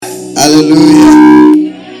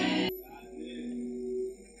Hallelujah.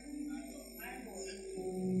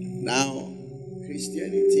 Now,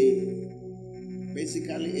 Christianity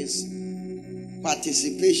basically is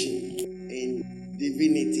participation in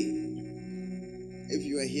divinity. If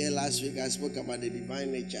you were here last week, I spoke about the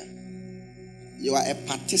divine nature. You are a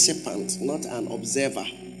participant, not an observer.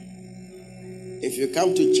 If you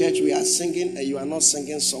come to church, we are singing and you are not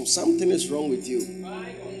singing something is wrong with you.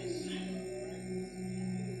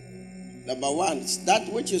 Number one,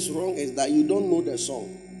 that which is wrong is that you don't know the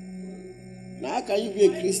song. Now, how can you be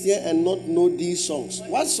a Christian and not know these songs?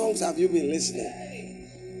 What songs have you been listening?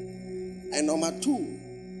 And number two,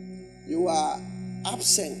 you are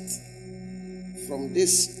absent from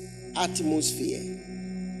this atmosphere.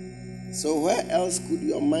 So where else could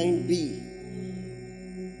your mind be?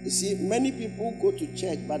 You see, many people go to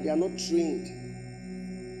church, but they are not trained.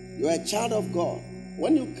 You are a child of God.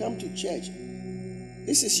 When you come to church,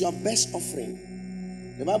 this is your best offering.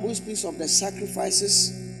 The Bible speaks of the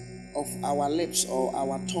sacrifices of our lips or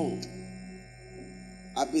our tongue.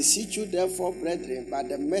 I beseech you, therefore, brethren, by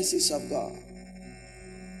the mercies of God,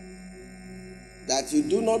 that you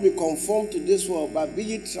do not be conformed to this world, but be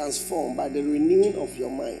ye transformed by the renewing of your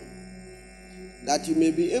mind, that you may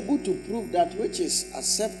be able to prove that which is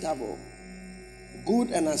acceptable, good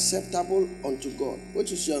and acceptable unto God,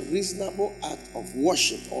 which is your reasonable act of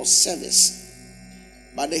worship or service.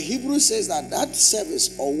 But the Hebrew says that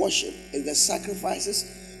service or worship is the sacrifices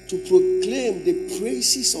to proclaim the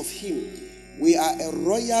praises of Him. We are a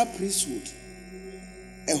royal priesthood,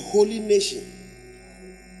 a holy nation,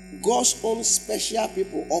 God's own special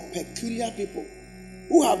people or peculiar people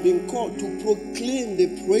who have been called to proclaim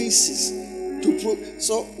the praises.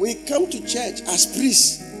 So we come to church as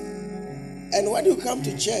priests. And when you come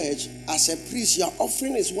to church as a priest, your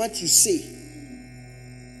offering is what you say.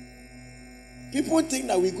 People think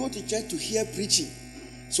that we go to church to hear preaching.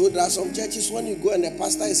 So there are some churches when you go and the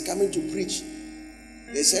pastor is coming to preach,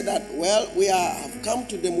 they say that, well, we have come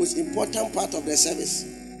to the most important part of the service.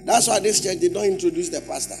 That's why this church did not introduce the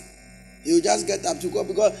pastor. He will just get up to go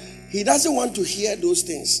because he doesn't want to hear those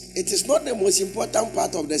things. It is not the most important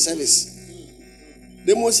part of the service.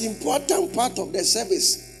 The most important part of the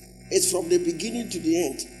service is from the beginning to the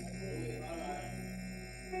end.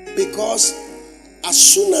 Because as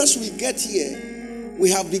soon as we get here,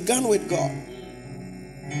 we have begun with God.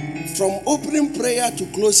 From opening prayer to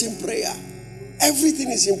closing prayer,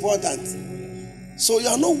 everything is important. So you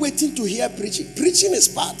are not waiting to hear preaching. Preaching is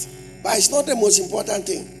part, but it's not the most important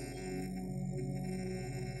thing.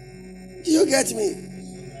 Do you get me?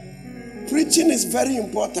 Preaching is very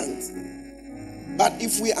important. But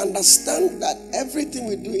if we understand that everything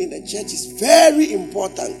we do in the church is very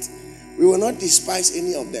important, we will not despise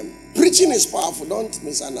any of them. Preaching is powerful. Don't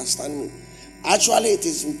misunderstand me. Actually, it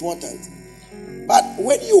is important. But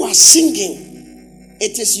when you are singing,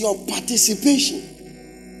 it is your participation.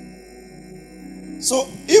 So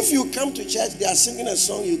if you come to church, they are singing a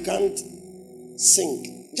song you can't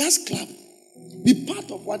sing. Just clap. Be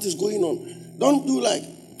part of what is going on. Don't do like,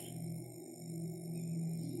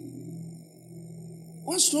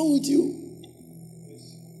 what's wrong with you?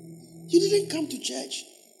 You didn't come to church.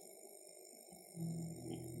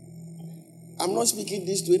 I'm not speaking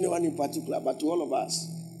this to anyone in particular, but to all of us.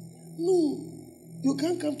 No, you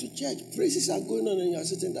can't come to church. Praises are going on and you are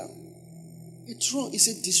sitting down. It's wrong. It's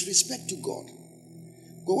a disrespect to God.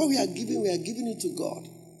 But what we are giving it to God.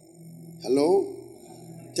 Hello?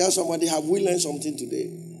 Tell somebody, have we learned something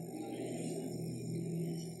today?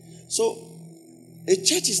 So, a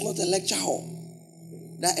church is not a lecture hall.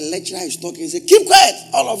 That a lecturer is talking, he says, keep quiet,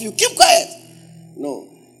 all of you, keep quiet. No.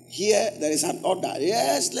 Here, there is an order.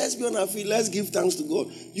 Yes, let's be on our feet. Let's give thanks to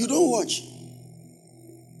God. You don't watch.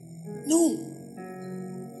 No.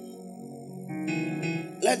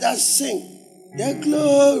 Let us sing. The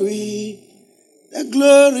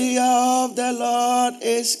glory of the Lord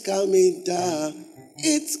is coming down.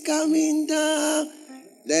 It's coming down.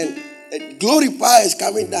 Then the glory power is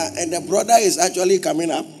coming down, and the brother is actually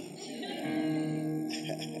coming up.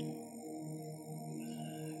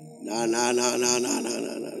 No.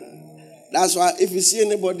 That's why if you see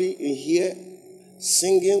anybody in here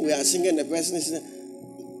singing, we are singing, the person is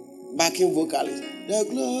backing vocalist. The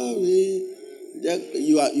glory.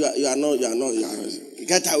 You are not.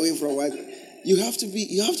 Get away from what you have to be.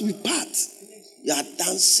 You have to be part. You are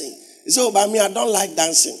dancing. So, by me, I don't like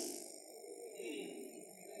dancing.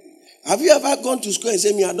 Have you ever gone to school and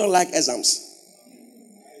say, me, I don't like exams?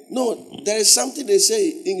 No, there is something they say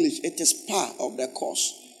in English. It is part of the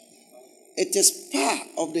course. It is part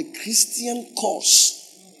of the Christian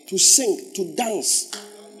course to sing, to dance.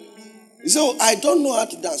 So I don't know how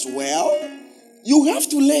to dance. Well, you have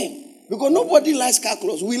to learn because nobody likes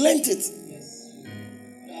calculus. We learned it.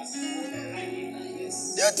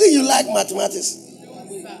 Do you think you like mathematics?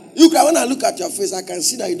 You can, when I look at your face, I can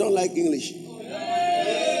see that you don't like English.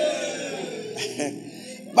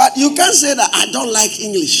 But you can't say that I don't like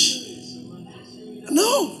English.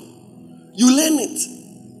 No. You learn it.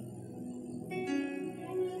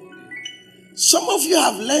 Some of you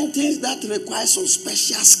have learned things that require some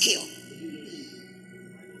special skill.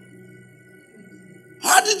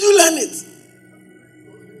 How did you learn it?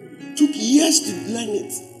 Took years to learn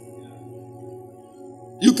it.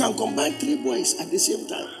 You can combine 3 boys at the same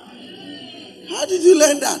time. How did you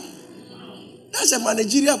learn that? That's a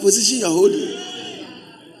managerial position you're holding.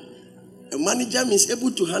 A manager means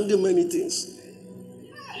able to handle many things.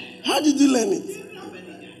 How did you learn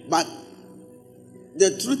it? But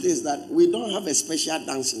the truth is that we don't have a special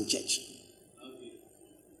dance in church.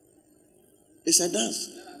 It's a dance.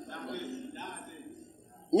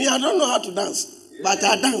 Me, I don't know how to dance, but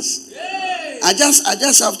I dance. I just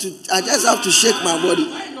have to shake my body,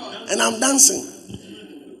 and I'm dancing.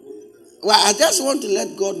 Well, I just want to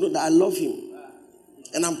let God know that I love Him,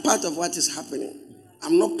 and I'm part of what is happening.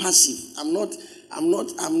 I'm not passive. I'm not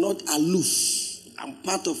aloof. I'm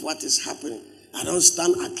part of what is happening. I don't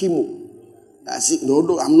stand akimo. I say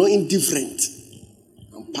no, I'm not indifferent.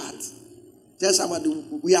 I'm part. Tell somebody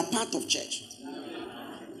we are part of church.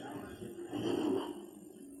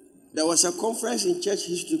 There was a conference in church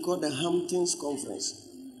history called the Hamptons Conference.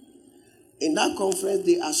 In that conference,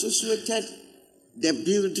 they associated the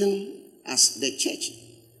building as the church.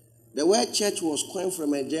 The word church was coined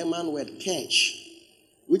from a German word Kirche,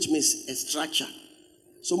 which means a structure.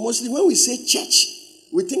 So mostly when we say church,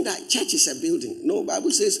 we think that church is a building. No, the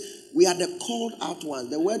Bible says we are the called out ones.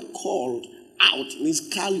 The word called out means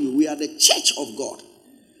call you. We are the church of God.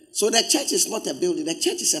 So the church is not a building. The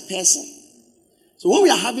church is a person. So when we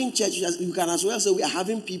are having church, you can as well say we are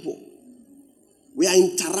having people. We are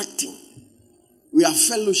interacting. We are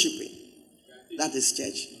fellowshipping. That is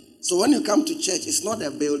church. So when you come to church, it's not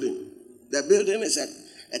a building. The building is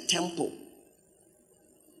a temple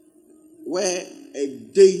where a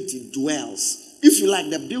deity dwells. If you like,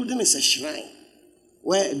 the building is a shrine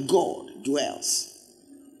where God dwells.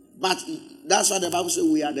 But that's why the Bible says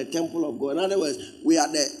we are the temple of God. In other words, we are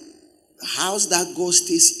the house that God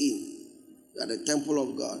stays in. We are the temple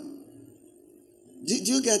of God. Do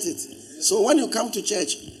you get it? So when you come to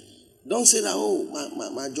church, don't say that, oh,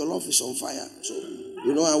 my jollof is on fire. So,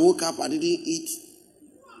 I woke up, I didn't eat.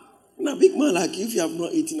 Now, big man like you, if you have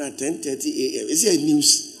not eaten at 10:30 a.m., is it a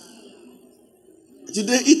news?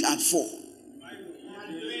 Today, eat at 4.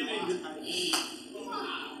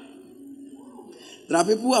 There are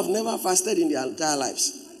people who have never fasted in their entire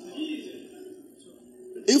lives.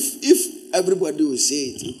 If everybody will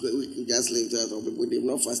say it, we could just leave that on people. They've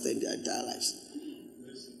not fasted in their entire lives.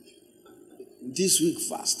 This week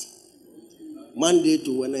fast. Monday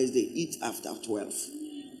to Wednesday, eat after 12.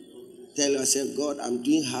 Tell yourself, God, I'm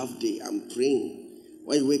doing half day. I'm praying.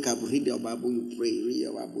 When you wake up, read your Bible, you pray. Read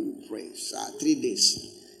your Bible, you pray. So 3 days.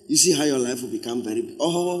 You see how your life will become very big.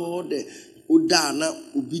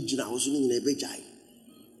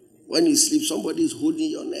 When you sleep, somebody is holding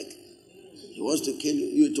your neck. He wants to kill you.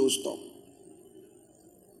 You don't stop.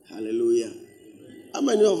 Hallelujah. How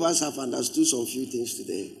many of us have understood some few things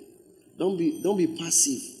today? Don't be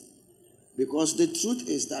passive. Because the truth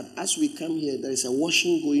is that as we come here, there is a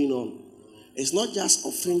washing going on. It's not just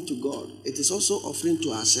offering to God. It is also offering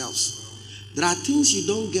to ourselves. There are things you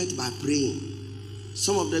don't get by praying.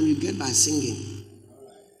 Some of them you get by singing.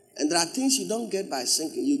 And there are things you don't get by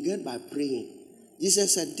singing. You get by praying.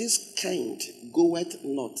 Jesus said, this kind goeth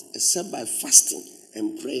not except by fasting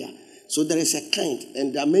and prayer. So there is a kind,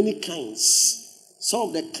 and there are many kinds. Some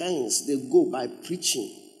of the kinds, they go by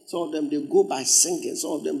preaching. Some of them, they go by singing.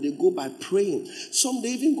 Some of them, they go by praying. Some, they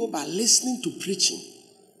even go by listening to preaching.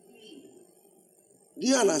 Do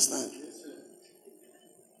you understand?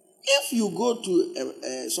 If you go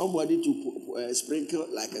to somebody to sprinkle,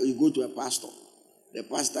 like you go to a pastor, the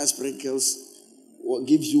pastor sprinkles or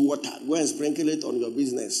gives you water. Go and sprinkle it on your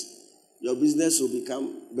business. Your business will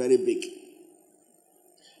become very big.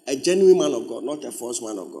 A genuine man of God, not a false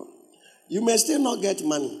man of God. You may still not get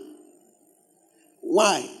money.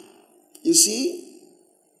 Why? You see,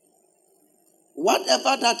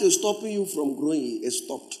 whatever that is stopping you from growing is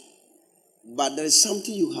stopped. But there is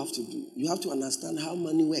something you have to do. You have to understand how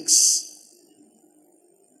money works.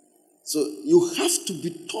 So you have to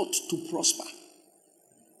be taught to prosper.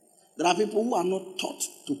 There are people who are not taught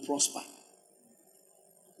to prosper.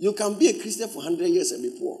 You can be a Christian for 100 years and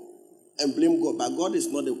be poor and blame God, but God is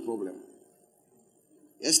not the problem.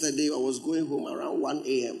 Yesterday, I was going home around 1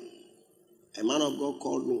 a.m. A man of God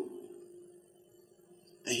called me.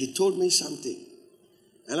 And he told me something.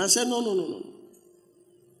 And I said, no.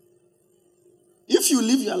 If you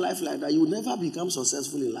live your life like that, you will never become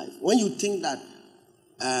successful in life. When you think that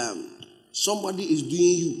somebody is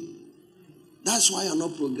doing you, that's why you're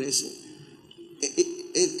not progressing.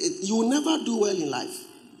 You will never do well in life.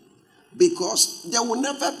 Because there will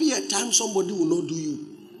never be a time somebody will not do you.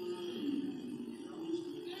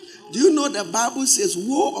 Do you know the Bible says,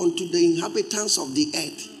 woe unto the inhabitants of the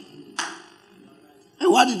earth?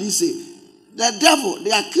 And what did he say? The devil,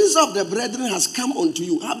 the accuser of the brethren, has come unto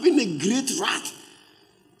you, having a great wrath.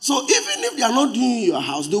 So even if they are not doing it in your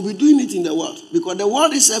house, they'll be doing it in the world. Because the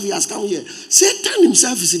world itself, he has come here. Satan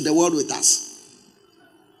himself is in the world with us.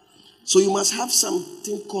 So you must have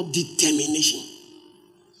something called determination.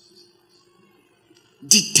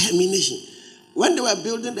 Determination. When they were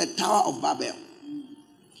building the Tower of Babel,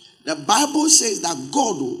 the Bible says that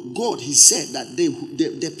God, he said that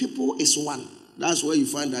the people is one. That's where you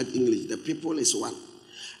find that English. The people is one.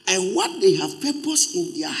 And what they have purpose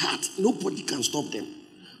in their heart, nobody can stop them.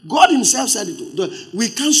 God himself said it. We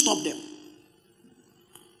can't stop them.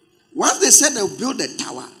 Once they said they'll build the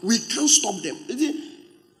tower, we can't stop them.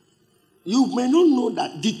 You may not know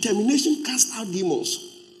that determination casts out demons.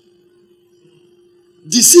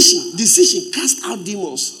 Decision casts out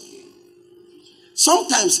demons.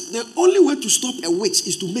 Sometimes the only way to stop a witch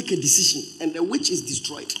is to make a decision, and the witch is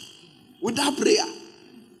destroyed without prayer.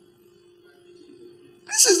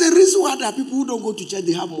 This is the reason why there are people who don't go to church,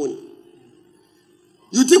 they have money.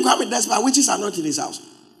 You think Kwame Despa witches are not in his house?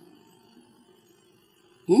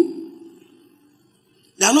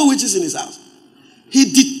 There are no witches in his house.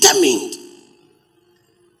 He determined.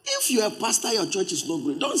 If you're a pastor, your church is not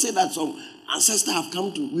great. Don't say that some ancestors have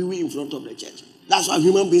come to wee in front of the church. That's why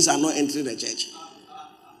human beings are not entering the church.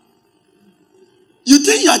 You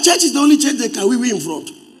think your church is the only church they can wee in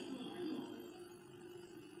front?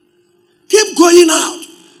 Keep going out.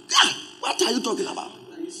 What are you talking about?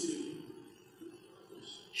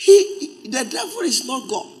 The devil is not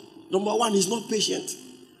God. Number one, he's not patient.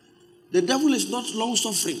 The devil is not long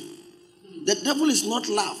suffering. The devil is not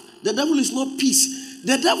love. The devil is not peace.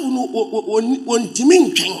 The devil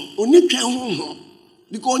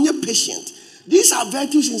because you're patient. These are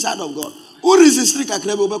virtues inside of God. Who resists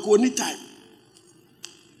time?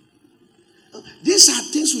 These are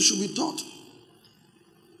things we should be taught.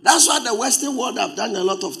 That's why the Western world have done a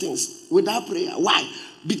lot of things without prayer. Why?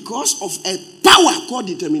 Because of a power called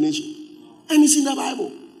determination. And it's in the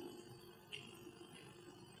Bible.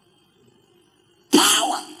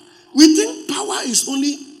 Power. We think power is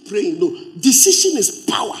only praying. No. Decision is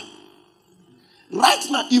power. Right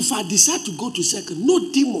now, if I decide to go to second, no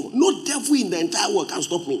demon, no devil in the entire world can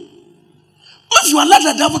stop me. If you let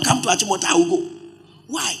the devil come to Achimota, I will go.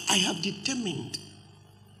 Why? I have determined.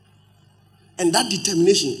 And that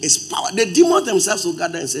determination is power. The demons themselves will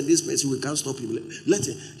gather and say, this person, we can't stop him.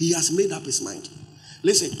 Listen, he has made up his mind.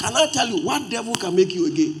 Listen, can I tell you what devil can make you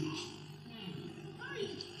a gay?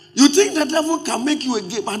 You think the devil can make you a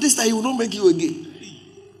gay, but this time he will not make you a gay.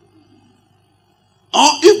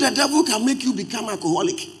 Or if the devil can make you become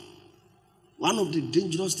alcoholic, one of the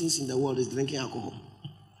dangerous things in the world is drinking alcohol.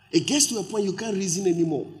 It gets to a point you can't reason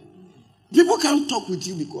anymore. People can't talk with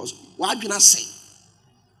you because what can I say?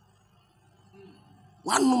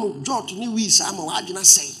 One moment, jot ni we sama what can I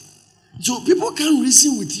say? So people can't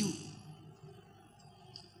reason with you.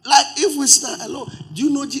 Like if we stand alone, do you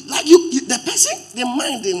know? Like you, the person, the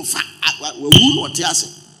mind, in fact,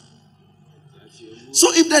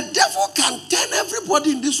 so if the devil can turn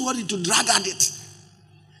everybody in this world into drug addict,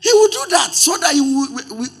 he will do that so that you will,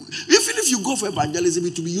 even if you go for evangelism,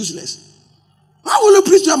 it will be useless. How will you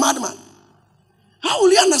preach to a madman? How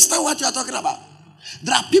will you understand what you are talking about?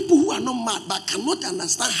 There are people who are not mad but cannot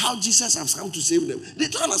understand how Jesus has come to save them. They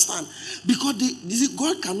don't understand because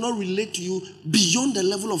God cannot relate to you beyond the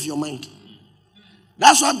level of your mind.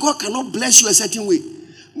 That's why God cannot bless you a certain way.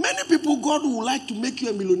 Many people, God would like to make you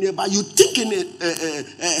a millionaire, but you think in a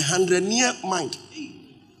 100-year mind.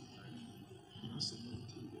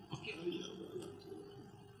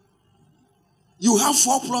 You have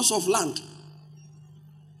 4 plots of land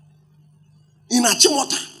in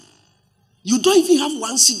Achimota. You don't even have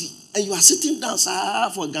 1 city, and you are sitting down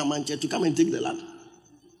for Gamanche to come and take the land.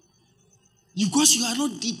 Because you are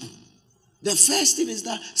not deep. The first thing is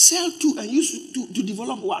that sell 2 and use to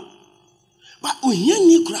develop 1. But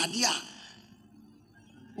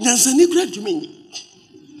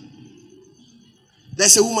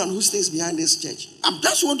there's a woman who stays behind this church. I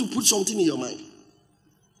just want to put something in your mind.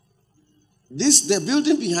 the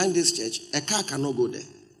building behind this church, a car cannot go there.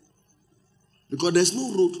 Because there's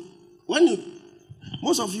no road.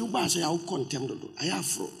 Most of you bars say, I'll contempt the I have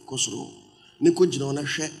fro, Kosro. Nico Jinona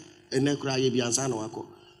she, and Necra Yabianzano.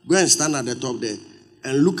 Go and stand at the top there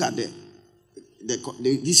and look at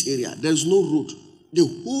this area. There's no road. The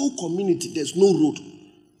whole community, there's no road.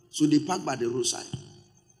 So they park by the roadside.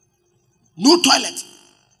 No toilet.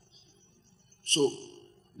 So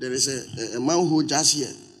there is a manhole just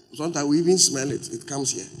here. Sometimes we even smell it. It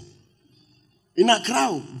comes here. In a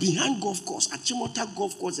crowd, behind golf course, at Chimota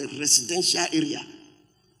Golf Course, a residential area.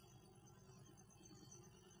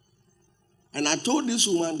 And I told this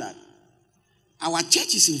woman that our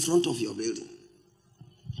church is in front of your building.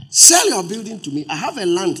 Sell your building to me. I have a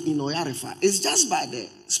land in Oyarifa. It's just by the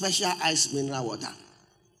special ice mineral water.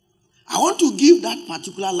 I want to give that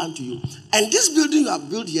particular land to you. And this building you have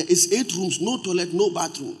built here is 8 rooms, no toilet, no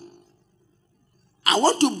bathroom. I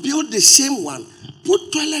want to build the same one,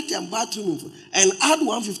 put toilet and bathroom in front, and add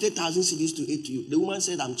 150,000 cedis to it to you. The woman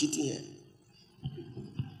said, I'm cheating here.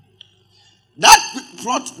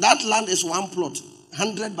 That land is one plot,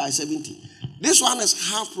 100 by 70. This one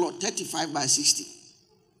is half plot, 35 by 60.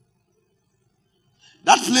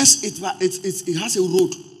 That place, it has a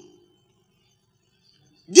road.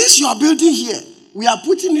 This your building here, we are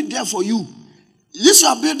putting it there for you. This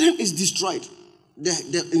your building is destroyed.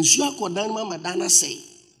 The insure Kodanima Madana say,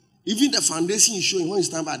 even the foundation is showing when you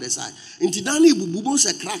stand by the side. In Tidani Bubu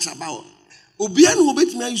se cracks about. Obian who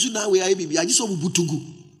bet me you down where I be. I just saw Butugu.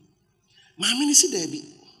 My ministry there be.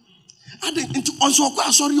 I didn't into also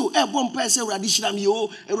sorry you a bomb person radishiram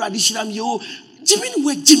yo, Jimmy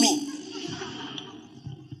where Jimmy.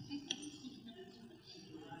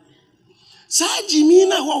 Sa Jimmy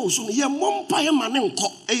na wo so ye mompa ye mane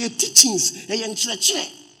nko e teachings e ye nkyerɛkyerɛ.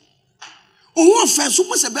 Owo fa so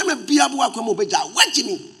po se be me bia bo akwa mo beja wa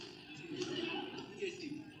Jimmy.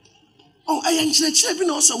 Oh e ye nkyerɛkyerɛ bi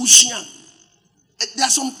na o sa usua. There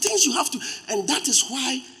are some things you have to, and that is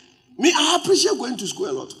why I appreciate going to school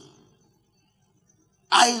a lot.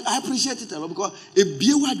 I appreciate it a lot because a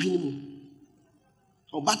biwa dream.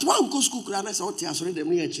 Oh, but one go school crana say what you sorry them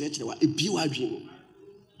near church a biwa dream.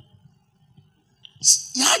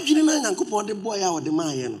 Ya dream na nyankopon the boy or the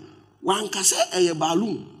man one can say a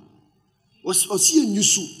balloon or see a new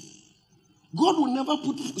soup. God will never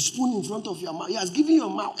put a spoon in front of your mouth. He has given your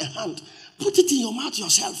mouth a hand. Put it in your mouth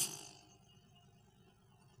yourself.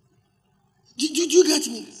 Did you get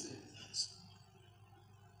me?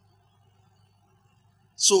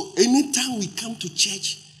 So anytime we come to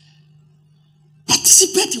church,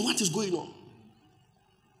 participate in what is going on.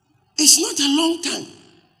 It's not a long time.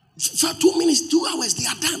 For 2 minutes, 2 hours, they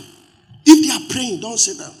are done. If they are praying, don't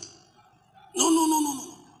sit down.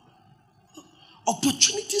 No.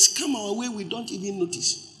 Opportunities come our way, we don't even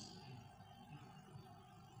notice.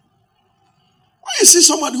 When you see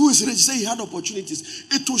somebody who is rich, say he had opportunities,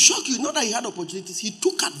 it will shock you. Not that he had opportunities, he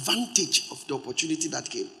took advantage of the opportunity that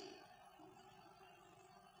came.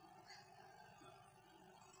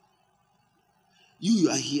 You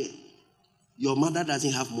are here. Your mother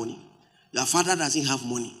doesn't have money. Your father doesn't have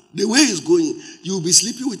money. The way it's going, you will be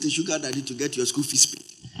sleeping with a sugar daddy to get your school fees paid.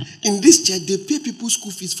 In this church, they pay people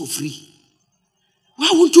school fees for free. Why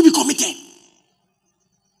won't you be committed?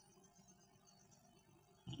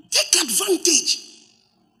 Take advantage.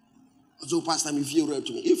 So, Pastor, if you're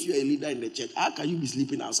to me, if you're a leader in the church, how can you be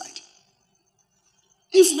sleeping outside?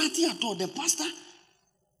 If nothing at all, the pastor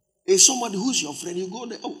is somebody who's your friend. You go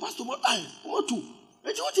there, oh, Pastor, what to? What do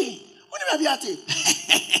you be at it?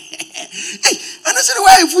 Hey, and I said,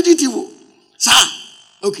 why are you fugitive? Sir,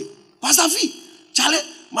 okay. Pastor Fee, Charlie,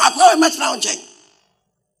 my match now change.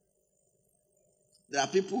 There are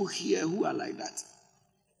people here who are like that.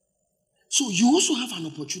 So you also have an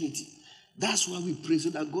opportunity. That's why we pray so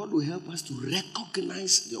that God will help us to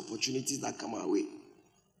recognize the opportunities that come our way.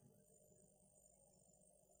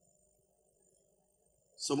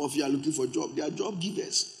 Some of you are looking for a job. They are job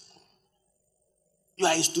givers. You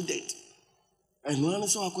are a student. And one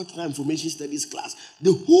is our information studies class.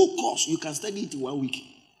 The whole course, you can study it in 1 week.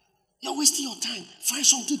 You're wasting your time. Find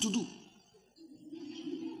something to do.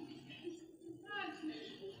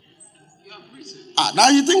 Now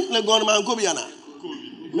you think Legon man Kobiana?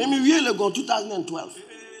 Maybe we are Legon 2012.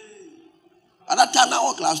 At that time,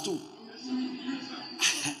 now class 2.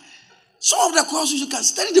 Some of the courses you can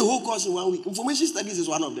study the whole course in 1 week. Information studies is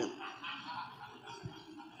one of them.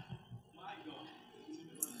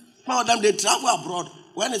 Some of them they travel abroad.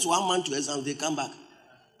 When it's 1 month to exams, they come back.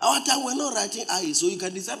 Our time we're not writing IE, so you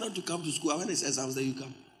can decide not to come to school. When it's exams, then you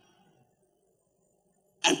come.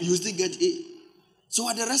 And you still get A. So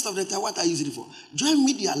at the rest of the time, what are you using it for? Join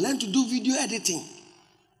media, learn to do video editing.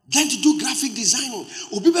 Learn to do graphic designing.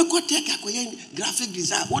 Graphic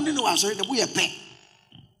design. One day, I'm sorry, the boy a pet.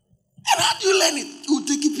 And how do you learn it? Who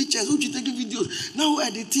take pictures? Who take videos? Now who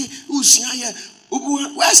edit? Who's here?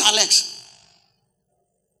 Where's Alex?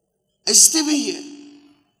 Is Steven here?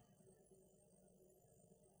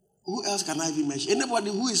 Who else can I even mention? Anybody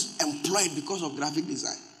who is employed because of graphic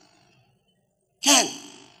design? Ken.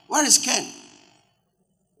 Where is Ken?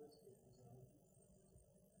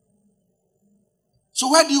 So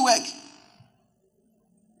where do you work?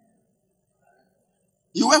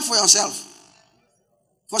 You work for yourself?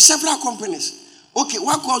 For several companies. Okay,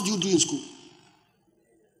 what course do you do in school?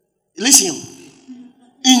 Listen.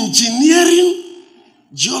 Engineering,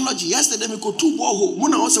 geology. Yesterday, we got 2 boreholes.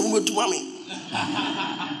 One also went to mommy.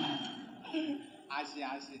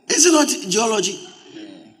 Is it not geology?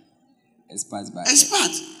 Yeah. It's part by it's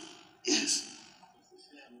part. Yes.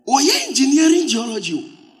 Oh, yeah, engineering,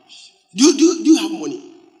 geology. Do you have money?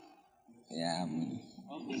 Yeah, I have money.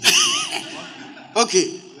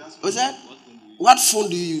 Okay. What's that? What phone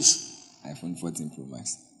do you use? iPhone 14 Pro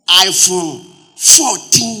Max. iPhone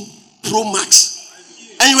 14 Pro Max.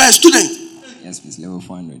 And you are a student? Yes, please. Level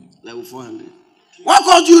 400. Level 400. What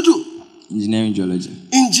course do you do? Engineering geology.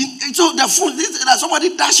 So the phone, that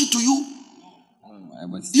somebody dash it to you? I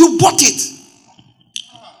bought it. You bought it.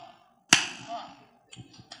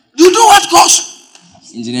 You do what course?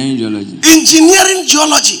 Engineering geology. Engineering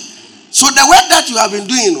geology. So the work that you have been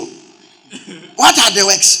doing, what are the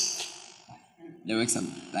works? The works are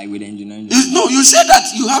like with engineering geology. No, you said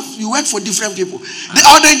that you work for different people.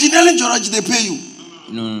 The engineering geology, they pay you.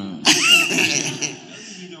 No.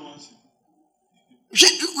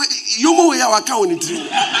 You know where our account is.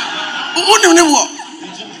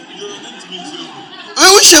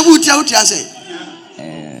 Which you say?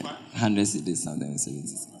 100 CDs, sometimes 70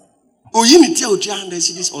 CDs. Oh, you need to tell 100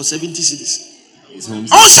 CDs or 70 CDs. It's home.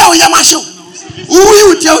 Oh, so you must show. Who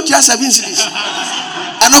you tell 7 CDs?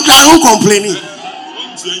 I'm not complaining.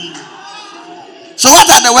 So what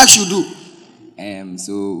are the works you do?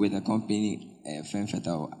 So with the company, Winfred,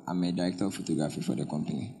 I'm a director of photography for the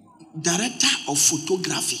company. Director of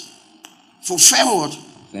photography for Fem what?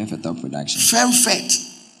 Winfred Production. Winfred.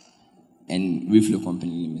 And Reflow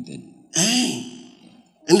Company Limited. Hey.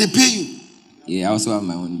 And they pay you? Yeah, I also have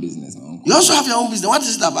my own business. You also have your own business. What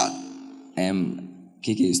is it about?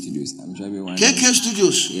 KK Studios. I'm sure everyone. KK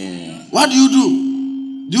Studios? Yeah. What do you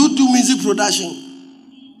do? Do you do music production?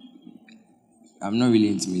 I'm not really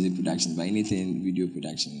into music production, but anything video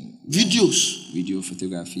production. Videos? Video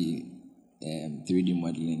photography, 3D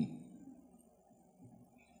modeling.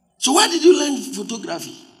 So where did you learn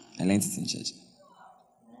photography? I learned it in church.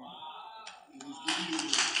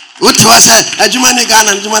 What was it?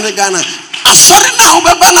 Ghana. Sorry now,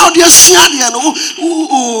 but now they're seeing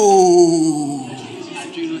oh.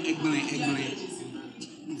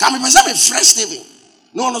 Can we say fresh Steven?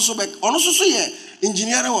 No, so back. Also, so yeah,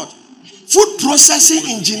 engineering what? Food processing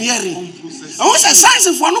engineering. I was a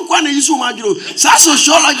science for no one issue,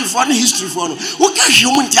 sociology for no history for no. What can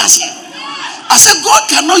human task? I said, God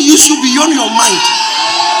cannot use you beyond your mind.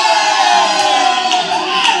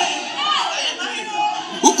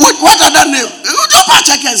 What are that name?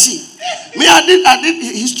 I can see. Me, I did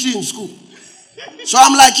history in school. So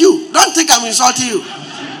I'm like you. Don't think I'm insulting you.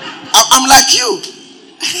 I'm like you.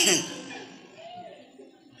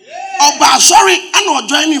 Oh, but sorry, I'm not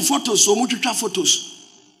joining photos, so much photos.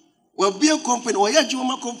 Well, be a company, or yeah,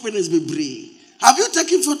 Juma companies be brave. Have you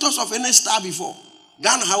taken photos of any star before?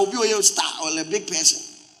 Ghana, how will be a star or a big person?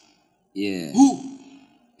 Yeah. Who?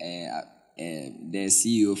 The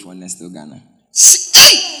CEO for Nestle Ghana.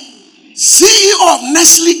 CEO of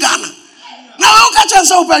Nestle Ghana. Now I catch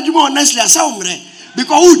yourself by Juma Nestle as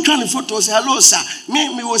because who trying photos? Hello, sir.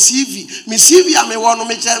 Me was CV. Me CV. I me want to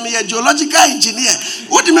make me a geological engineer.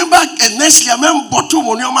 What do you remember? Nestle. I remember bottom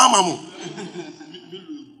on your mama.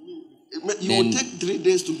 You will take 3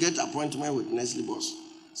 days to get appointment with Nestle boss.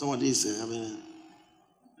 Somebody is having.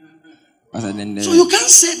 So you can't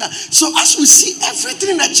say that. So as we see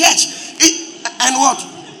everything in the church, and what?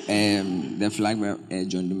 The flag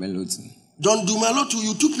John Dumelo too. John Dumelo too.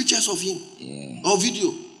 You took pictures of him. Yeah. Or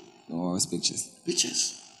video. No, pictures.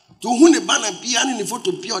 Pictures. To whom the banner be and the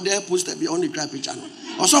photo be or there poster be on the cry picture.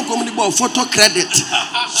 Or some community about photo credit.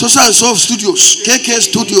 Social and Soft Studios. KK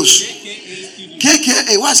Studios.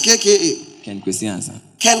 KKA. What's KKA? Ken Kwesi Ansa.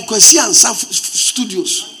 Ken Kwesi Ansa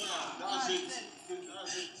Studios.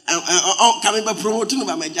 Can we be promoting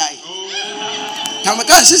by my guy? Can we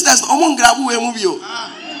call sisters? Omon grabu we move you.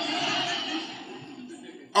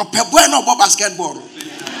 On peboy no basketball.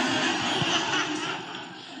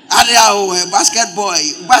 Basketball.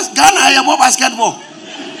 Ghana, more basketball.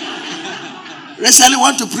 Recently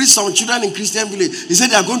want to preach some children in Christian village. He said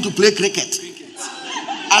they are going to play cricket.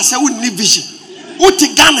 I said, we need vision. What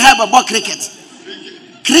the gun have about cricket?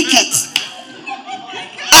 Cricket.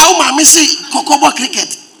 How my missy kokobo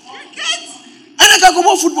cricket? And I can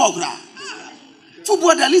go football.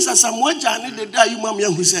 Football, at least as some way, Johnny, the day you mammy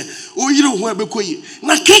who said, oh, you don't want to be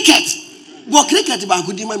now cricket. But cricket about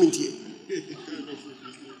good mammy.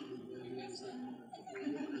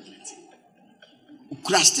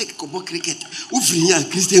 Crastic kobo cricket. Ufriya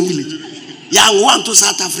Christian village. Young one to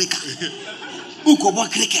South Africa. Who kobo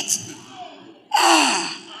cricket?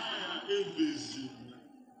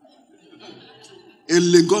 A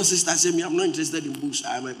Lagos sister said me, I'm not interested in books.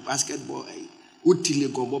 I'm a basketball. Utile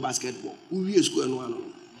gombo basketball. Who is going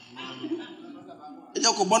on? You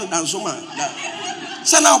go born down so man.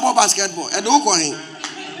 Send out basketball. I don't go in.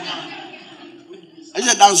 I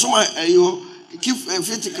said down so man. You keep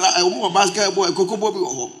 50 more basketball. A cocoa bobby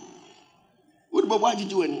or what did you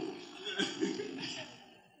do any?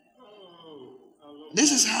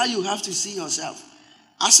 This is how you have to see yourself.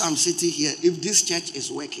 As I'm sitting here, if this church is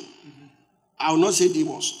working, I will not say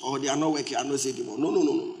demons, or they are not working, I will not say demons.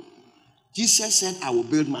 No. Jesus said, I will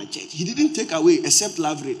build my church. He didn't take away except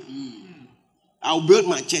love rate. I will build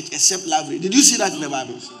my church except love rate. Did you see that in the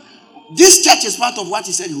Bible? This church is part of what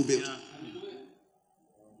he said he will build.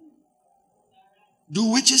 Do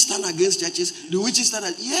witches stand against churches? Do witches stand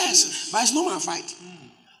against? Yes, but it's not my fight.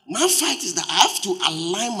 My fight is that I have to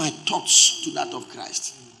align my thoughts to that of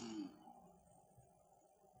Christ.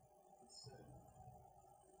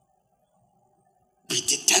 Be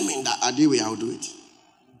determined that a day I will do it.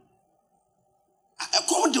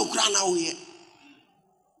 Come to Ukraine now here.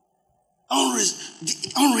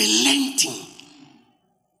 Unrelenting.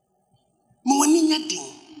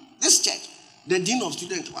 This church, the dean of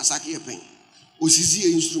students was a pen.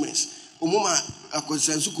 Osisi instruments. Omoma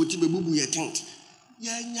akosensu koti bebubu ye tent.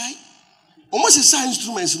 Yeah. Almost a sign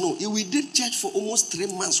instruments, no. We did church for almost 3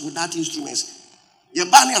 months without instruments. Your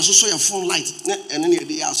banner also your phone light, and then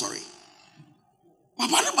they are sorry.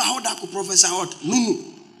 Papa never how that could professor out. No.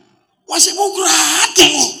 What's it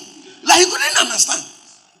like you couldn't understand.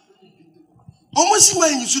 Almost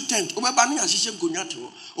in you should tent, over banning a shisha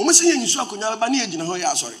gunyato. Almost in you saw Kunya Bani in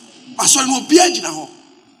a sorry. I saw no beer in a home.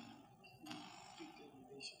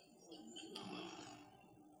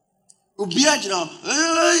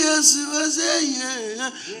 Yes,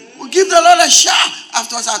 we give the Lord a shout.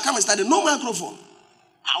 Afterwards, I'll come and start. No microphone.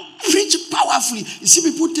 I'll preach powerfully. You see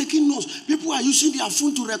people taking notes. People are using their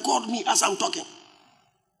phone to record me as I'm talking.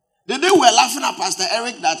 The day we were laughing at Pastor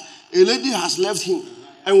Eric that a lady has left him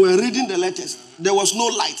and we're reading the letters. There was no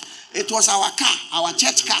light. It was our car, our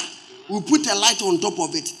church car. We put a light on top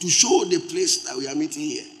of it to show the place that we are meeting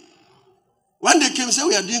here. When they came and said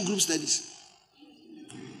we are doing group studies.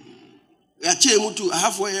 I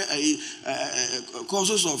have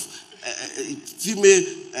courses of female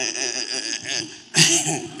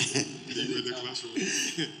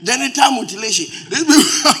genital mutilation.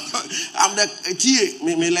 I'm the TA,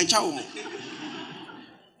 me lecture.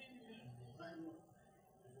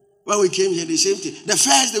 When we came here, the same thing. The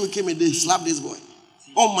first day we came here, they slapped this boy.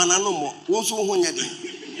 Oh man, I no more.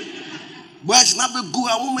 Boys, not be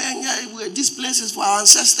good. This place is for our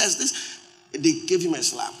ancestors. They gave him a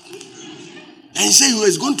slap. And he said he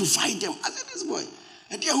was going to fight them. I said, this boy,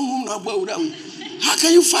 how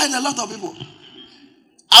can you fight a lot of people?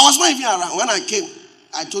 I was not even around. When I came,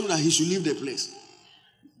 I told him that he should leave the place.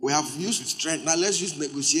 We have used strength. Now let's use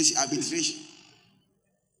negotiation, arbitration.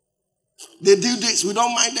 They do this. We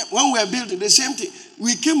don't mind them. When we are building, the same thing.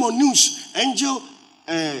 We came on news, Angel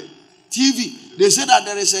TV. They said that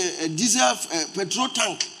there is a diesel petrol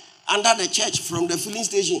tank under the church from the filling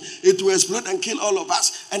station. It will explode and kill all of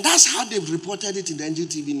us. And that's how they've reported it in the Angel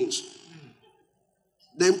TV news.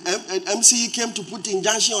 The MCE came to put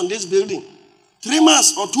injunction on this building. 3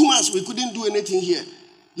 months or 2 months, we couldn't do anything here.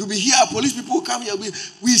 You'll be here, police people will come here. We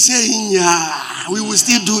say, yeah, we will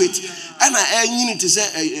still do it. And I need to say,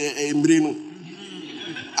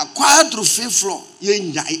 acquired through 5th floor.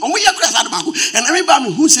 And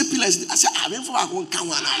everybody who say pillars, I say, I'm in for a one come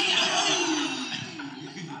on.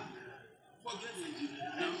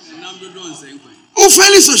 Who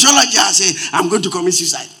fail in sociology, I say, I'm going to commit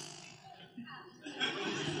suicide.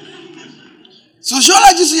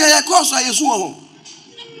 Sociology is a course I assume.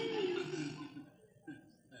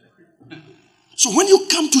 So when you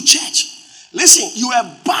come to church, listen, you are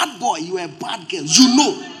a bad boy, you are a bad girl, you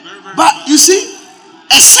know. But you see,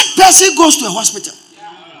 a sick person goes to a hospital.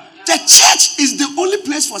 The church is the only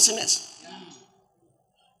place for sinners.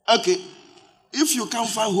 Okay. If you can't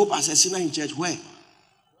find hope as a sinner in church, where?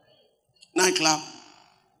 Nightclub,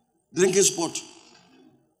 drinking spot,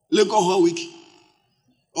 Lego whole week,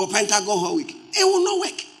 or Pentagon whole week. It will not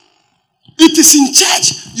work. It is in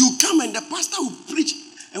church. You come and the pastor will preach.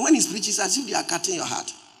 And when he preaches, as if they are cutting your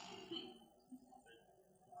heart.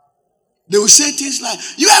 They will say things like,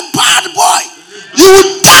 "You are a bad boy. You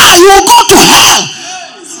will die. You will go to hell."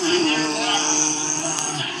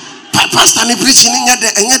 Pastor is preaching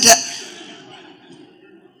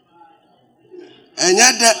and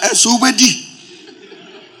yet the subedi.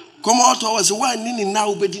 Come out of us. Why nini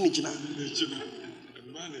now ubedi nichina?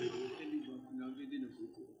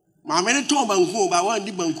 Ma many told banku ba one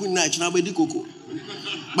di banku na china ubedi koko.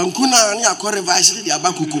 Banku na ni akore revise di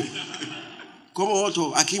abakuko. Come out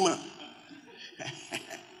of Akima.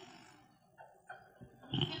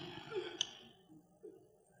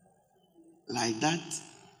 Like that.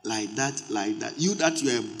 You that you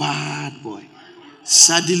are a bad boy.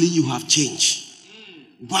 Suddenly you have changed.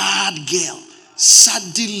 Bad girl.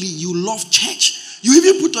 Suddenly you love church. You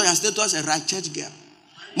even put on your status a right church girl.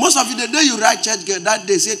 Most of the day you write church girl, that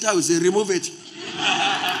day Satan will say, remove it.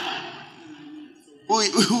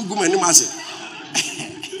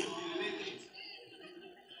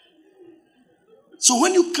 So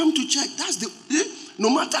when you come to church, no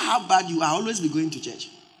matter how bad you are, always be going to church.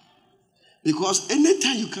 Because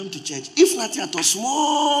anytime you come to church, if nothing at all,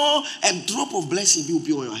 small, a drop of blessing will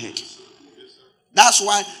be on your head. That's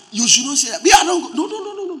why you should not say that. I don't go.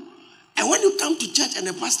 No. And when you come to church and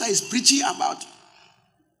the pastor is preaching about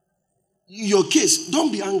your case,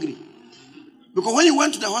 don't be angry. Because when you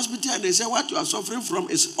went to the hospital and they said what you are suffering from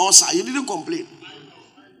is ulcer, you didn't complain.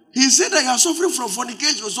 He said that you are suffering from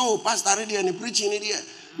fornication. So, pastor, already and preaching it here.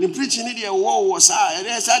 The preaching it here, whoa, was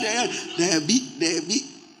there be.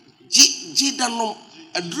 Jidanom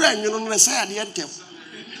a drain, you know, say at the end.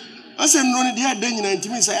 I said, no, they are doing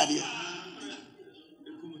 19 say idea.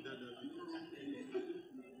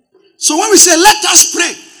 So when we say, let us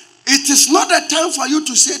pray, it is not a time for you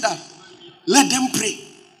to say that. Let them pray.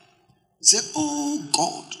 Say, oh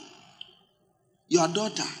God, your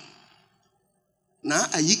daughter, now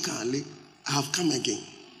I have come again.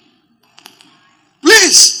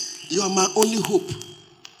 Please, you are my only hope.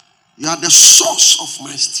 You are the source of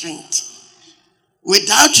my strength.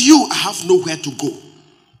 Without you, I have nowhere to go.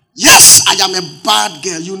 Yes, I am a bad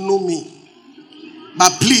girl. You know me.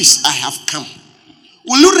 But please, I have come.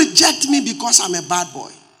 Will you reject me because I'm a bad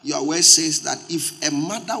boy? Your word says that if a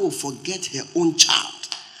mother will forget her own child,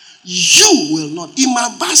 you will not. In my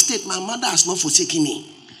bad state, my mother has not forsaken me.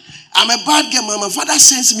 I'm a bad girl. My father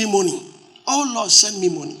sends me money. Oh Lord, send me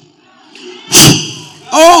money.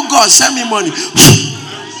 Oh God, send me money.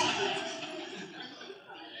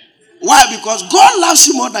 Why? Because God loves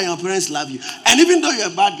you more than your parents love you. And even though you're a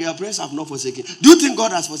bad girl, your parents have not forsaken you. Do you think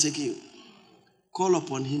God has forsaken you? Call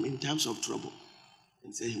upon him in times of trouble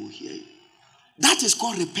and say he will hear you. That is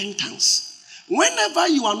called repentance. Whenever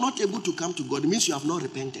you are not able to come to God, it means you have not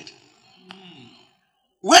repented.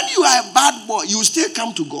 When you are a bad boy, you still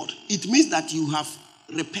come to God. It means that you have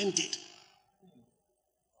repented.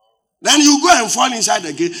 Then you go and fall inside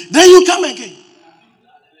again. Then you come again.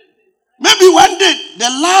 Maybe one day, the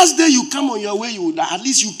last day you come on your way, you will die. At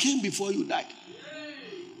least you came before you died.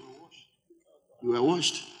 You were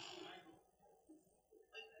washed.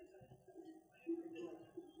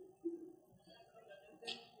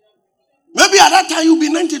 Maybe at that time you'll be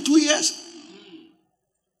 92 years.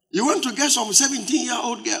 You went to get some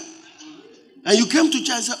 17-year-old girl. And you came to church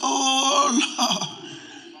and said, oh Lord,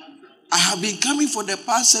 I have been coming for the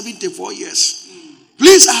past 74 years.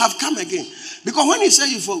 Please, I have come again. Because when he said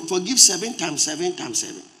you forgive 7 times 7 times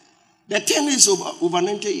 7, the 10 is over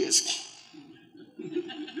 90 years.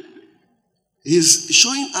 He's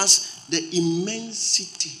showing us the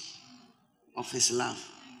immensity of his love,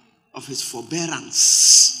 of his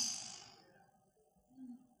forbearance.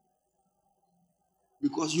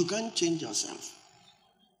 Because you can't change yourself.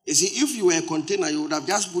 You see, if you were a container, you would have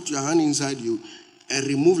just put your hand inside you and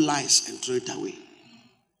remove lice and throw it away.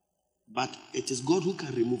 But it is God who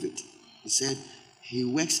can remove it. He said, he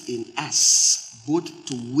works in us, both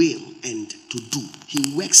to will and to do.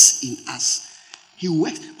 He works in us. He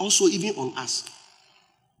works also even on us.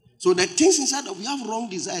 So the things inside of you have wrong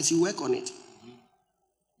desires, he work on it.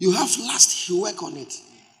 You have lust, he work on it.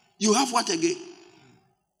 You have what again?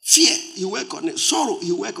 Fear, you work on it. Sorrow,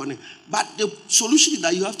 you work on it. But the solution is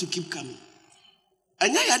that you have to keep coming.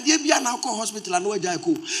 And yeah, you be an alcohol hospital and no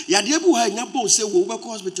go. You be able to say we work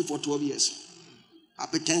hospital for 12 years.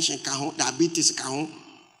 Hypertension, diabetes,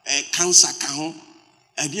 cancer,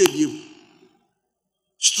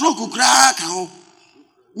 stroke, crack.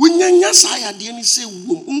 Wunyanya saya de ni say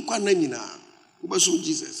wom unkwa na nyina. Ubaso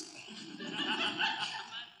Jesus.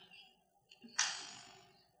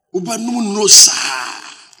 Ubanum no sa.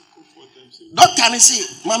 Doctor ni say,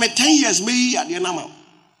 "Mama 10 years me yi ade na ma."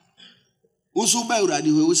 Unso ba urade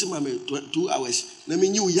ho wo say mama 2 hours. Na me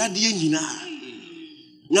nyi uyade nyina.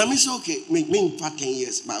 Nyame say okay, me for 10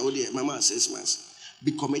 years, but mama 6 months.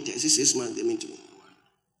 Be committed. 6 months they mean to me.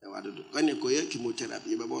 What do? When you go chemotherapy,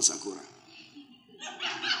 you be boss Sakura.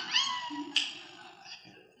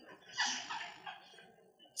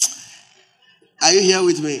 Are you here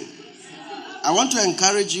with me? I want to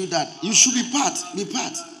encourage you that you should be part. Be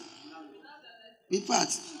part. Be part.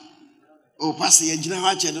 Oh, Pastor, you know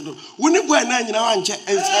what you do. When you go and you know what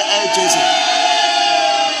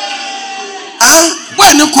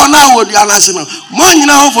when you come now, what you are listening? More you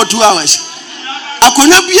know for 2 hours. I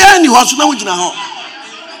can't be any house now. You know.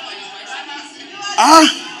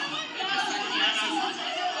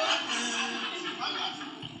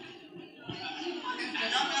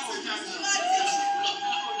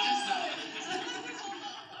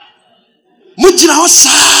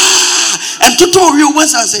 And to tell you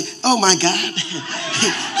once I say, oh my God,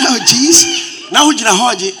 oh jeez, now would you know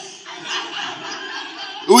how you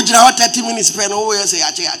 30 minutes spend over here say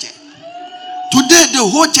ache. Today the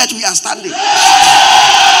whole church we are standing.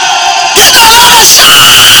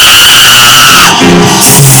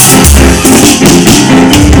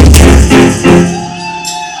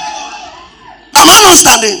 Am I not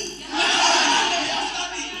standing?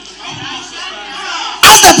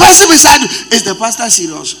 Ask the person beside you, is the pastor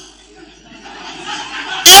serious?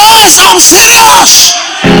 Yes, I'm serious.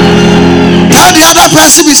 Tell the other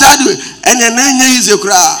person beside you, and then is a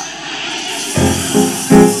crowd.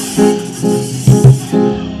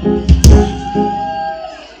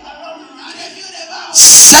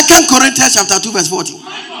 Second Corinthians chapter 2 verse 14.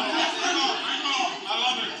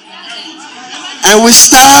 And we're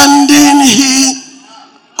standing here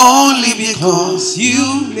only because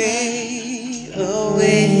you made a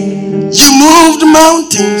way. You moved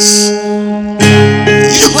mountains.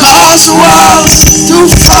 You caused the walls to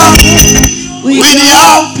fall with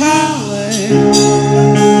your power.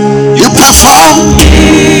 You perform.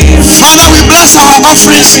 Father, we bless our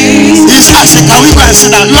offerings. He's asking, can we go and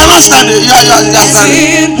sit down? You are not standing. You are standing.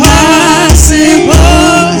 Impossible.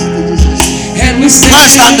 And we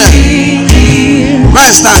stand there. Where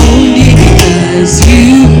is that? Because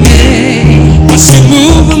you made us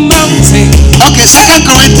move a mountain. Okay, 2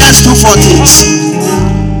 Corinthians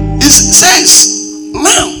 2:14. It says,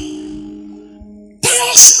 now,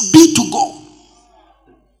 thanks be to God,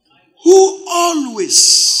 who always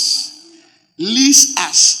leads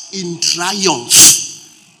us in triumph.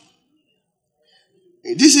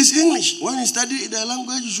 This is English. When you study the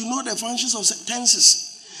language, you should know the functions of tenses.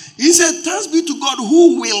 He said, thanks be to God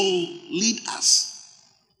who will lead us.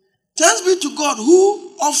 Thanks be to God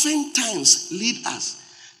who oftentimes lead us.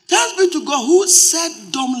 Thanks be to God who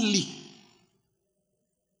seldomly.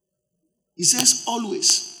 He says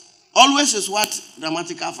always. Always is what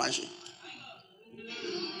grammatical function?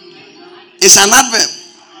 It's an adverb.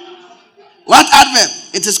 What adverb?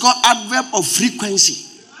 It is called adverb of frequency.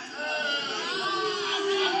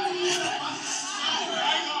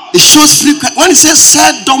 It shows frequent. When it says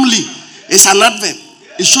seldomly, it's an adverb.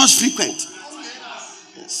 It shows frequent.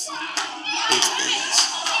 Yes.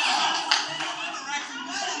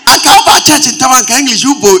 I come back church in Tawanka English.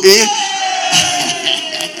 You boy,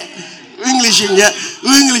 English in here.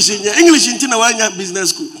 English in Tinawanya Business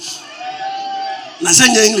School.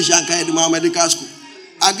 Nasanya English and Kaidima Medical School.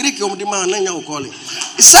 Agree on the man and you call it.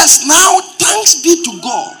 It says, now thanks be to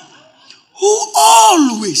God who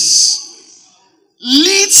always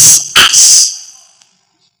leads us.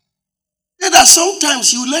 That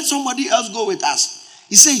sometimes he will let somebody else go with us.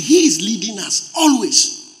 He said he is leading us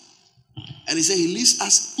always. And he said he leads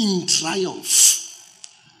us in triumph.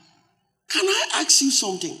 Can I ask you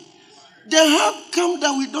something? Then how come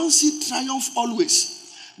that we don't see triumph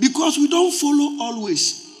always? Because we don't follow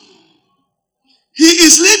always. He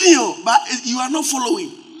is leading you, but you are not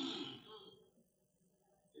following.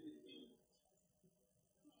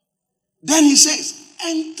 Then he says,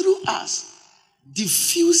 and through us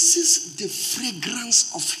diffuses the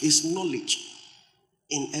fragrance of his knowledge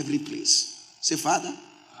in every place. Say, Father,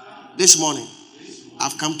 this morning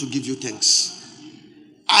I've come to give you thanks.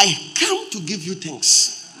 I come to give you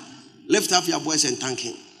thanks. Lift up your voice and thank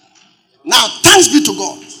him. Now, thanks be to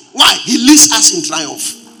God. Why? He leads us in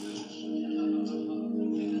triumph.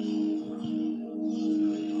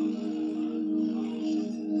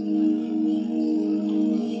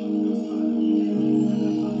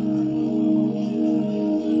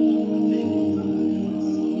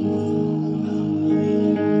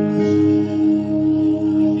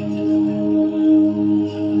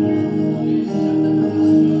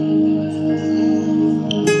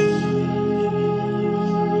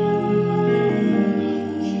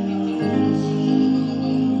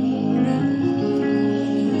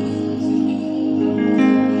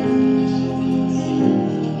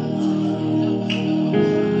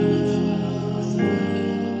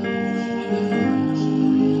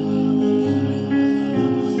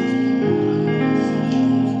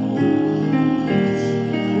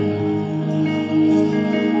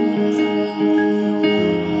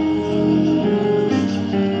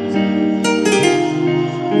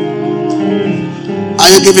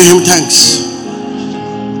 you giving him thanks?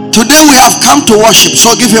 Today we have come to worship,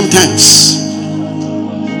 so give him thanks.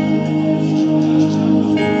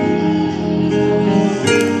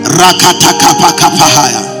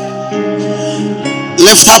 Rakatakapakapahaya.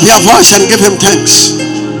 Lift up your voice and give him thanks.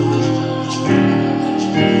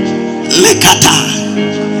 Lekata,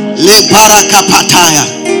 lebarakapataya,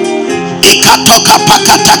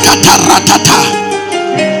 ikatokapakatakata ratata.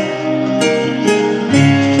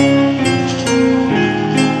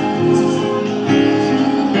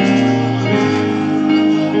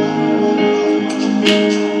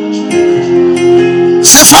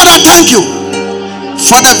 Say, Father, thank you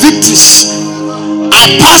for the victories.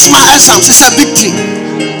 I passed my exams, it's a victory.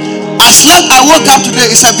 I slept, I woke up today,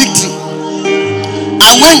 it's a victory.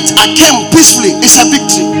 I went, I came peacefully, it's a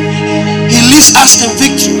victory. He leads us in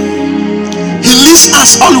victory. He leads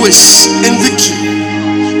us always in victory.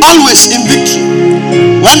 Always in victory.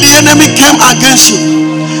 When the enemy came against you,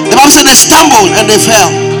 the Bible said they stumbled and they fell.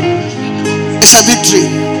 It's a victory.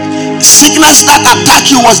 Sickness that attacked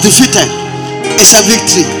you was defeated. It's a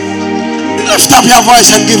victory. Lift up your voice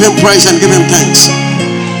and give him praise and give him thanks.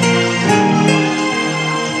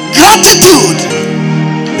 Gratitude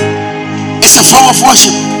is a form of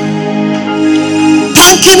worship.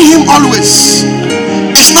 Thanking him always.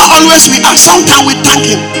 It's not always we ask, sometimes we thank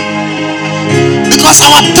him. Because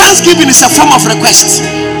our thanksgiving is a form of request.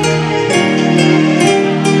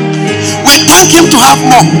 We thank him to have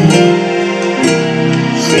more.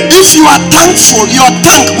 If you are thankful, your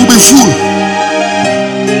tank will be full.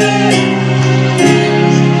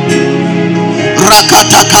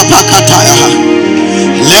 Rakata kapakataya.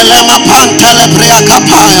 Lelema pantale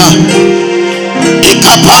priakapaya.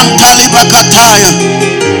 Ikapantali bakataya.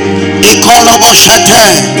 Ikoloboshete.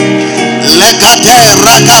 Legade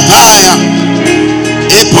rakapaya.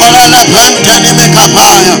 Ipola la pantali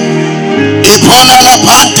mekapaya. Ipola la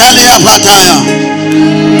pantali apataya.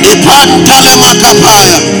 Ipantali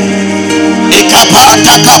makapaya.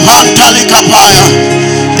 Ikapata kapantali kapaya.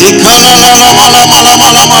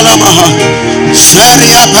 Ikalalamalamalamalamalamaha.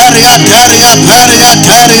 Seria peria teria peria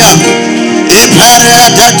teria. Iperia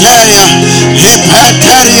teria.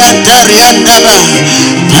 Ipeteria teria nebe.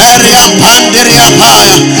 Peria pandiria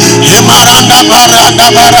paya. Himaranda baranda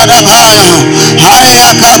barada paya. Haya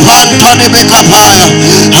kapantoni bekapaya.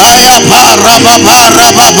 Haya paraba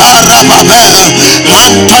paraba paraba paya.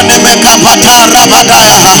 Antoni bekapata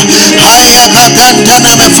rabadaya. Haya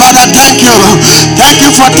kakantene me. Father, thank you. Thank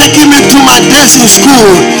you for taking me through my days in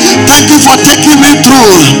school. Thank you for taking me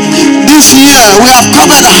through this year. We have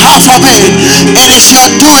covered half of it. It is your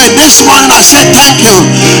doing. This morning I say thank you.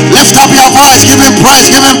 Lift up your voice, give him praise,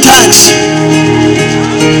 give him thanks.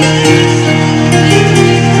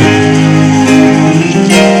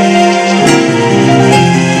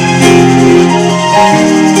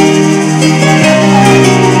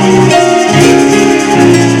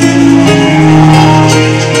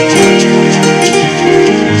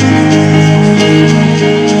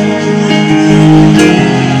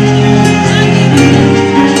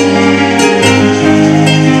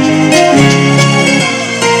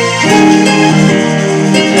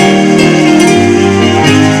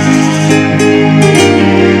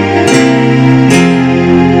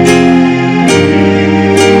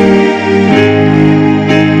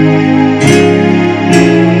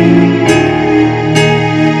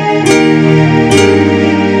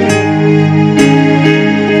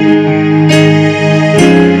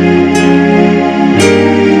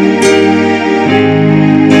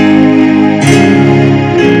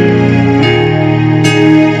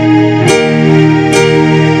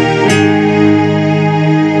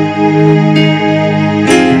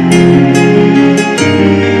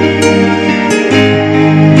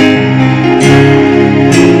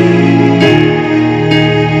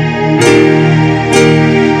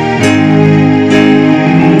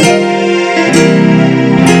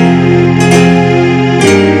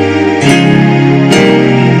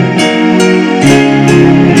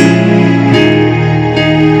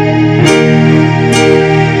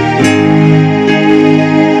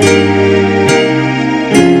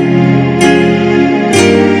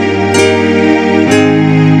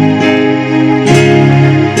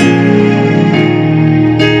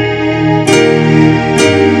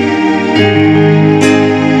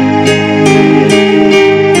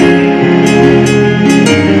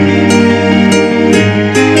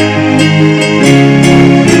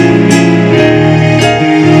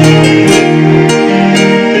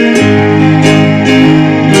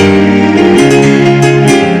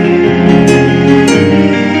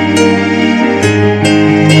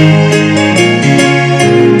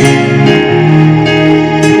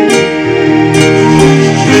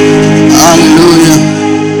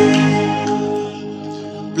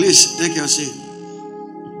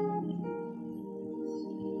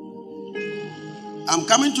 I'm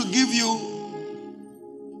coming to give you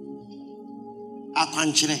a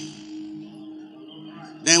country.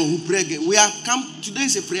 Then we pray again. We are come. Today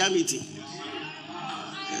is a prayer meeting.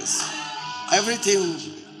 Yes. Everything.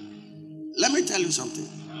 Let me tell you something.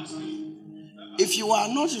 If you are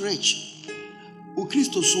not rich,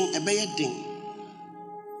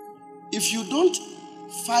 if you don't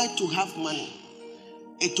fight to have money,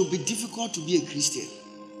 it will be difficult to be a Christian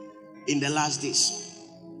in the last days.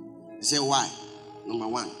 You say why? Number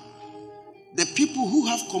one, the people who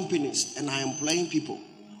have companies and are employing people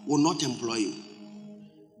will not employ you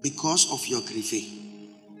because of your grief.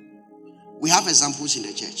 We have examples in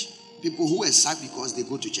the church. People who are sacked because they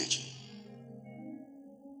go to church.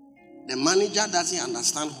 The manager doesn't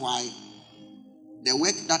understand why the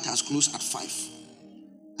work that has closed at 5,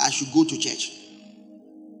 I should go to church.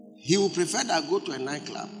 He will prefer that I go to a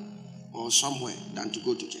nightclub or somewhere than to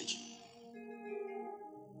go to church.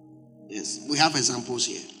 Yes, we have examples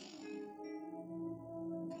here.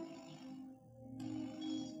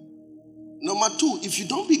 Number two, if you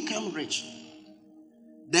don't become rich,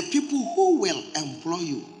 the people who will employ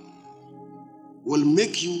you will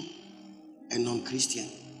make you a non-Christian.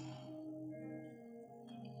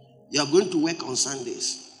 You are going to work on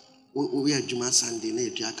Sundays. We are Juma Sunday,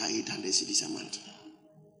 800 cedis a month.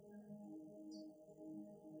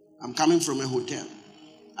 I'm coming from a hotel.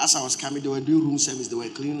 As I was coming, they were doing room service, they were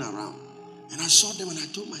cleaning around. And I saw them and I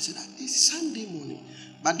told myself that it's Sunday morning,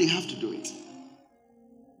 but they have to do it.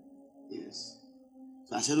 Yes.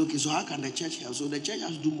 So I said, okay, so how can the church help? So the church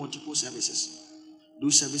has to do multiple services. Do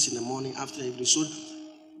service in the morning, after evening. So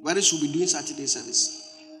very soon we'll be doing Saturday service.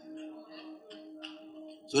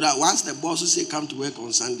 So that once the boss will say come to work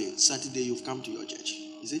on Sunday, Saturday you've come to your church.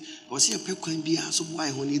 You see, because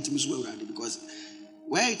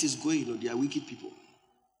where it is going, there are wicked people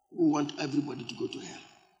who want everybody to go to hell.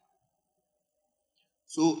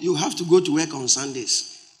 So you have to go to work on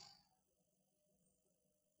Sundays.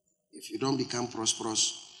 If you don't become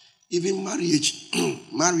prosperous, even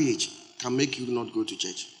marriage can make you not go to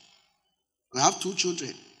church. You have 2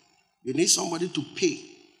 children. You need somebody to pay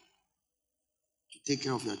to take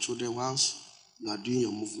care of your children whilst you are doing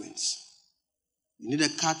your movements. You need a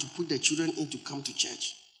car to put the children in to come to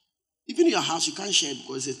church. Even in your house, you can't share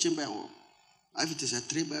because it's a chamber hall. If it is a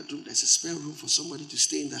 3-bedroom, there's a spare room for somebody to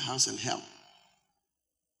stay in the house and help.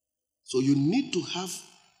 So you need to have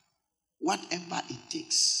whatever it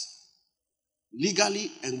takes,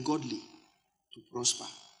 legally and godly, to prosper.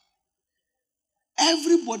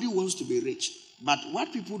 Everybody wants to be rich, but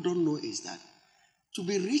what people don't know is that to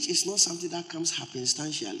be rich is not something that comes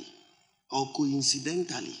happenstantially or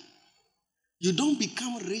coincidentally. You don't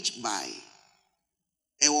become rich by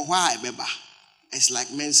it's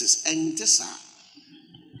like menses. And this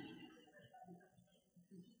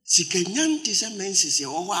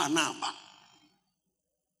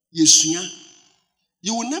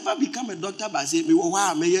you will never become a doctor by saying,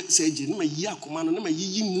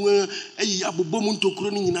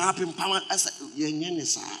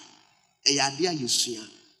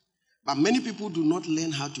 but many people do not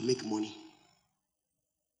learn how to make money.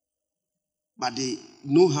 But they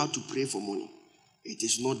know how to pray for money. It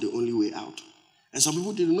is not the only way out. And some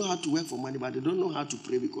people didn't know how to work for money, but they don't know how to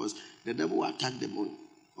pray because the devil will attack the money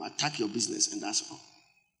or attack your business, and that's all.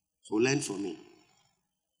 So learn from me.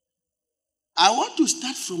 I want to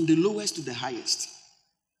start from the lowest to the highest.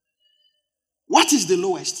 What is the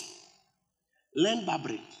lowest? Learn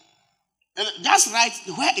barbering. Just write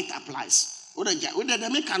where it applies.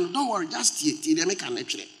 Don't worry, just the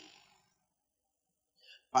actually.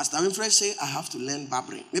 Pastor Winfred say I have to learn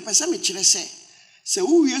barbering. Me pese me kire say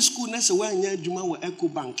who we school na say wan nya adwuma wo Eco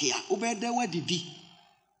Bank ya obede wa didi.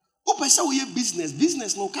 Who pese we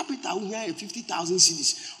business no capital we nya 50,000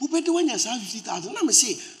 cedis. Obede wa nya 50,000 na me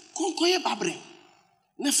say konkoye barbering.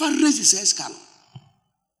 Never raise his scan.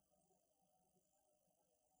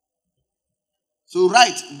 So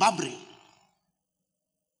write barbering.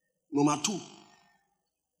 Number 2.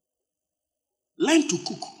 Learn to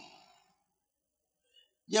cook.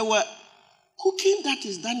 There were cooking that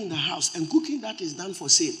is done in the house and cooking that is done for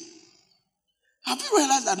sale. Have you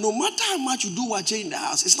realized that no matter how much you do wache in the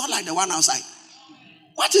house, it's not like the one outside?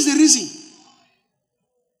 What is the reason?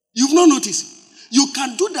 You've not noticed. You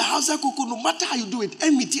can do the house cocoa no matter how you do it.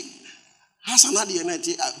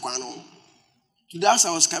 Today as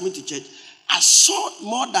I was coming to church, I saw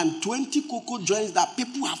more than 20 cocoa joints that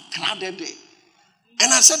people have crowded there.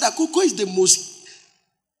 And I said that cocoa is the most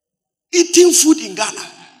eating food in Ghana.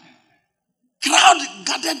 Crowd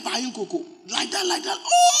gathered buying cocoa. Like that,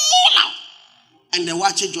 all out. And the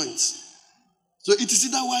wache joints. So it is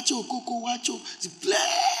either wache or cocoa, wache. It's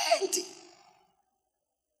plenty.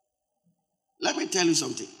 tell you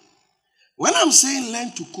something. When I'm saying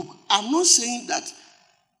learn to cook, I'm not saying that.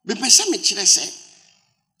 Do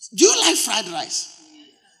you like fried rice?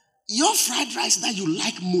 Your fried rice that you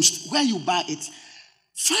like most, where you buy it,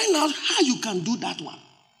 find out how you can do that one.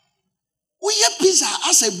 We eat pizza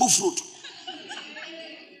as a buffalo.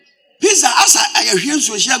 Pizza as a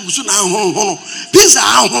pizza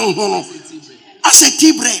as a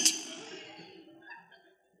tea bread.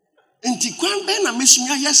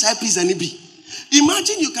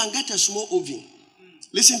 Imagine you can get a small oven.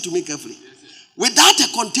 Listen to me carefully. Without a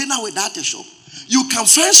container, without a shop, you can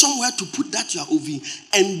find somewhere to put that your oven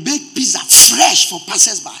and bake pizza fresh for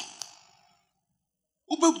passers-by.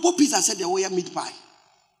 Ube pizza said they were meat pie.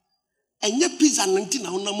 And your pizza 19 na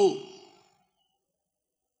unamo.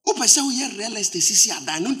 Upe say we real estate sisi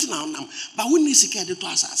ada 19 na unam. But we need secure the to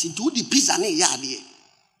asas. Into the pizza ne yard ye.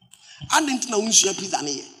 And na unsu pizza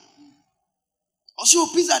ne ye. Also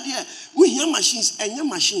pizza there, we hear machines and your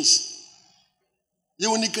machines. You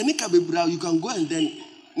can go and then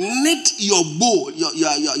knit your bowl,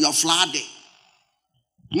 your flour there.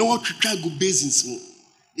 No what to try go basins mo.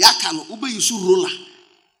 The can ube use roller.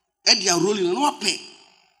 And you are rolling no pay.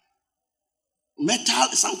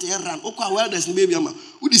 Metal something around. Okay, well there's maybe ama.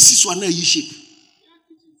 Who the six one you shape.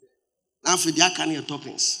 Now for the can your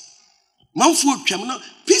toppings. Man food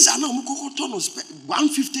pizza now we go turn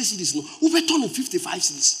 150 cedis no. Ube turn 55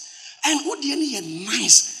 cedis. And what the any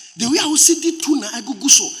nice. The way I will see the tuna, I go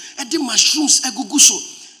guso, and the mushrooms, I go guso,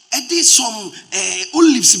 and the some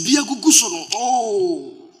olives, be a go guso.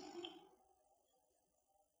 Oh,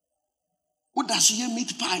 what does you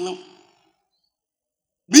meat pie no?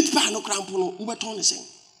 Meat pie no crampono, Uber Tony saying.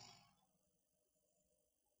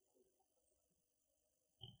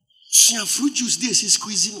 See fruit juice, this is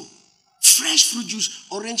squeezing. Fresh fruit juice,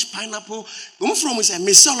 orange, pineapple. Come from is a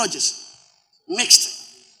mixologist, mixed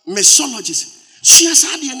mixologist. She has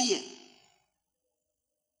had any year.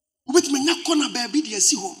 With me, not corner baby, dear,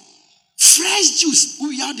 see home. Fresh juice,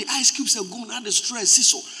 we have the ice cubes and gum, not the stress,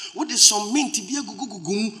 so what is some mint to be a gum?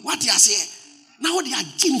 What you say? Now they are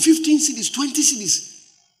getting 15 cities, 20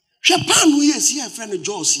 cities. Japan, we see a friend of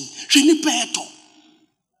Josie, she need peto.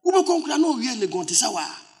 Uber concrete, no, really going to Sawa.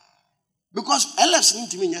 Because LFs need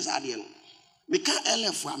to mean yes, Adian. We can't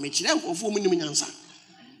LF for me, them for 4 minutes answer.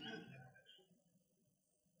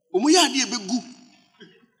 We are the big goo.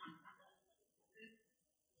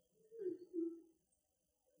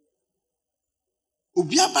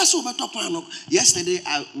 Yesterday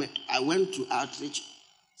I went to outreach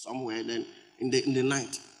somewhere. Then in the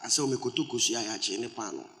night I saw me kotokusia ya chene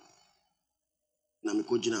pano. Na me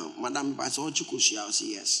kojina madam ba so chikusia I say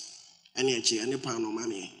yes. Ene eche ene pano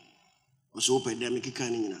mami. O so open dem kika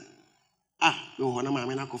ni nyina. Me ho na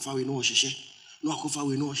mami na kofa we no hihye. No akofa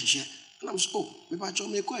we no hihye. Na me so me ba cho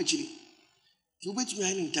me ko achiri. You bet me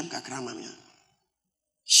any time kakra mami.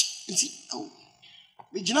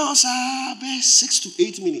 Me jina osa be 6 to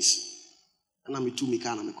 8 minutes. And I'm two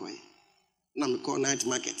mika na me koy. Na me call night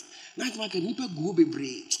market. Night market nipa go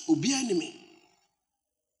bebre. Obi enemy.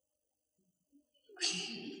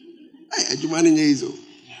 Ay adwuma ne nyezo.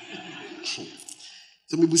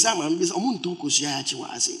 So me busa ma me bisa omuntu kosia ya chi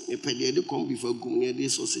wa ase. Me pede de come before gum ne de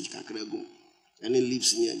sausage kakra gum. And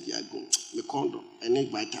leaves near the gum. Me condom and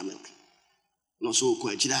vitamin. No so ko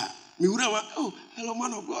achira. Me wura ma oh hello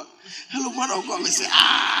man of God. Hello man of God. Me say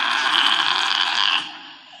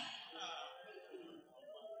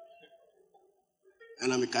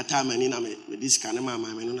and I'm a katama and I'm this kind of mama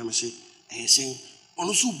and I'm say saying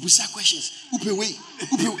also busa questions. Upe way.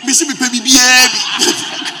 Upe me see me pay baby.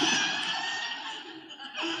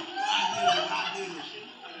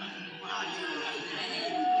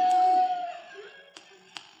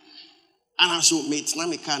 And I so mates now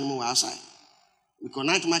me can move outside. Because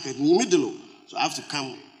night market in the middle. So I have to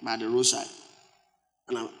come by the roadside.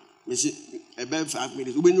 And I see about 5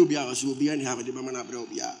 minutes. When you be out, you will be and have a demand of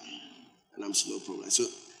and I'm no problem. So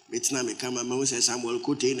it's now me come and mom says Samuel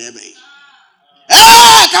Cote in Ebay.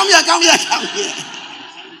 Hey, come here.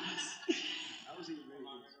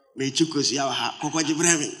 Me chukos ya ha kokoji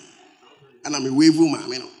brevin. And I'm a wave woman,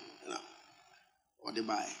 you know. What they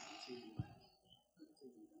buy.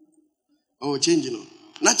 Oh, change you know.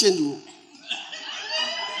 Not change you.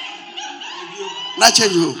 Not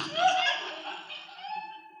change you.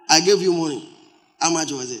 I gave you money. How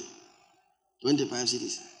much was it? 25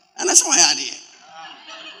 cities. And that's my idea.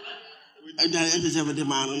 I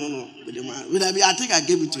think I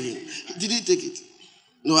gave it to him. Did he take it?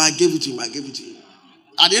 No, I gave it to him.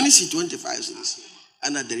 I didn't see 25 cities.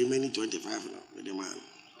 And at the remaining 25 with the man.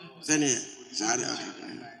 Then here.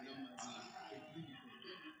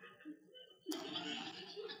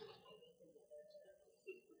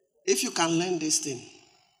 If you can learn this thing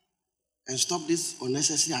and stop this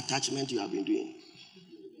unnecessary attachment you have been doing.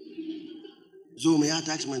 So my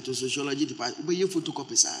attachment to sociology department, but you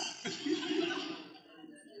photocopies.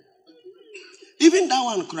 Even that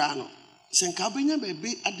one crano. Sen kabenya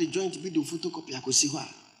baby at the joint be the photocopy akosiwa.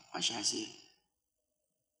 What shall I say?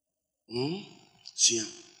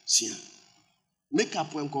 See. Make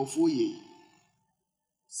up when confoye.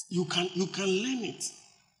 You can learn it.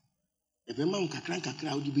 Ebe man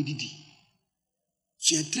kakra odi bedidi.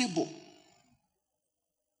 See treble.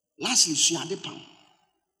 Lastly, see ade pam.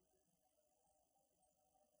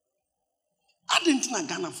 Adentina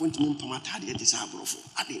Ghana for ntimi mpamata de te sa abrofo.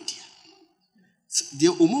 Adentia. The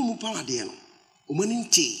omo pam ade no. Omani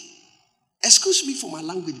nte. Excuse me for my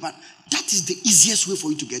language, but that is the easiest way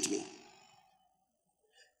for you to get me.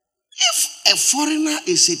 If a foreigner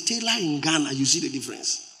is a tailor in Ghana, you see the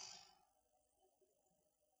difference.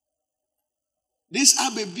 This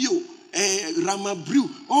Abebio, Ramabrew,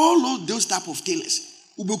 all of those type of tailors.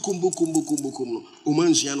 Ghana.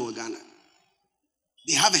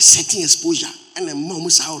 They have a certain exposure and a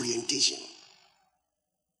mom's orientation.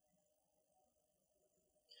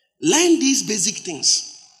 Learn these basic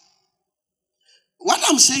things. What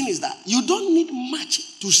I'm saying is that you don't need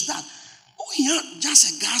much to start. Oh, yeah,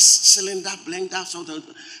 just a gas cylinder, blender, something.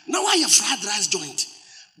 Now I have fried rice joint.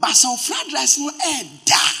 But some fried rice no air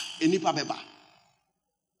da any pabeba.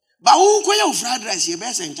 But who go your fried rice? You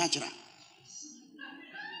best in chachra.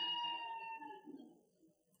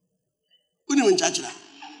 Who do you in chachra?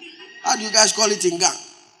 How do you guys call it in Ghana?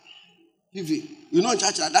 You know in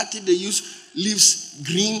chachra that thing they use leaves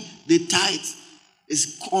green, they tie it.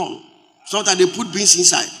 It's corn. Sometimes they put beans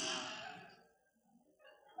inside.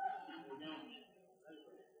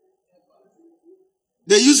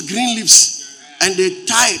 They use green leaves and they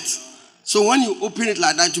tie it. So when you open it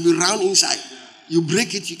like that, to be round inside, you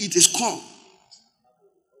break it, you eat. It's corn.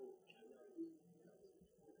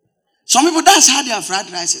 Some people, that's how they are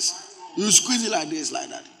fried rices. You squeeze it like this, like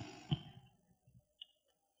that.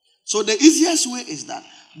 So the easiest way is that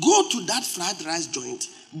go to that fried rice joint,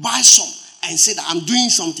 buy some, and say that I'm doing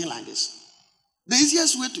something like this. The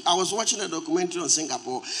easiest way I was watching a documentary on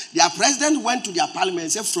Singapore. Their president went to their parliament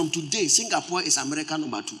and said, from today, Singapore is America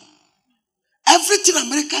number 2. Everything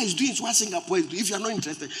America is doing is what Singapore is doing. If you are not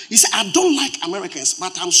interested, he said, I don't like Americans,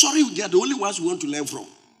 but I'm sorry they are the only ones we want to learn from.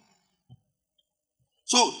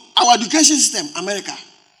 So, our education system, America.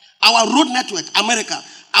 Our road network, America.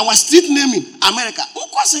 Our street naming, America.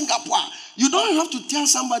 Uko Singapore, you don't have to tell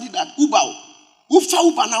somebody that Uber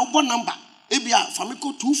na Uber number, Ebia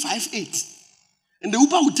Famiko 258. And the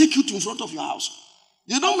Uber will take you to in front of your house.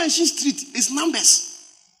 They don't mention street, it's numbers.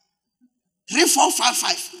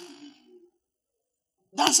 3455.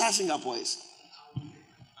 That's how Singapore is.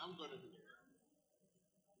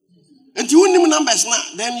 And you name numbers now,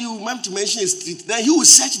 then you meant to mention a street. Then he will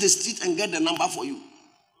search the street and get the number for you.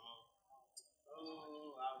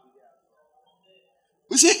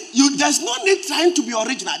 You see, there's no need trying to be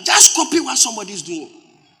original. Just copy what somebody is doing.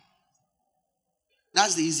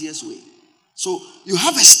 That's the easiest way. So you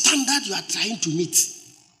have a standard you are trying to meet.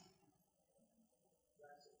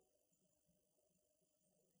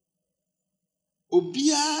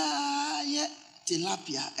 Obia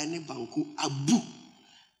tilapia ene banku abu.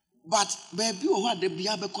 But baby what the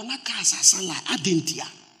bia be kona kasa sanla adentia.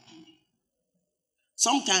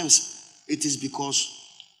 Sometimes it is because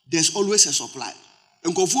there's always a supply.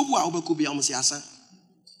 Learn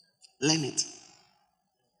it.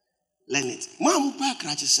 Learn it.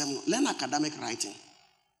 Learn academic writing.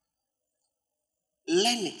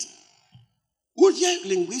 Learn it. Would you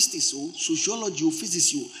linguistics, sociology,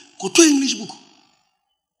 physics, go to English book.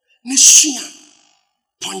 Nesuya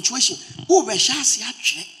punctuation. Over shasi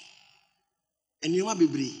actually. And you might be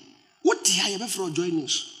brave. What do you have for joy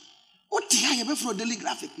news? What do you have for daily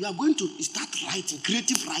graphic? You are going to start writing,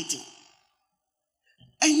 creative writing.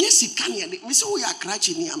 And yes, you can hear it. We say we are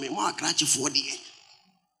crouching near me, more crouching for the year.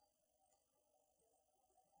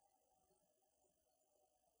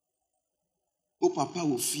 Oh, Papa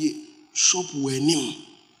will fear shop where name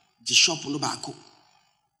the shop no back.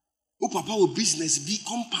 Oh, Papa will business be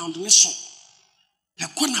compound ne so. The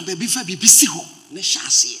corner baby for be busy home ne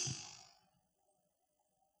shasi.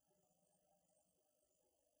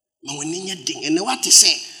 Ma when you ding and what to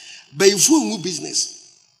say? By for business.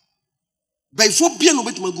 By for bien no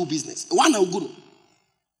better go business. One now go.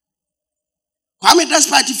 Kwame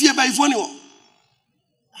despite fear by for no.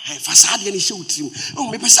 Hey, facade any show trim.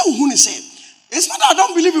 Oh, me person who say. It's not that I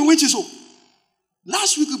don't believe in witches. So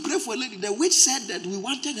last week we prayed for a lady. The witch said that we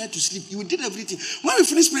wanted her to sleep. You did everything. When we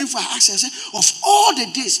finished praying for her, I said, of all the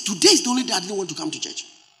days, today is the only day I didn't want to come to church.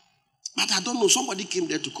 But I don't know. Somebody came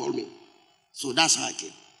there to call me. So that's how I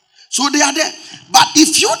came. So they are there. But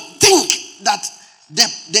if you think that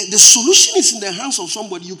the solution is in the hands of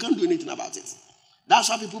somebody, you can't do anything about it. That's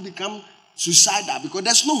why people become suicidal, because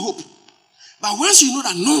there's no hope. But once you know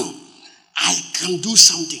that, no, I can do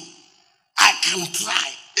something. I can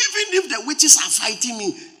try. Even if the witches are fighting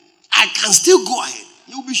me, I can still go ahead.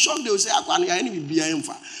 You'll be shocked. They will say,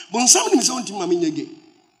 but somebody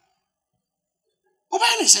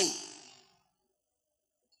say,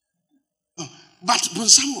 but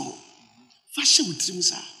fashion with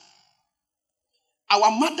dreams are.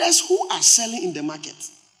 Our mothers who are selling in the market,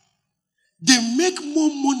 they make more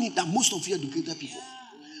money than most of you educated people.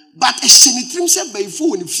 But a senitrim said by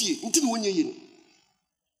four and fear until 1 year.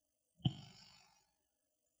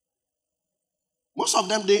 Most of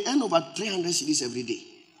them, they earn over 300 cedis every day.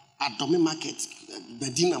 At Dome Market,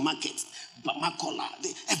 Medina Market, Bamakola,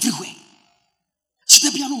 everywhere.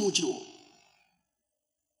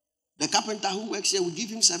 The carpenter who works here will give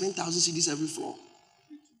him 7,000 cedis every floor.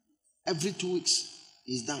 Every 2 weeks,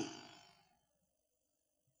 he's done.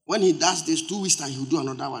 When he does this, 2 weeks time, he'll do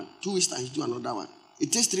another one. 2 weeks time, he'll do another one.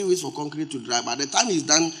 It takes 3 weeks for concrete to dry. By the time he's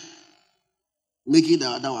done making the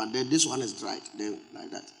other one, then this one is dried. Then like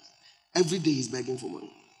that. Every day he's begging for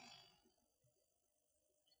money.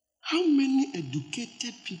 How many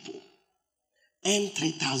educated people earn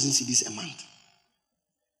 3,000 cedis a month?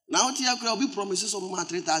 Now, I'll be promises of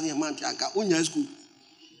 3,000 a month. School.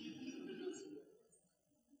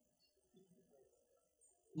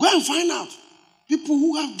 Go and find out. People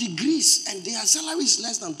who have degrees and their salary is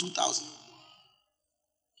less than 2,000.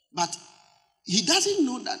 But he doesn't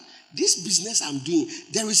know that this business I'm doing,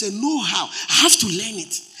 there is a know-how. I have to learn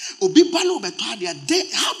it. How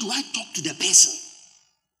do I talk to the person?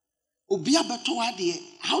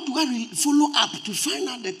 How do I follow up to find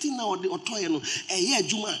out the thing or the otoyeno?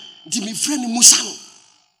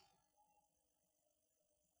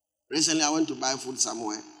 Recently, I went to buy food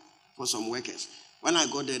somewhere for some workers. When I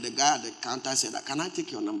got there, the guy at the counter said, "Can I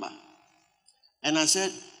take your number?" And I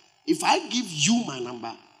said, "If I give you my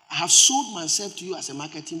number, I have sold myself to you as a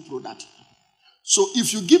marketing product. So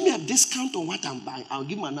if you give me a discount on what I'm buying, I'll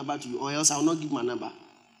give my number to you, or else I'll not give my number."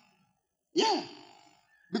 Yeah.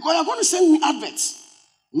 Because you're going to send me adverts.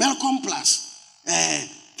 Malcolm Plus,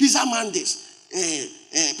 Pizza Mondays,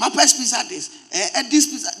 Papa's Pizza Days, Eddie's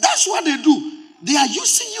Pizza. That's what they do. They are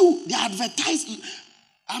using you. They advertise you.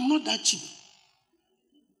 I'm not that cheap.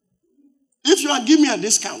 If you want to give me a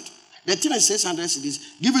discount, the thing is 600 cedis,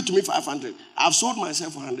 give it to me 500. I've sold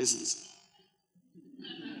myself for 100 cedis.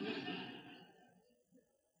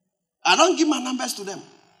 I don't give my numbers to them,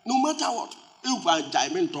 no matter what.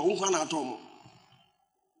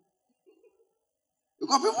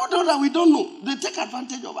 Because people know that we don't know. They take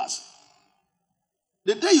advantage of us.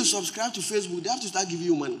 The day you subscribe to Facebook, they have to start giving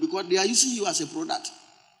you money because they are using you as a product.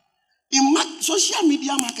 In social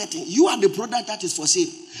media marketing, you are the product that is for sale.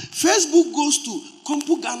 Facebook goes to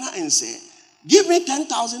Kompu Ghana and say, "Give me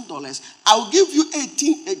 $10,000. I'll give you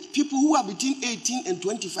 18 people who are between 18 and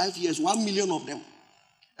 25 years, 1 million of them."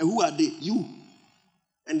 And who are they? You.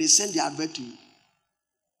 And they send the advert to you.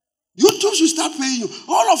 YouTube should start paying you.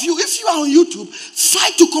 All of you, if you are on YouTube,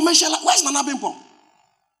 fight to commercialize. Where's Nana Bimpong?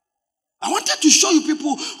 I wanted to show you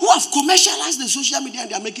people who have commercialized the social media and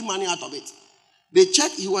they are making money out of it. They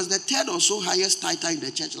checked, he was the third or so highest tither in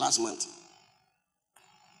the church last month.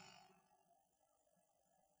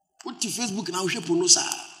 Put to Facebook now,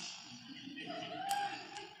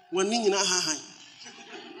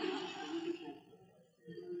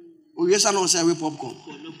 oh, yes, I know, say we popcorn.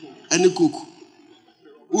 Any cook.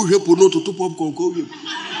 Who help no to popcorn?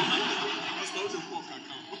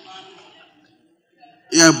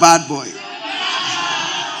 Yeah, bad boy.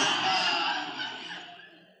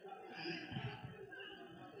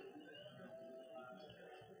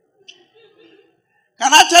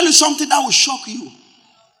 Can I tell you something that will shock you?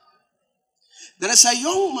 There is a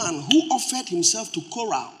young man who offered himself to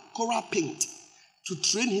Coral Paint to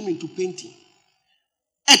train him into painting.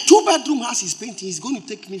 A 2-bedroom house is painting. He's going to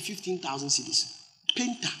take me 15,000 cedis.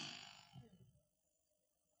 Painter.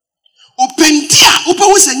 O painter. Opa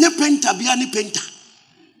was a painter. Biani painter.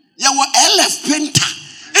 Ya wa LF painter.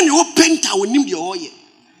 And you painter will name the oil.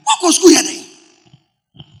 What was good here?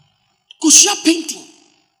 Because you are painting.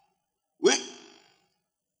 Wait.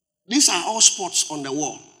 These are all spots on the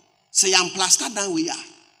wall. Say I'm plastered down where you are.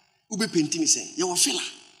 Ube painting is saying, you are filler.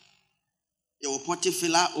 You are potty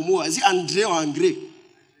filler. Omo, is it Andre or Andre?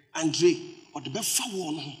 Andre. Or the best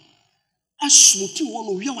one. A smoothie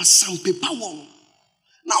one. We have some paper one.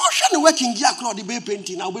 Now I'm trying to work in gear crowd the bay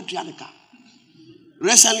painting. I'll be to the car.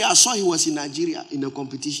 Recently I saw he was in Nigeria in a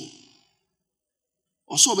competition.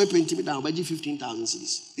 Also, by painting it down, by 15,000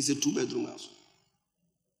 cedis. It's a 2-bedroom house.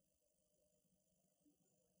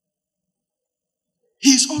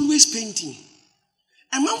 He's always painting.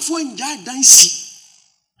 A man for enjoy dancing.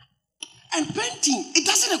 And painting, it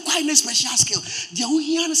doesn't require any special skill. The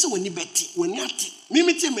only answer when you bet, when you at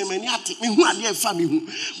mimity, me who are near family.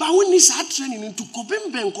 But when you start training into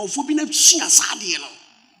Cobin Bank or for being a senior sadiano.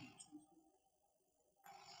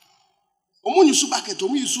 Omo you back at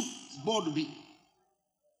Omo you board be.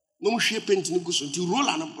 No shape painting goes until roll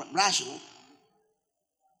on a brush.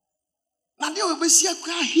 Now there will be see a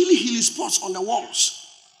hilly spots on the walls.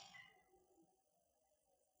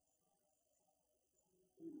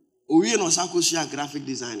 We no sakosia graphic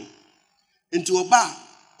designing. Into a bar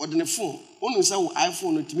or the phone, only say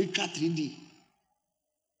iPhone to make 3D.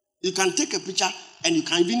 You can take a picture and you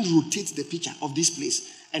can even rotate the picture of this place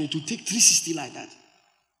and it will take 360 like that.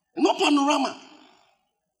 No panorama.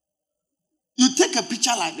 You take a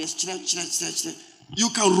picture like this, you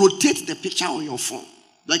can rotate the picture on your phone.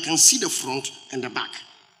 You can see the front and the back.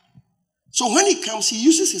 So when he comes, he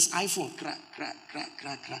uses his iPhone, crack.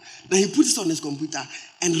 Then he puts it on his computer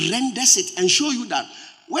and renders it and show you that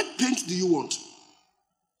what paint do you want?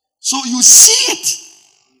 So you see it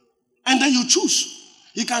and then you choose.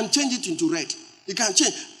 You can change it into red. You can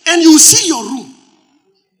change. And you see your room.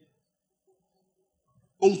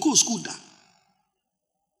 Uncle school da.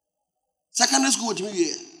 Secondary school with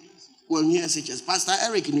me well near SHS. Pastor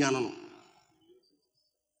Eric Niano.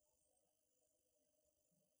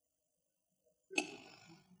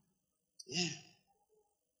 Yeah.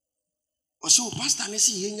 So Pastor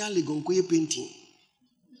Nesi Yenya Legonkoye painting.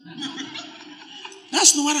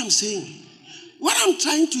 That's not what I'm saying. What I'm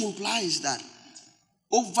trying to imply is that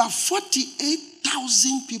over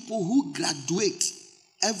 48,000 people who graduate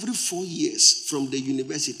every 4 years from the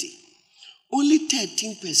university, only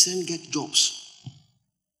 13% get jobs.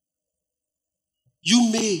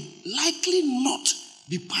 You may likely not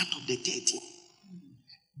be part of the 13.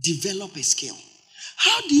 Develop a skill.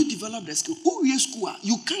 How do you develop the skill?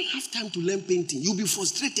 You can't have time to learn painting. You'll be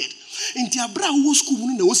frustrated.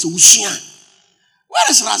 Where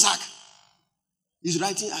is Razak? He's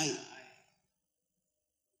writing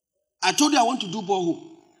I told you I want to do borehole.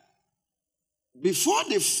 Before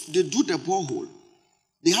they do the borehole,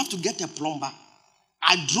 they have to get a plumber.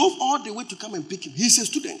 I drove all the way to come and pick him. He's a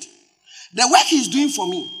student. The work he's doing for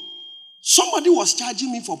me, somebody was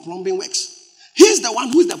charging me for plumbing works. He's the one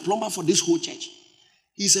who is the plumber for this whole church.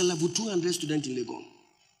 He's a level 200 student in Legon.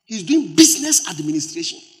 He's doing business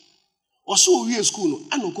administration. Also, we are school,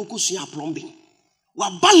 and Okoko Suya plumbing.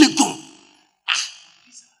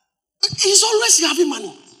 He's always having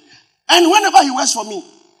money. And whenever he works for me,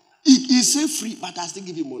 he say free, but I still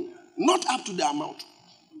give him money. Not up to the amount.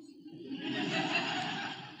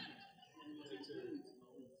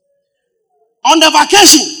 On the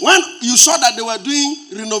vacation, when you saw that they were doing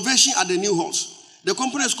renovation at the new house, the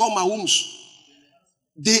company is called Mahooms.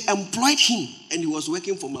 They employed him and he was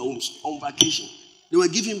working for Mahooms on vacation. They were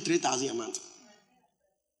giving him 3,000 a month.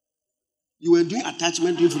 You were doing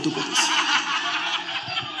attachment, doing photocopies.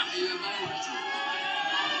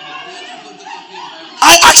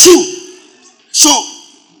 I asked him, so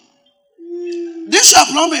this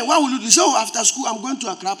is plumbing, what will you do? So after school, I'm going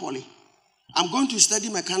to Accra Poly. I'm going to study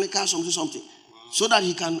mechanical something. So that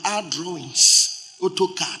he can add drawings,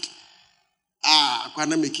 AutoCAD.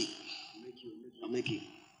 I'm making.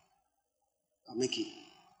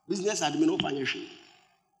 Business admin open.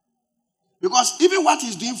 Because even what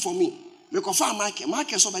he's doing for me, make a farm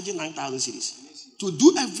market so budget 9,000 cedis to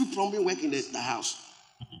do every plumbing work in the house.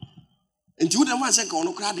 Until the one second,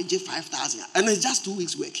 on crowd they 5,000, and it's just 2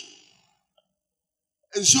 weeks work.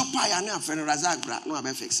 And so pioneer friend Razak bra no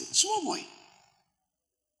about fix it. Small boy.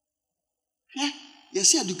 Yeah, you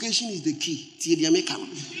see, education is the key. Tie the American.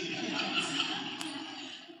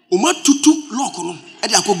 Uma tutu lock no, e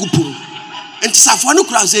dey akogu pum. Enti safo no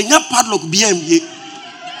kura say nya padlock BMA.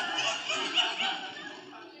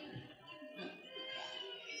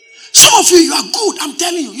 Some of you are good. I'm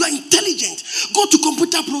telling you, you are intelligent. Go to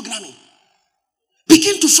computer programming.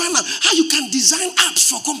 Begin to find out how you can design apps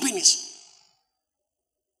for companies.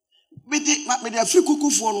 But they are free cocoa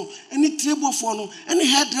for no, any table for no, any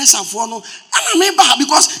hairdresser for no. And I remember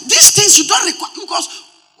because these things you don't require because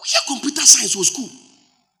your computer science was cool.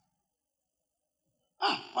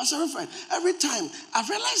 Pastor Winfred, every time I've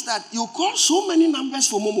realized that you call so many numbers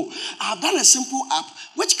for Momo. I've done a simple app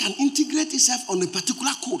which can integrate itself on a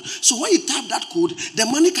particular code. So when you type that code, the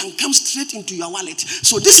money can come straight into your wallet.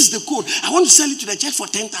 So this is the code. I want to sell it to the church for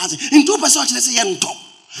 10,000. In 2%, let's say,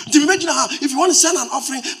 If you want to send an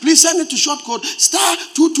offering, please send it to short code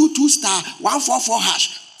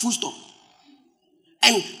 *222*144#. Full stop.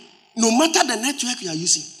 And no matter the network you are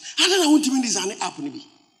using, I don't know what you mean is an app.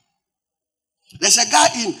 There's a guy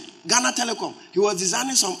in Ghana Telecom. He was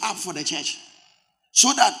designing some app for the church.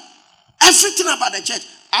 So that everything about the church,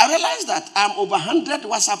 I realized that I'm over 100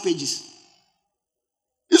 WhatsApp pages.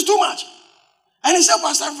 It's too much. And he said,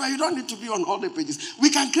 Pastor, you don't need to be on all the pages. We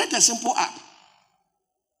can create a simple app.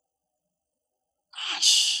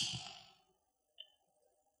 Gosh.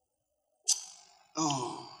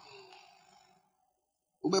 Oh.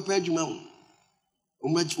 Ube pay Jumon.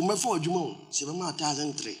 Ume for Jumon.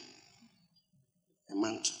 7,003 a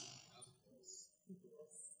month.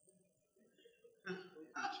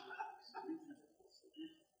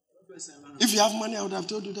 If you have money, I would have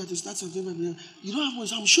told you that to start something. But you don't have money.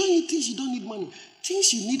 So I'm showing you things you don't need money.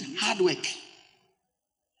 Things you need hard work.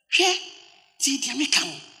 Here,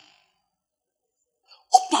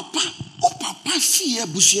 oh papa, fear,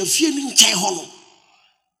 busia, fear, ning chai hono.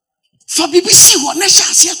 For BBC, what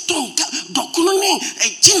Nasha said, Tonka, Dokunoni, a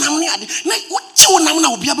Chinamni, what Chonamna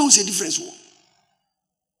will be able to say difference.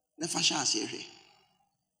 Never shall say.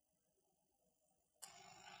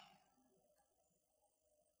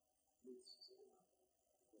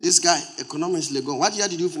 This guy, economist Legon, what year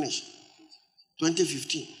did you finish?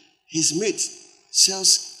 2015. His mate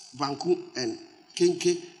sells banku and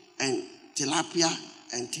kenke and tilapia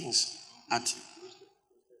and things at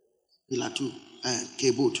Pilatu,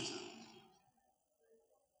 K-Boat.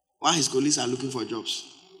 While his colleagues are looking for jobs.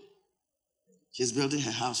 She's building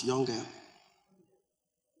her house, young girl.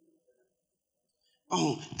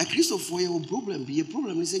 Oh, a Christopher problem be a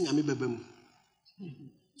problem is saying Yami Bebem.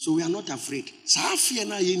 So we are not afraid. Safia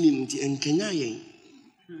na yin in Kenya yen.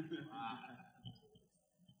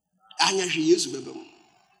 Anya she yesu bebem.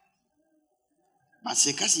 But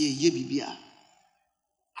sekasi ye bibia.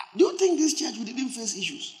 Do you think this church we didn't face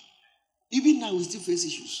issues? Even now we still face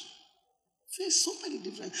issues. Face so many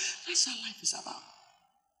different. That's how life is about.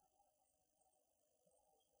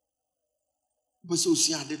 But so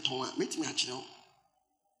see the tongue. Meet me actually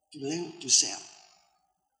to learn to sell.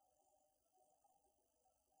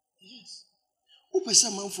 Yes. Who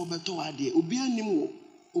person man for better idea? Obia nimu,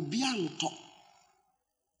 obia no talk.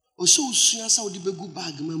 Also soon as I would be good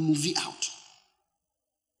bag man movie out.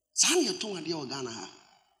 San your tongue idea organa ha.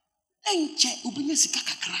 Enche ubinya sika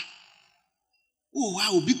kakra. Oh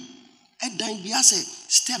wow big edan biase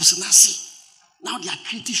steps nasi. Now they are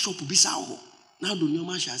creating shop bisa ho. Now do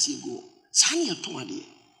nyoma sha see go. San your tongue idea.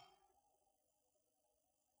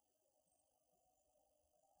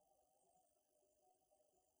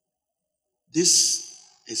 This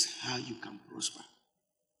is how you can prosper.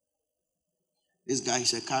 This guy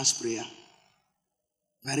is a car sprayer.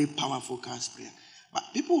 Very powerful car sprayer.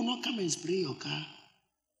 But people will not come and spray your car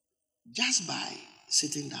just by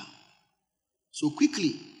sitting down. So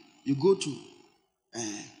quickly, you go to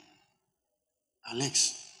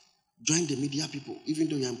Alex, join the media people, even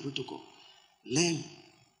though you're in protocol. Learn.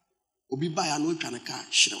 Obi buy an old kind of car.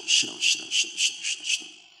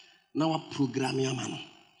 Now I program your man.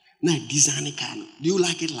 Now design a car. Do you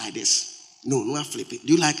like it like this? No, no, I flip it.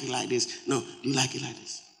 Do you like it like this? No, do you like it like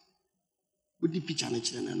this? With the picture and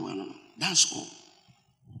that's all.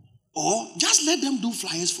 Or just let them do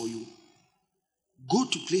flyers for you. Go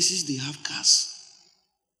to places they have cars.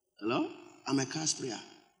 Hello? I'm a car sprayer.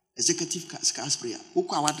 Executive car sprayer. Who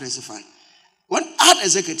can what rectify? When add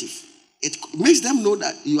executive, it makes them know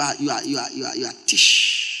that you are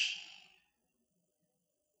tish.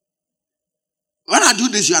 When I do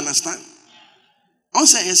this, you understand.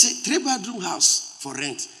 Also, I say 3-bedroom house for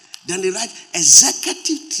rent. Then they write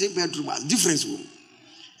executive 3-bedroom house. Difference.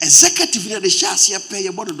 Executive, the shares here pay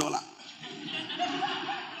about $1.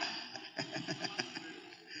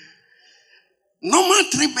 Normal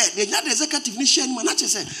 3-bed. They got the executive ni share man. I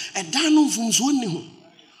say a dano from zone ho.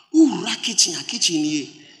 Ura kitchen ye.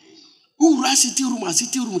 Ura city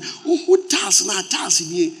room. Who tiles na tiles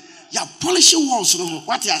ye. Ya polishing walls no.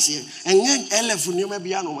 What you say? And then elephant you may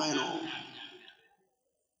be no mind.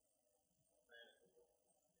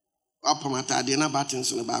 Upamata de na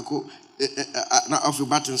buttons na bako na off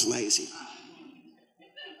buttons na yesi.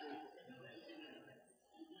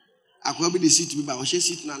 Akwa bi the seat bi ba o she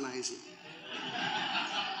seat na yesi.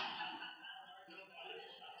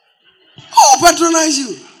 Oh, patronize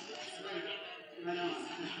you.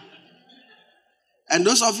 And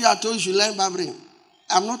those of you I told you should learn barbering.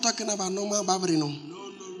 I'm not talking about normal barbering. No.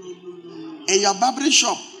 In your barbering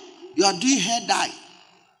shop, you are doing hair dye.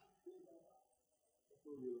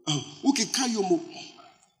 Who can carry your mo?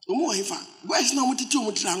 Where's no one to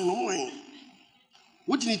do?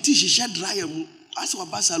 What did he teach? He shed dry as a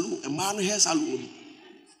basalu, a man hair saloon.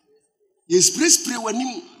 You spray when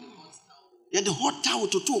you had the hot towel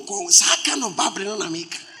to talk on, so kind of babbling on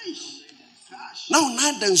America. Now,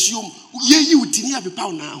 night and assume, you tinea be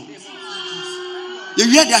pound now. You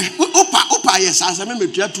hear that? Opa, yes, as I remember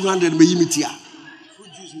 200 millimeter.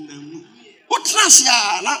 What trans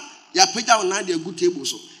ya? Now, you pay down 90 good table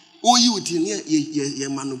so. Oh, you tinea, ye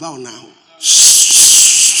manuva now.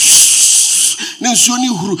 No, so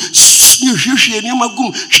you hear near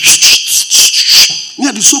Magum.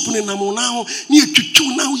 Near the soap in Namo now, near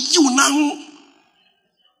to now, you now.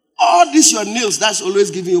 All these your nails, that's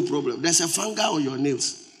always giving you a problem. There's a fungus on your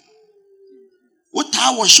nails. What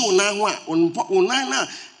I was shown now on Nana,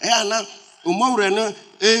 Anna, Umorena,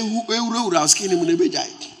 skinny Munebejai.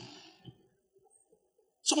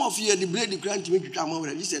 Some of you are the blade the grant to make you come over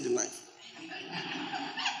and just said the knife.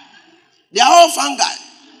 They are all fungi.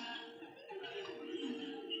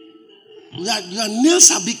 Your nails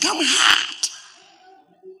have become hard.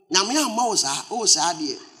 Now, me and Mouse are all sad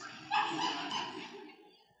here.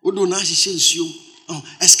 Odo na hihye you.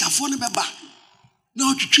 Escafo ne beba. Na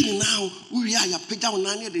otwetwe now, we are ya pega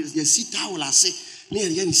na ne de sit towel ase. Na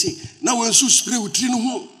ye say, na we so spray utri no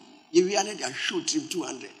ho. Ye wi ane de show trim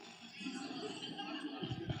 200.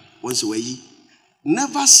 Once we yi.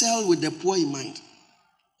 Never sell with the poor in mind.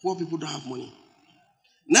 Poor people don't have money.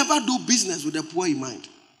 Never do business with the poor in mind.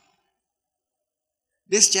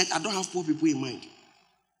 This church, I don't have poor people in mind.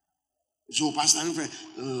 So, Pastor Winfred,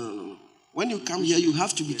 no. When you come here, you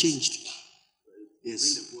have to be changed.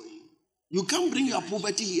 Yes. You can't bring your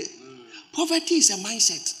poverty here. Poverty is a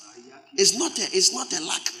mindset. It's not a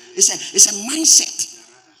lack. It's a mindset.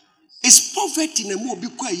 It's poverty in a more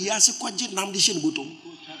big way. Yes, a quadjet namdishin bottom.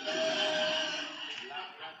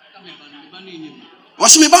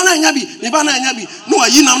 Was me bana nyabi. No, I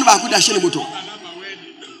am not good at bottom.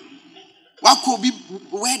 What could be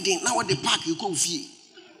wedding now at the park you go fee?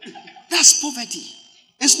 That's poverty.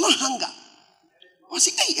 It's not hunger. I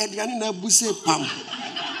say, hey, Adrian, na buse pam.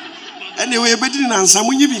 Anyway, better than answer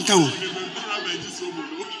when you become.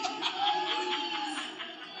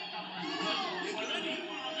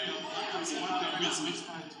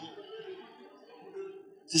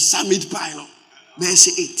 The summit pile, verse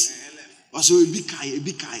 8. Also, a big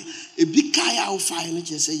guy, I'll find it.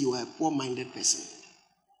 You say you are a poor-minded person.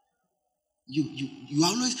 You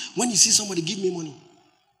always, when you see somebody give me money,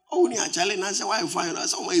 oh, when you are challenged, I say, why you find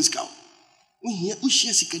us? Oh, my is cow. We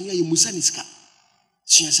share Sikania, you Musaniska.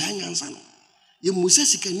 She has hang answer. You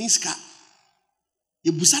Musaniska.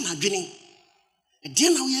 You Busana drinking. And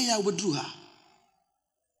then now I would do her.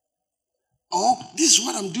 Oh, this is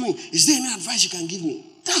what I'm doing. Is there any advice you can give me?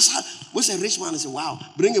 That's how. What's a rich man and say, wow,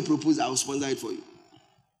 bring a proposal, I'll sponsor it for you.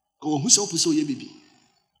 Oh, who's up so ye baby?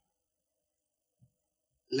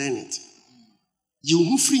 Learn it. You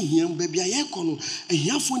who free him, baby, I echo, and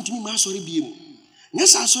here for me, my sorry be.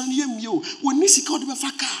 Yes, I saw you. When Missy called me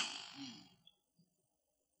Faka.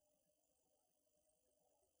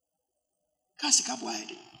 Casika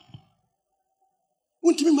wide.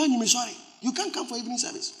 Won't me man, you sorry. You can't come for evening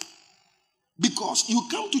service. Because you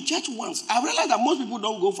come to church once. I realize that most people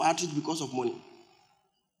don't go for outreach because of money.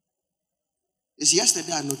 It's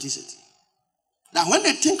yesterday I noticed it. That when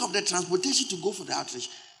they think of the transportation to go for the outreach,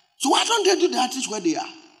 so why don't they do the outreach where they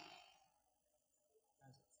are?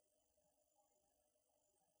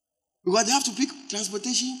 Because they have to pick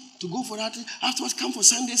transportation to go for that. Afterwards, come for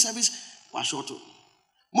Sunday service.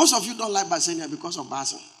 Most of you don't like Basenia because of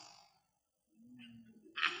Basin.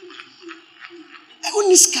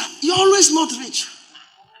 You're always not rich.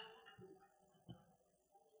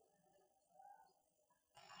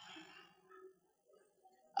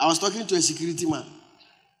 I was talking to a security man.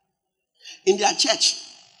 In their church,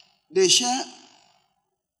 they share,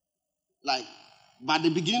 like, by the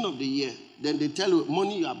beginning of the year, then they tell you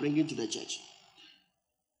money you are bringing to the church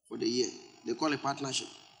for the year. They call it partnership.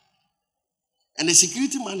 And the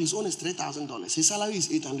security man, his own is $3,000. His salary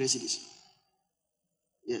is 800 cedis.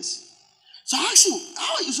 Yes. So I asked him,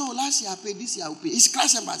 how are you? So last year I paid, this year I will pay. It's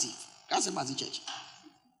Christ Embassy Church.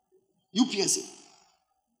 UPSA.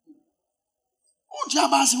 Oh,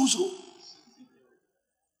 Jabasi Usro.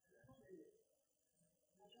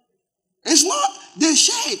 It's not, they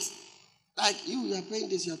share it. Like you are paying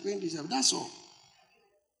this, that's all.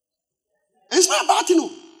 It's not about you.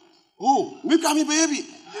 Oh, me come baby.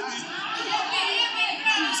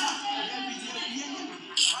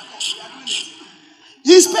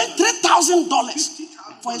 He spent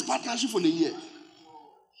 $3,000 for his partnership for the year.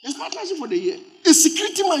 A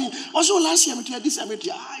security man. Also last year, this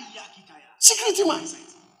year, security man.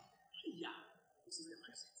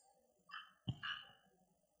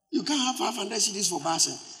 You can't have 500 CDs for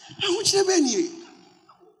Basel. How much they been here?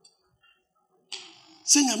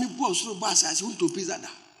 Saying I'm a boss for Basel, I want to pizza.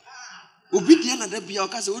 Obedient and the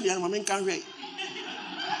Biocas only and my can rate.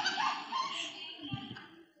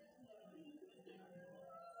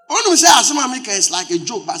 One say Asama is like a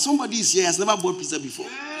joke, but somebody is here has never bought pizza before.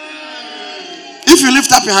 If you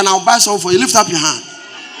lift up your hand, I'll buy some for you. Lift up your hand.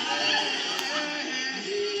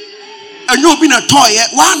 And you've been a toy,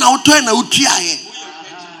 one now toy and a try.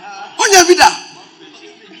 On your vida.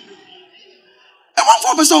 And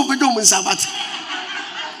 1 4% of the dome in Sabbath.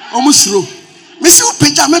 Almost through. Miss you,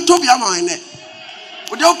 Pajama Tobia mine.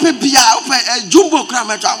 Would you pay Bia, a jumbo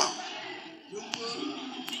cramatama?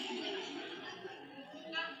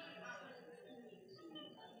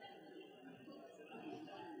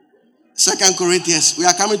 Second Corinthians, we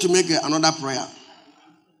are coming to make another prayer.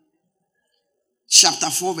 Chapter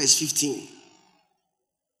 4, verse 15.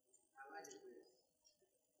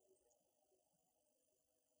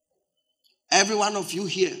 Every one of you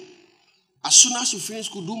here, as soon as you finish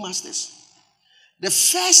school, do masters. The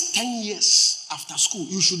first 10 years after school,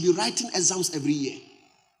 you should be writing exams every year.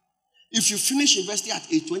 If you finish university at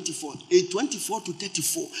age 24 to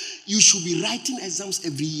 34, you should be writing exams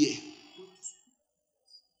every year.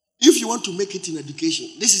 If you want to make it in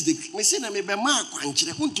education, this is the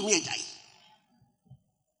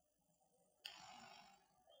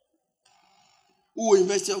who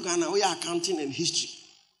University of Ghana, we are accounting and history.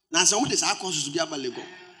 Now some of these are courses to be available.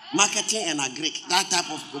 Marketing and agric, that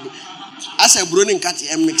type of problem. As a Bruning cat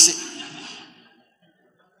and mix it.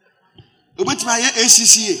 But my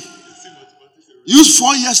ACCA. Use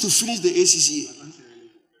 4 years to finish the ACCA.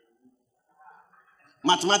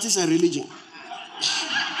 Mathematics and religion.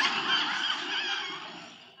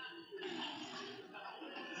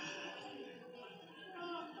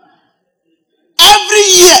 Every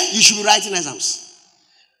year you should be writing exams.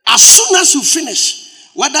 As soon as you finish,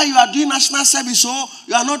 whether you are doing national service or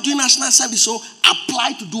you are not doing national service or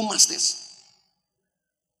apply to do masters.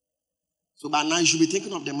 So by now you should be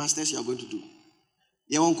thinking of the masters you are going to do.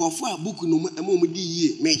 You won't go for a book no me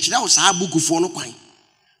make that book for no coin.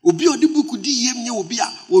 Obi odi book di ye me obi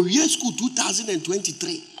a o year school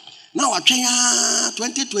 2023. Now at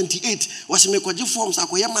 2028 was me kwaje forms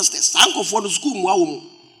akoye masters. Sanko for the school mu awo.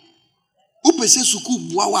 Upese school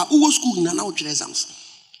buawa uwo school na now exams.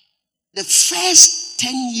 The first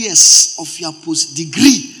 10 years of your post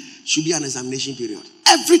degree should be an examination period.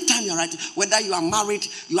 Every time you are writing, whether you are married,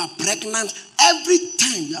 you are pregnant, every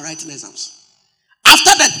time you are writing exams.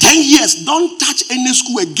 After the 10 years, don't touch any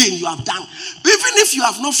school again. You have done. Even if you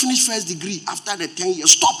have not finished first degree, after the 10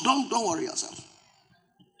 years, stop. Don't worry yourself.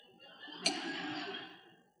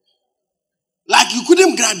 Like you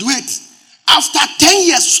couldn't graduate. After 10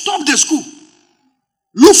 years, stop the school.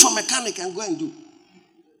 Look for mechanic and go and do.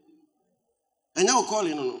 And now call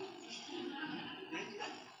no.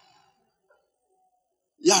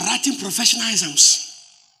 You are writing professional exams.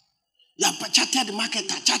 You are chartered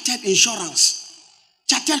marketer, chartered insurance.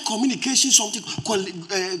 Chartered communication, something called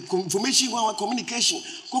information communication.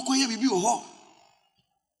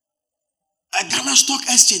 Ghana Stock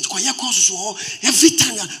Exchange, every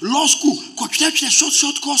time law school,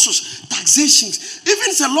 short courses, taxations. Even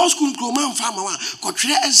it's a law school,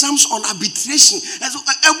 exams on arbitration,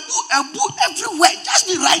 everywhere. Just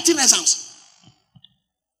be writing exams.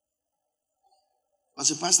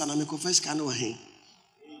 As a pastor, I'm a confess canoe, and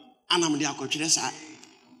I'm the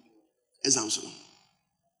exams.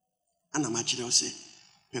 And I'm actually say,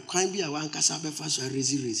 the crime be a one casabe first or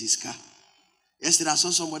raise car. Yesterday I saw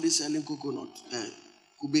somebody selling coconut,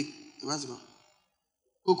 kube, what's it called?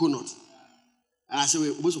 Coconut. And I said, we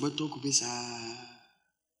most of it talk kube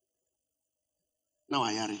now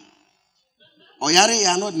I yare. Or yare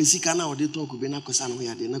ya not nisika na ode talk kube na kosa no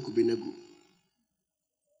ya de na kube na go.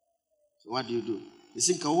 So what do? You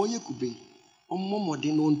think oye kube, omo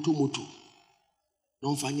de no ntomoto.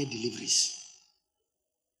 Don't find deliveries.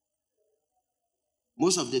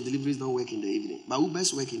 Most of the deliveries don't work in the evening, but who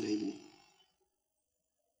best work in the evening?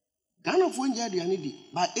 Ghana phone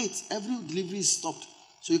by 8, every delivery is stopped.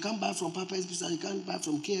 So you can't buy from Papa's Pizza, you can't buy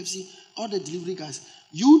from KFC, all the delivery guys.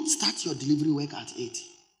 You start your delivery work at 8.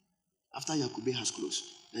 After your Kube has closed.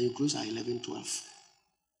 Then you close at 11, 12.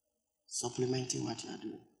 Supplementing what you are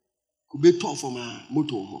doing. Kube talk for my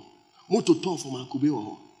moto. Moto talk for my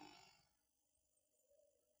Kube.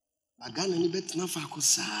 But Ghana ni bet na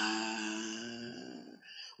fakosa.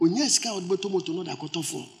 Onye sika odbeto moto no da koto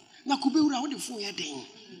phone. Na Kube ura wo the phone ya den.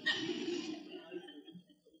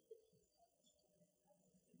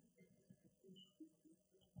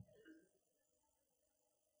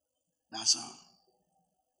 That's all.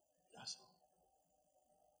 That's all.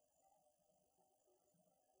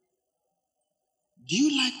 Do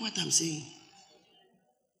you like what I'm saying?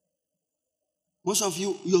 Most of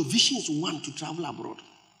you, your vision is one to travel abroad.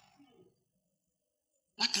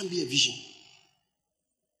 That can be a vision.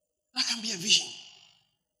 That can be a vision.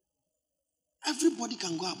 Everybody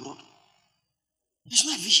can go abroad. It's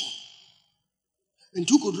not a vision. And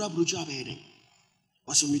two could drop Roger Abede.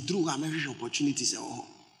 But so we drew American opportunities. No.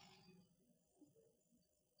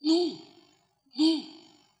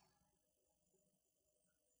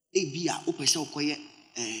 Ebia opese okoye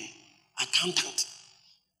accountant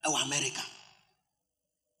in America.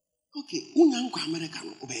 Okay, unyanko America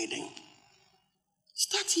no obeden.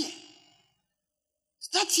 Start here.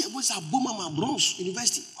 Start here was a Bomama Bronx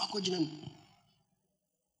University. Akojinam.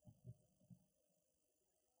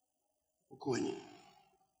 Okoani.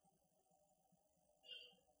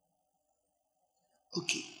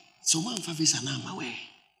 Okay. So one favors an arm away.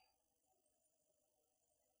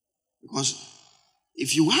 Because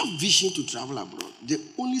if you have vision to travel abroad, the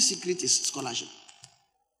only secret is scholarship.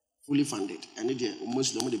 Fully funded. And they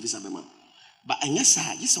almost the visa bema. But and yes, sir,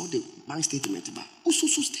 this is the bank statement. But also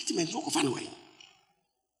statement no find way.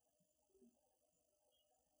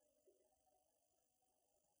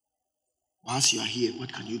 Whilst you are here,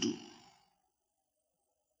 what can you do?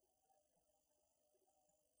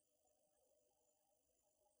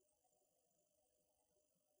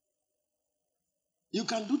 You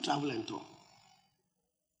can do travel and tour.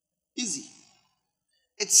 Easy.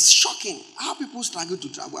 It's shocking how people struggle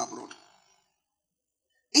to travel abroad.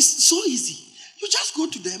 It's so easy. You just go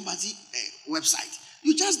to the embassy website.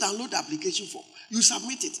 You just download the application form. You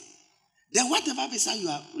submit it. Then whatever visa you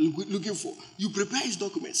are looking for, you prepare his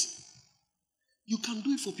documents. You can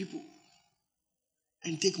do it for people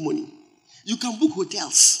and take money. You can book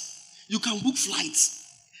hotels. You can book flights.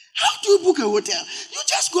 How do you book a hotel? You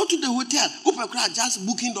just go to the hotel. Open just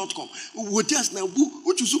booking.com. Hotels now book.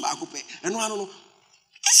 And I don't know.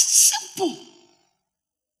 It's simple.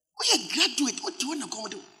 We are graduate. What do you want to come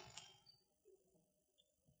do?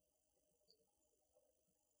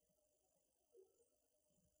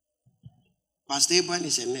 Pastor Abraham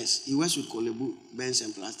is a nurse. He works with Kolebu, Benz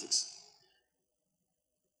and Plastics.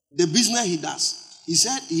 The business he does, he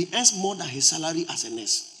said he earns more than his salary as a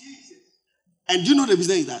nurse. And do you know the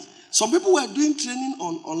business he does? Some people were doing training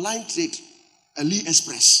on online trade,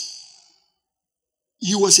 AliExpress.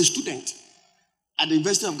 He was a student at the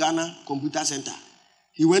University of Ghana Computer Center.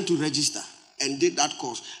 He went to register and did that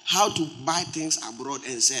course, how to buy things abroad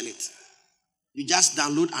and sell it. You just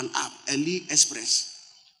download an app, AliExpress.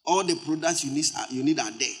 All the products you need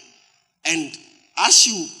are there. And as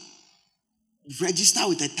you register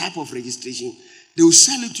with a type of registration, they will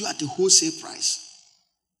sell it to you at a wholesale price.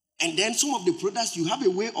 And then some of the products, you have a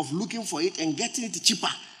way of looking for it and getting it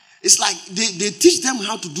cheaper. It's like they teach them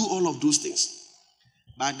how to do all of those things.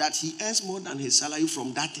 But that he earns more than his salary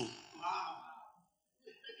from that thing.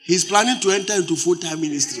 He's planning to enter into full-time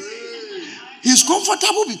ministry. He's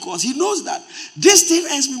comfortable because he knows that this thing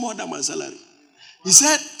earns me more than my salary. He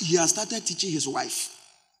said he has started teaching his wife.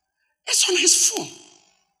 It's on his phone.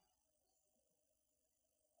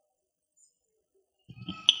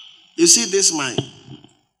 You see this mine?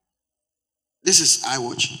 This is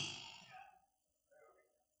iWatch.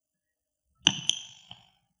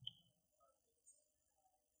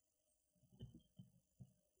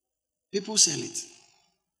 People sell it.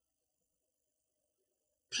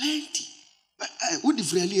 Plenty. What the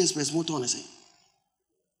Freely Express motor on say?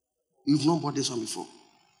 You've not bought this one before.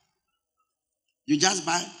 You just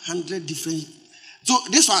buy 100 different. So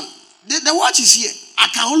this one, the watch is here. I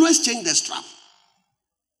can always change the strap.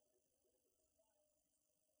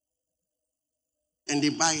 And they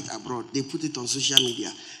buy it abroad. They put it on social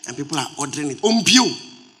media. And people are ordering it.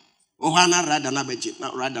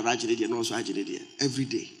 Every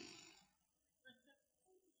day.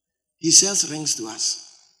 He sells rings to us.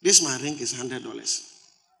 This my ring is $100.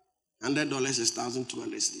 $100 is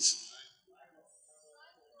 1,200 cedis.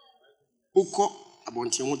 Uko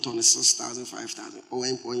abontiamo ton 6,000, 5,000. Or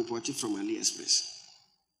import it from AliExpress.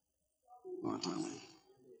 What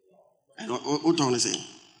ton is it?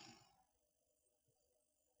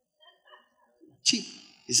 Cheap.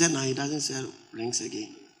 He said now he doesn't sell rings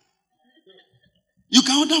again. You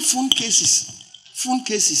can order phone cases.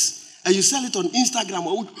 And you sell it on Instagram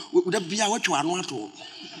or would that be what you are not to?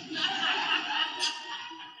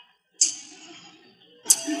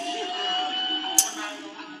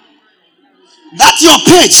 That's your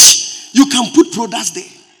page. You can put products there.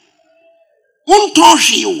 One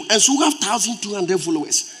touch you, and so you have 1,200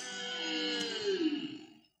 followers.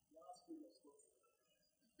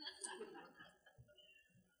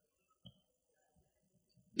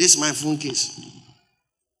 This is my phone case.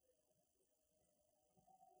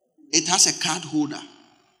 has a card holder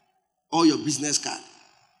or your business card.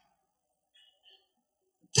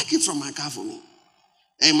 Take it from my car for me.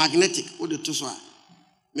 A magnetic. What the two so?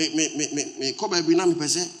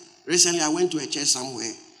 Recently, I went to a church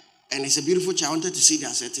somewhere, and it's a beautiful church. I wanted to see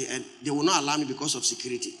their setting, and they will not allow me because of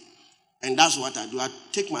security. And that's what I do. I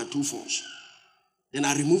take my 2 phones, then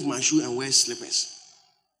I remove my shoe and wear slippers.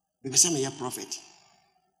 Because I'm a prophet.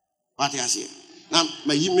 What I say? Now,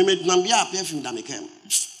 my perfume that I came.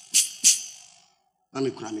 Let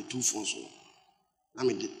me grab me 2 phones. Let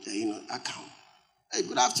me account. Hey,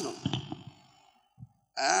 good afternoon.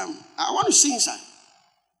 I want to sing, sir.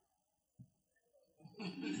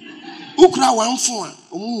 Ukra one phone.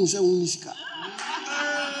 Omu say unisika.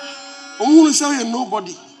 Omu say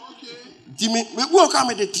nobody. Dimi me go come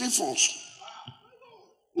with the 3 phones.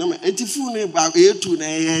 Na me 80 phone e ba e2 na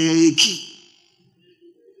ki.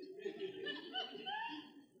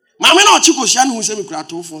 Ma me na ochiko sia no say me kura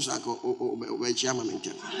 2 phones aka o chia ma me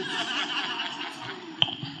ntem.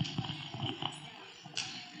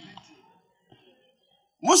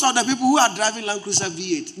 Most of the people who are driving Land Cruiser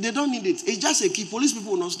V8, they don't need it. It's just a key. Police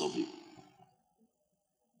people will not stop you.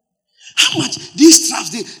 How much? These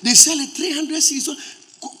straps, they sell it 300 cedis. So,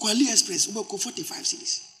 Kwali Express, about 45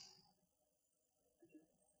 cedis.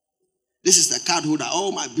 This is the card holder.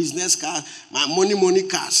 All my business card, my money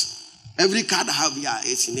cards. Every card I have here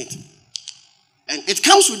is in it. And it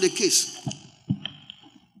comes with the case.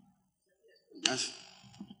 Just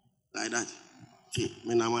like that. See,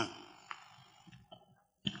 Menama.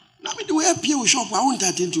 Now, the way people shop, I won't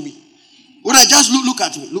attend to me. When I just look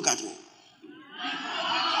at me, look at me.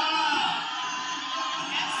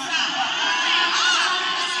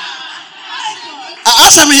 I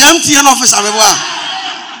asked me MTN officer, I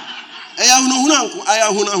am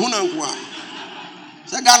Hunanqua.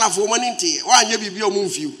 Sagana for money, why you be your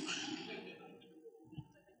move you?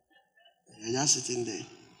 I just sitting there.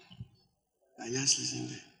 I just listen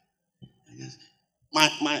there.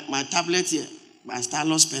 My tablet here. My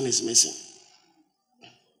stylus pen is missing.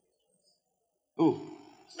 Oh,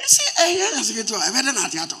 missing? I better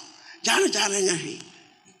not yet.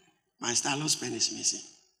 My stylus pen is missing.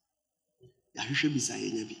 You should be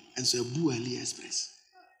saying, and so a Boo Ali Express.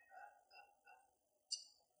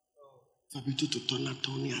 For me to turn a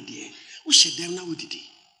Tony at the end. We should them now with it.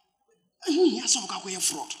 And you hear some kind of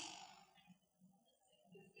fraud.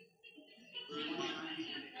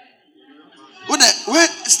 What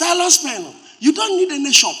stylus pen? You don't need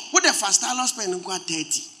any shop. What the first stylus pen and 30?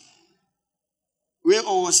 Where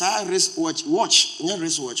was our wristwatch? Not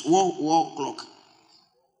wristwatch. Wall clock.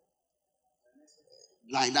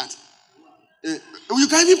 Like that. You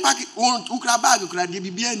can even pack it. Ukra bag, ukra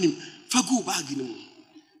DB him. Fagu bag him.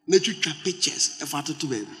 Nature pictures. A photo to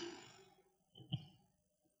baby.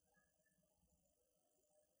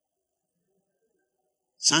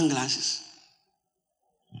 Sunglasses.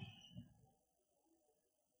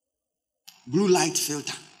 Blue light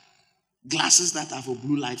filter. Glasses that are for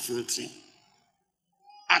blue light filtering.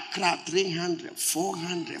 Accra 300,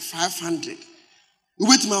 400, 500.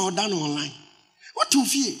 Wait my order online. What to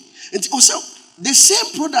fear? And also, the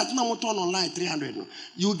same product now turn online 300. No?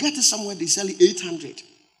 You get it somewhere they sell it 800.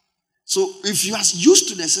 So if you are used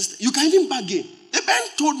to the system, you can even bargain. A man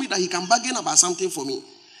told me that he can bargain about something for me.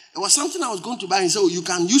 It was something I was going to buy and he said, oh, you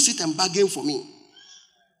can use it and bargain for me.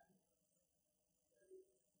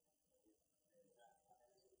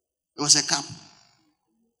 It was a cap.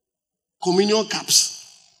 Communion caps.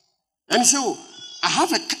 And he said, oh, I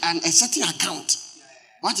have a certain account.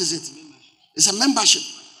 What is it? It's a membership.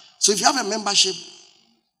 So if you have a membership,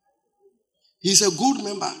 he's a gold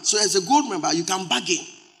member. So as a gold member, you can bargain.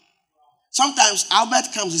 Sometimes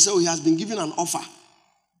Albert comes and says, oh, he has been given an offer.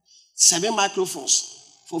 7 microphones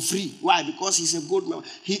for free. Why? Because he's a gold member.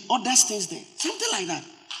 He orders things there. Something like that.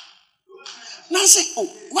 Now I say, oh,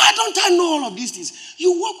 why don't I know all of these things?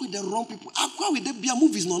 You work with the wrong people. Aqua with the beer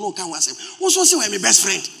movies no can was also say I'm my best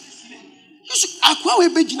friend. You see, Aqua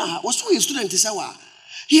with Bejina was so a student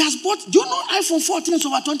he has bought, do you know iPhone 14 is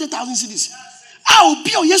over 20,000 CDs? I will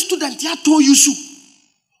be a student here told you so.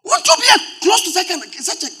 Want to be close to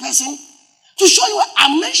such a person? To show you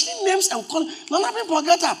I'm mentioning names and calling. None of people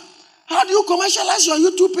get up. How do you commercialize your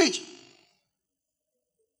YouTube page?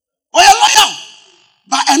 Oh, you're loyal.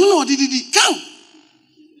 But I don't know, did come.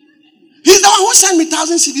 He's the one who sent me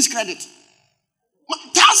 1,000 CDs credit.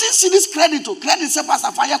 1,000 CDs credit to credit surpass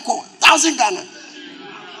a fire call. 1,000 Ghana.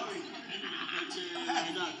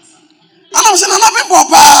 And I'm saying, I'm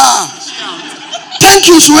Papa. Thank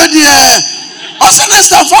you, Sweden. Also, next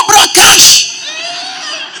time for cash.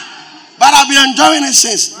 But I've been enjoying it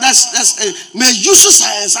since. That's may use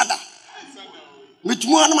science. With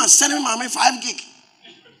more than sending my 5 gig.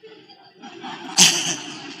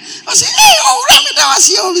 I say, hey, oh, Ramit, I was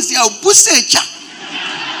here, obviously, I'll boost it.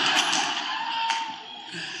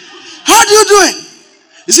 How do you do it?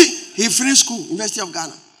 You see, he finished school, University of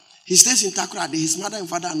Ghana. He stays in Takoradi. His mother and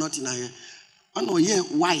father are not in here. I know, yeah,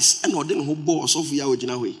 wise, and no, then who boss of your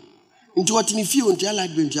original way. Into what in few until I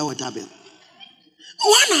like being Jawa Tabel.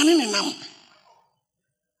 One in them.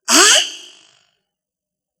 Huh?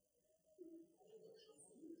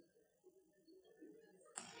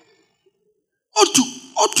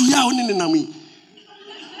 Otu ya onini na mi.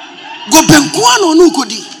 Go benkuano no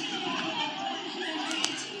kodi.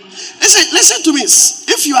 Listen to me.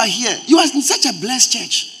 If you are here, you are in such a blessed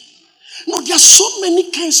church. No, there are so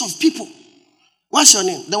many kinds of people. What's your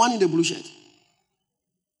name? The one in the blue shirt.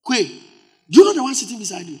 Kwe. Do you know the one sitting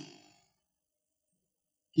beside you?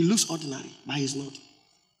 He looks ordinary, but he's not.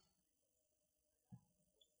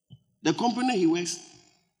 The company he works,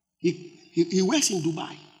 he works in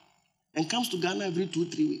Dubai and comes to Ghana every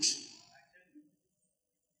 2-3 weeks.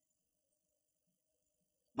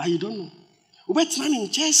 But you don't know. We're running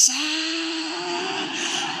chess.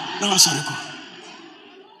 No, sorry.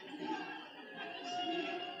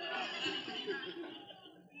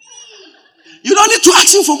 You don't need to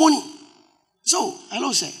ask him for money. So,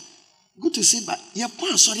 hello, sir. Good to see you. But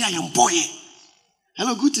you're sorry, I am boy.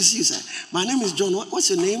 Hello, good to see you, sir. My name is John.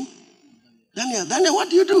 What's your name? Daniel. Daniel, what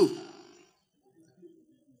do you do?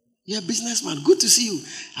 You're a businessman. Good to see you.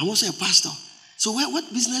 I'm also a pastor. So,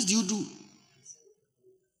 what business do you do?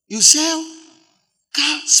 You sell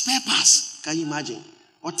car spare parts. Can you imagine?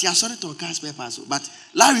 What you are sorry to car spare parts, but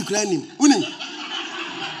Larry Klein,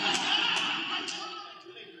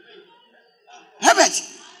 Herbert.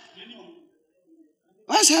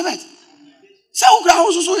 Where's Herbert? Say who can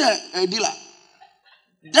also a dealer.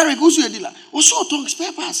 Derek also a dealer. Also talk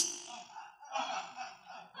spare parts.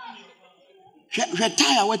 She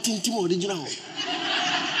tire what Tintimo original.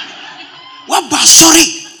 What basori?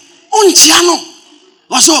 Unchiano.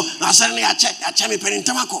 Also, I check me pen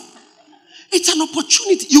Tamako. It's an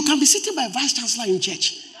opportunity. You can be sitting by vice chancellor in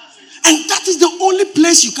church. And that is the only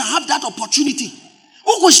place you can have that opportunity.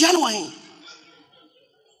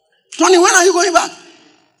 Tony, when are you going back?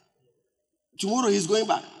 Tomorrow he's going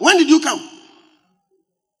back. When did you come?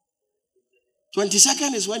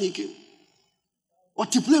 22nd is when he came.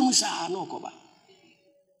 What you play with? No, Koba.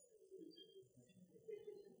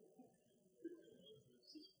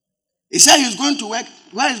 He said he's going to work.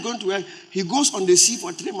 Where he's going to work? He goes on the sea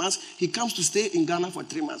for 3 months. He comes to stay in Ghana for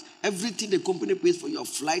 3 months. Everything the company pays for your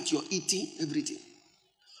flight, your eating, everything.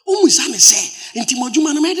 What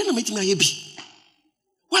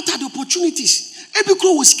are the opportunities? Every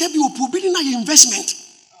crow will scare you for building an investment.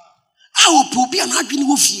 I will be an arguing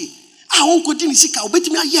with you. I won't continue to seek out. But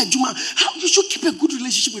you should keep a good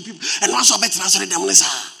relationship with people and also better answer them.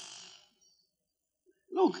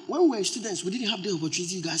 Look, when we were students, we didn't have the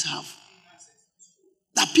opportunity you guys have.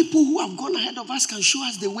 That people who have gone ahead of us can show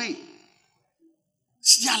us the way.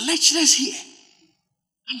 There are lecturers here.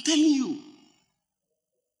 I'm telling you.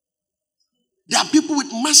 There are people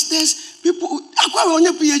with masters, people who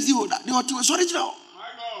are PhD. They were original.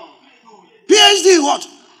 PhD in what?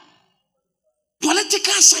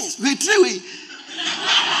 Political science. Wait. A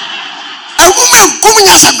woman coming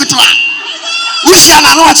as a good one. We shall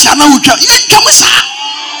not know.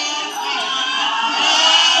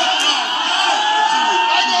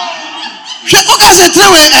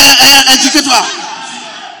 Educator.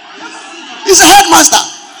 He's a headmaster.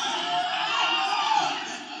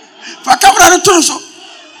 For camera to turn so.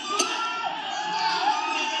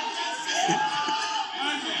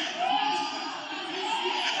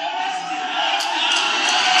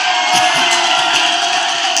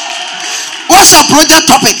 What's your project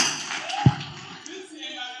topic?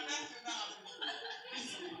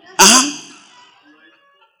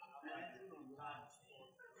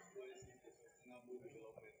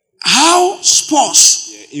 How sports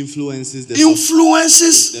influences the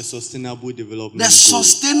sustainable development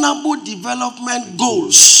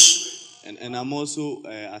goals. And I'm also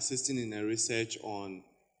assisting in a research on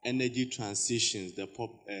energy transitions, the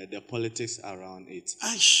politics around it.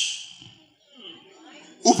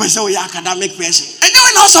 Who person we academic person? And you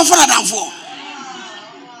will not suffer than for.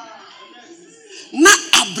 Na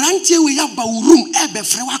abrantie we have room ebe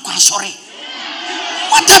frewa kwa sorry.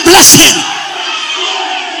 What a blessing!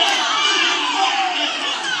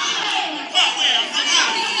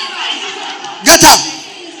 Get up.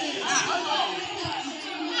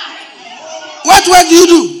 What work do you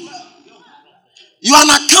do? You are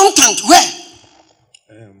an accountant. Where?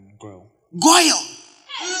 Goyle.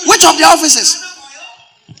 Which of the offices?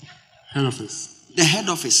 Head office. The head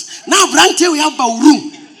office. Now, Brante, we have a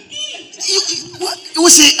room. You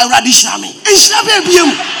say a radishami.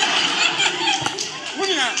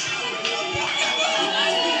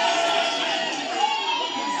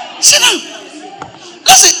 Sit down.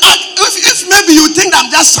 Listen, if maybe you think I'm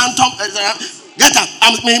just phantom, get up.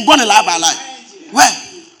 I'm born alive by life. Where?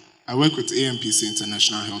 I work with AMPC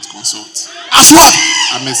International Health Consult. As what?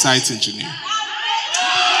 I'm a site engineer.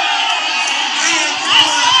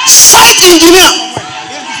 Site engineer?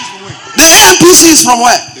 The AMPC is from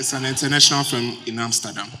where? It's an international firm in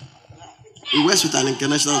Amsterdam. He works with an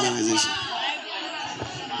international organization.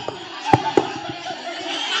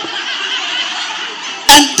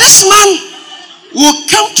 And this man will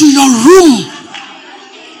come to your room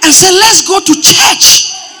and say, let's go to church.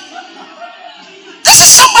 This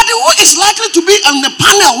is somebody who is likely to be on the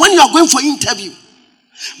panel when you are going for interview.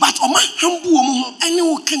 But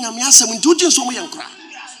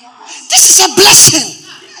this is a blessing.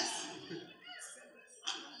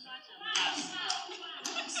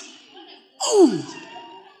 Oh.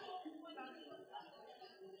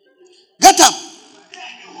 Get up.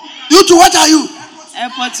 You two, what are you?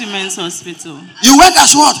 Airport Women's Hospital. You work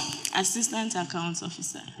as what? Assistant Accounts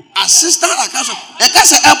Officer. Assistant Accounts Officer.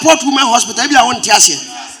 That's an Airport Women's Hospital. Maybe I want to ask you.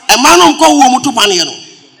 A man on call woman to Paniano.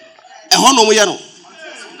 A hono yano.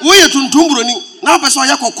 We are to Tumbroni. Now, person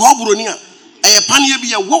Yako Cobronia. A Pania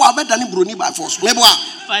be a war better than Bruni by force. Maybe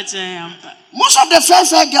most of the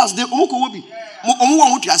fair girls, they Omoko will be.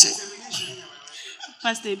 What you say?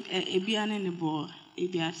 Pastor, a bian in the ball.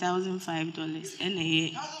 It be $1,005 and a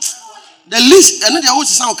year. The least, and then they always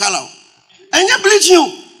sound color. And you bleach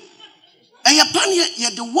you. And you pan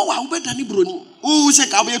yet the war who better than Bruni. Who say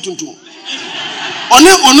Cabia Tuntu? Or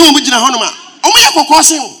no, which is a honor.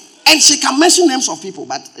 And she can mention names of people,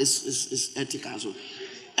 but it's ethical. So.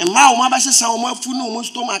 And my says, some more food, no more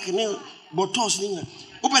stomach, and botos.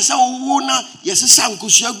 Upesa wona yes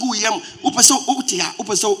sankusia gu yam upesa utia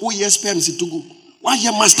upesa o yes sperm si tugu why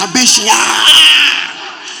your masturbation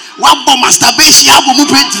what bomb masturbation abo mu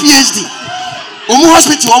PhD omu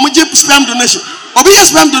hospital omu je sperm donation obi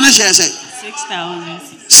sperm donation say 6,000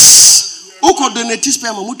 uko donate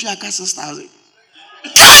sperm omu tu aka 6,000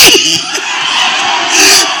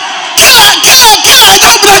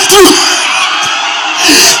 killer breakthrough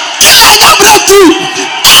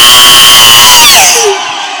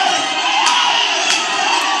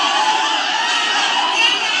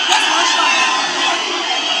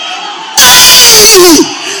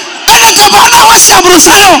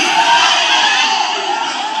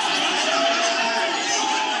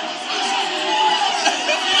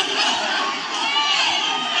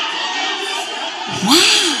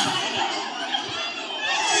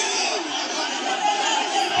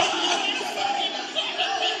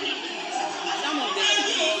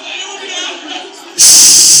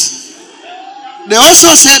They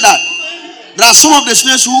also say that there are some of the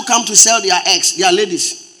students who come to sell their eggs, their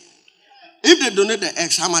ladies. If they donate the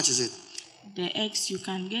eggs, how much is it? The eggs you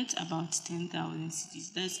can get about 10,000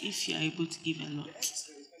 cedis. That's if you are able to give a lot.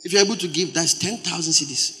 If you're able to give, that's 10,000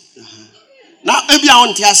 cedis. Now, maybe I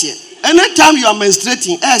want to ask you. Anytime you are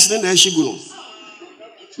menstruating, eggs then there she go.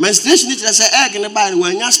 Menstruation is say egg in the bar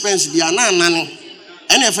when you spend the anan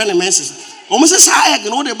any of any menses. Almost say egg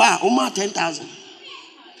in all the bar, almost 10,000.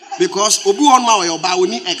 Because obu on ma your bar will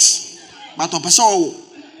need eggs. But opeso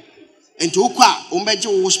and to qua umbeje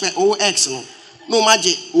wo spend o eggs no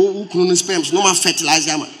magic o kunu sperms no ma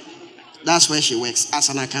fertilizer man. That's where she works as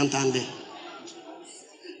an accountant there.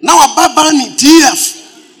 Now a baba ni TF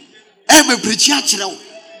ebe preach akire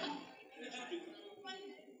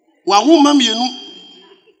wa hu mam yenu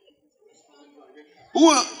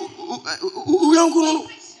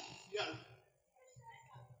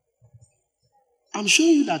I'm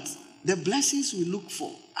showing you that the blessings we look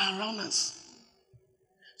for are around us.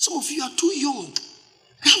 Some of you are too young.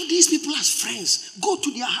 Have these people as friends. Go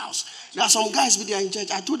to their house. There are some guys with there in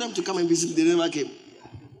church. I told them to come and visit. They never came.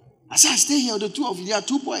 I said, I stay here with the two of you. There are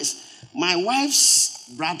two boys. My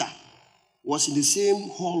wife's brother was in the same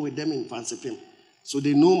hall with them in Fansepim. So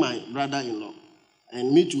they know my brother-in-law.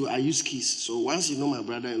 And me too, I use keys. So once you know my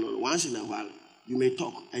brother-in-law, once in a while, you may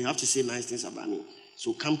talk. And you have to say nice things about me.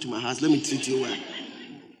 So come to my house. Let me treat you well.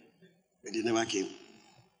 But they never came.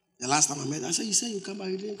 The last time I met, I said, you said you come, but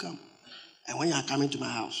you didn't come. And when you are coming to my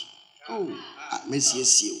house, oh, I may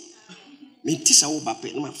see you. Me tisa wo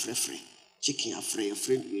bape no ma frefre. Chicken afre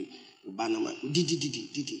banana.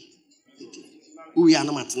 Didi. We are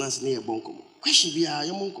no maintenance near bonkomo. Question be a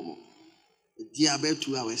yamonkomo. Dia about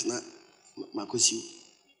 2 hours na makosi.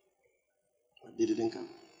 They didn't come.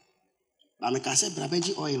 But I say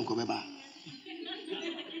brabeji oil nkobeba.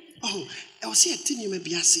 Oh, Oh, I was here telling you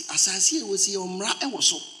maybe as I see was your mra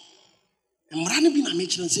so. And Mrani bin a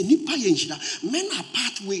mention and say Nipa Yenshida, men are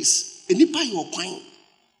pathways, a Nipa your quine.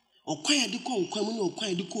 Or quire the call, Quamuni or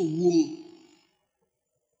quire the call womb.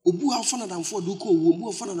 Ubu are fun than for Duco,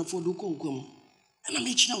 womb, fun than for Duco. And I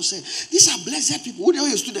mention now say, these are blessed people. Who are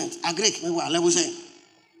your students? A Greek, maybe I was saying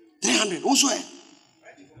 300. Also,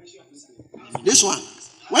 this one,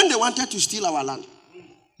 when they wanted to steal our land,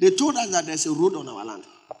 they told us that there's a road on our land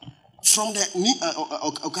from the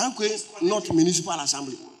Okankwe North Municipal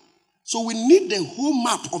Assembly. So we need the whole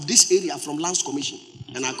map of this area from Lands Commission.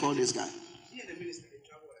 And I called this guy.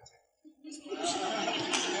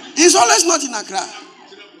 He's always not in Accra.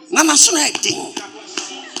 Nana thing.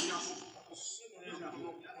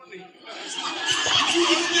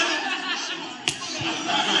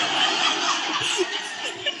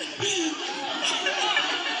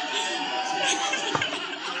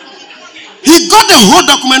 He got the whole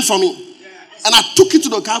document for me. And I took it to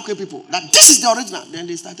the Kalkwe people that this is the original. Then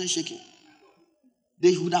they started shaking.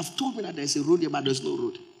 They would have told me that there's a road here, but there's no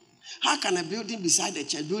road. How can a building beside the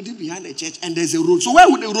church, building behind the church, and there's a road? So where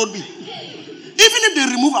would the road be? Even if they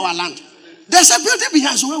remove our land, there's a building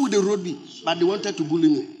behind, so where would the road be? But they wanted to bully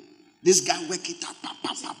me. This guy worked it up.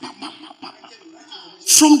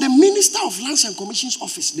 From the Minister of Lands and Commissions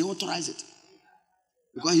office, they authorize it.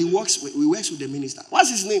 Because he works with the minister. What's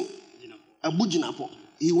his name? Abu Jinapo.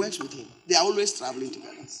 He works with him. They are always traveling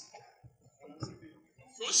together.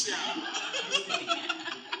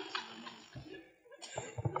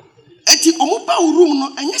 Eti omupa room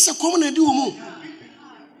no enye se common edi omu.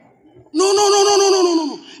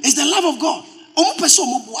 No. It's the love of God. Omu person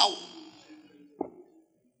omu bua.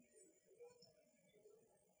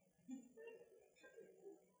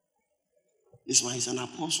 This one is an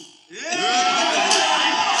apostle.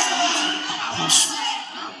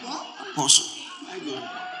 Apostle.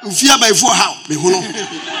 Fear by for how?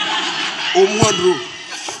 Omwadro.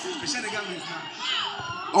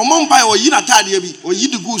 Omompa o yina tade bi, o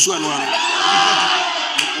yidi gusu anu anu.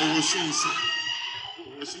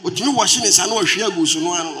 O tumi washing is anu o hwe gusu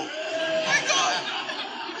no anu.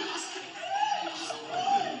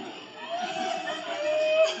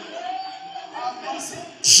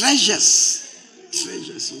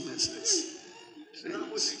 Treasures investments.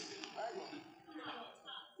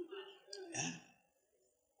 Yeah.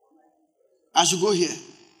 I should go here.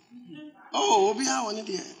 Oh, Obi, I want it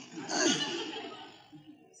here.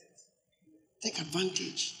 Take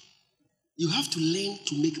advantage. You have to learn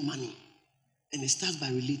to make money. And it starts by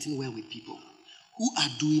relating well with people who are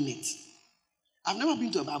doing it. I've never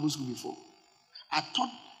been to a Bible school before.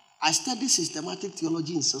 I studied systematic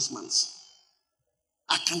theology in 6 months.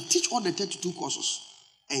 I can teach all the 32 courses.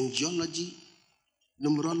 Angelology,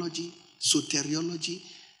 numerology, soteriology,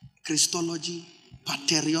 Christology,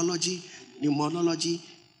 pateriology, pneumonology,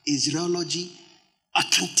 Israelology. I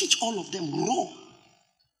can teach all of them raw.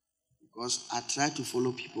 Because I try to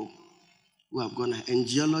follow people who have gone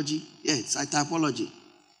angelology, yes, typology.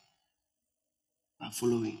 By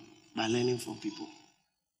following, by learning from people.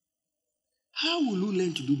 How will you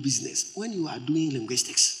learn to do business when you are doing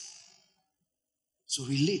linguistics? So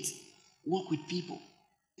relate, work with people.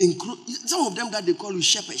 Some of them that they call you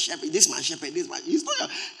shepherd, this man, this man. It's not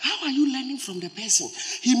how are you learning from the person?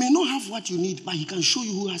 He may not have what you need, but he can show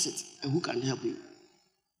you who has it and who can help you.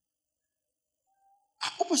 I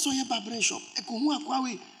open a barber shop.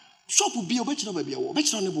 Shop will be a better baby, a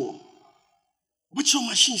better on the ball. Better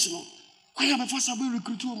machines, you know.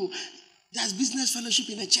 There's business fellowship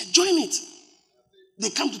in the church. Join it. They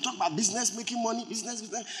come to talk about business, making money, business.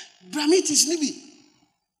 Bramit is Libby.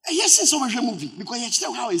 Yes, it's over a movie because you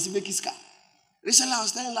tell how is he making car. Recently, I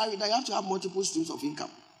was telling Larry that you have to have multiple streams of income,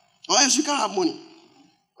 or else you can't have money.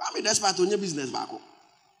 I mean, that's part of your business back home.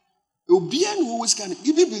 You'll be who always can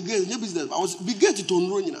give you big your business. I was big to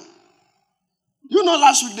Tonro, you know. You know,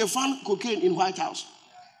 last week they found cocaine in White House.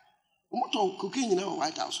 Cocaine in our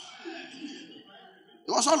White House.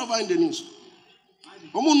 It was all over in the news.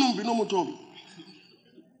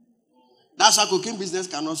 That's how cocaine business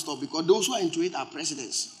cannot stop because those who are into it are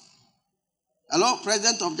presidents. Hello,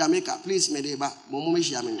 President of Jamaica, please, Medeba.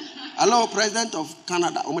 Hello, President of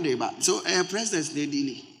Canada, Omedeba. So, presidents, they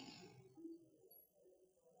deal.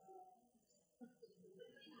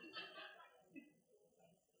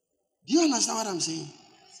 Do you understand what I'm saying?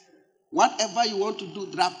 Whatever you want to do,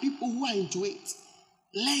 there are people who are into it.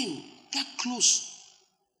 Learn, get close.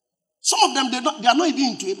 Some of them, they are not even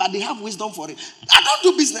into it, but they have wisdom for it. I don't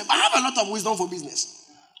do business, but I have a lot of wisdom for business.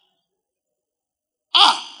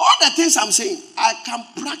 All the things I'm saying, I can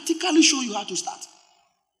practically show you how to start.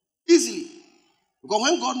 Easily. Because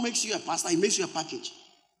when God makes you a pastor, he makes you a package.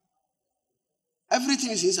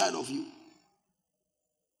 Everything is inside of you.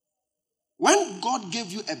 When God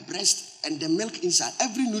gave you a breast and the milk inside,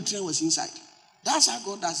 every nutrient was inside. That's how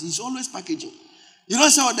God does. He's always packaging. You don't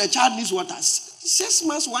say, oh, the child needs water. 6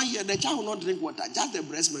 months, 1 year, the child will not drink water. Just the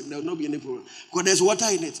breast milk, there will not be any problem. Because there's water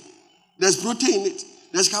in it. There's protein in it.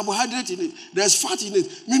 There's carbohydrate in it. There's fat in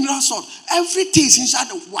it. Mineral salt. Everything is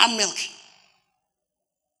inside of one milk.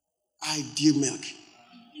 Ideal milk.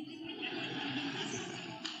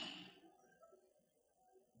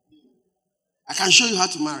 I can show you how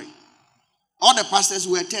to marry. All the pastors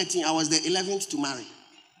were 13. I was the 11th to marry.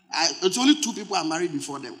 It's only 2 people I married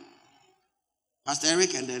before them. Pastor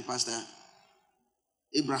Eric and then Pastor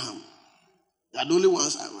Abraham. They are the only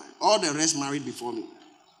ones I married. All the rest married before me.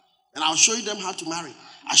 And I'll show you them how to marry.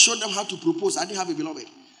 I showed them how to propose. I didn't have a beloved.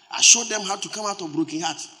 I showed them how to come out of broken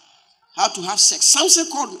heart. How to have sex. Samson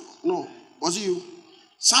called me. No, was it you?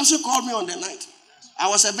 Samson called me on the night. I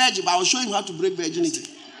was a virgin, but I was showing him how to break virginity.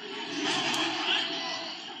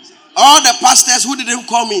 All the pastors who didn't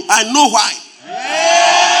call me, I know why.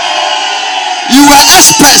 You were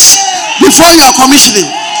experts before you are commissioning.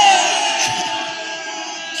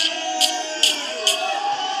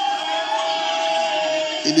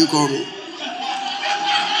 Did you call me?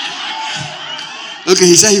 Okay,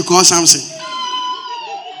 he said he called Samson.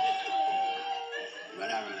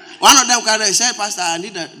 One of them called and said, Pastor, I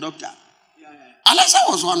need a doctor. Alessa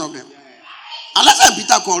was one of them. Alessa and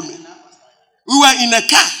Peter called me. We were in a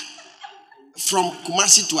car from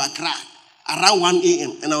Kumasi to Accra around 1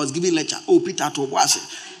 a.m. and I was giving lecture. Oh, Peter to Obuasi.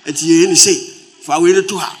 And he say, for we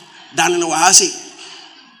to her, down in the Wahasi.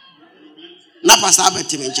 Na Pastor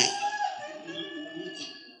Abetimenche.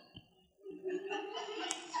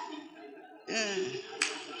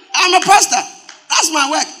 I'm a pastor. That's my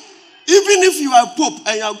work. Even if you are a pope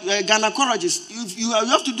and you are a gynecologist, you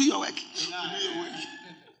have to do your work.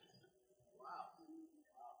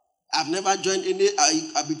 I've never joined any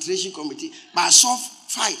arbitration committee, but I saw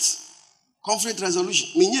fights, conflict resolution.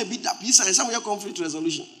 Some of your conflict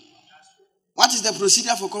resolution. What is the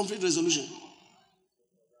procedure for conflict resolution?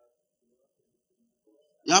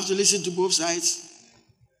 You have to listen to both sides.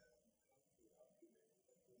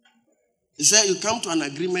 He said you come to an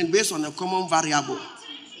agreement based on a common variable.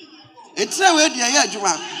 It's a way there,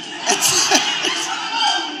 Juma.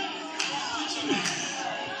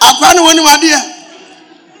 I one idea.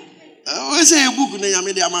 We say a book na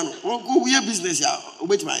media man. Go we business ya.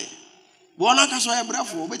 Obet my. Bona ka so e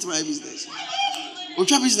brafo, obet my business.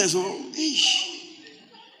 Ocha business o. Ish.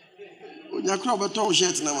 Onya kro beto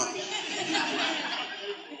shirt na man.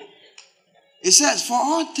 It says for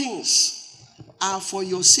all things are for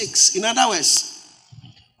your sakes. In other words,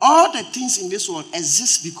 all the things in this world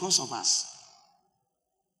exist because of us.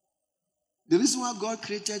 The reason why God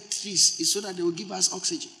created trees is so that they will give us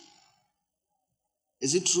oxygen.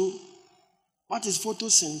 Is it true? What is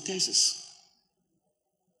photosynthesis?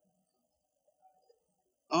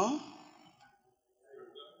 Oh?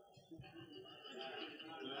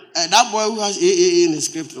 That boy who has AAA in his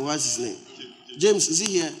script, what's his name? James, is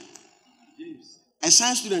he here? James. A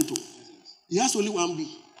science student too. He has only 1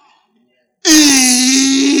 B.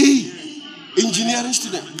 Engineering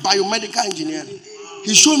student, biomedical engineering.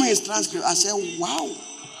 He showed me his transcript. I said, wow.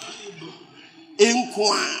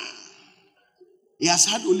 He has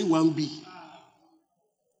had only 1 B.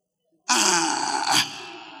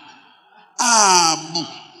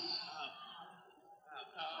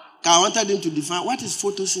 I wanted him to define what is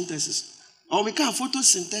photosynthesis. Or we can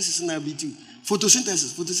photosynthesis in RB2.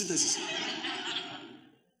 Photosynthesis.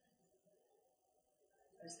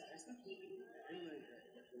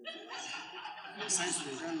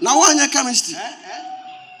 Now what is chemistry?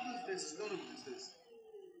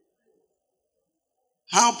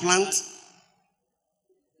 How plant?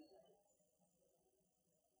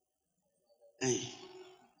 Hey.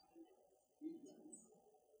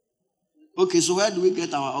 Okay, so where do we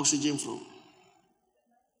get our oxygen from?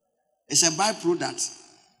 It's a byproduct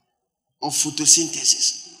of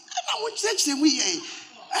photosynthesis.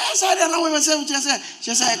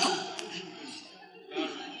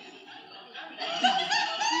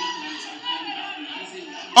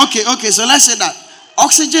 Okay, so let's say that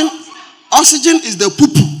oxygen is the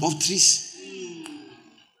poo of trees.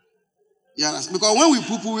 Yeah, because when we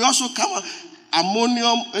poo, we also come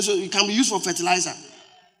ammonium, so it can be used for fertilizer.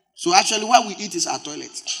 So actually what we eat is our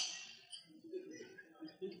toilet.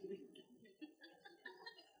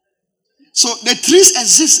 So the trees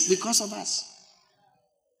exist because of us.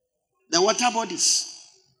 The water bodies,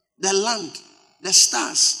 the land, the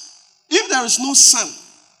stars. If there is no sun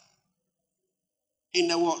in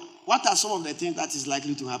the world, what are some of the things that is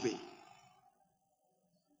likely to happen?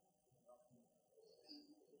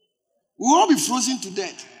 We'll all be frozen to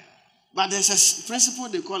death. But there's a principle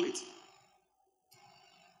they call it.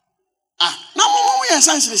 Now we are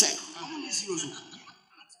science saying.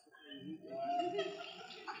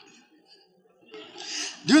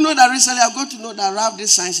 Do you know that recently I got to know that Ralph did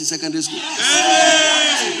science in secondary school?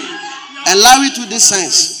 And Larry too did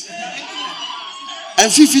science.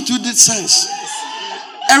 And Fifi too did science.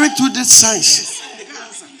 Eric too did science.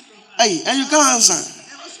 Hey, and you can't answer.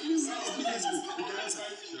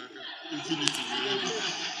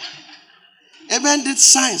 Eben did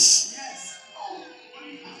science.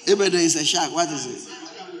 Eben, there is a shark. What is it?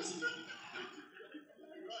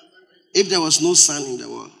 If there was no sun in the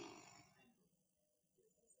world,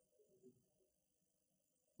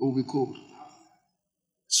 it would be cold.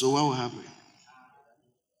 So what will happen?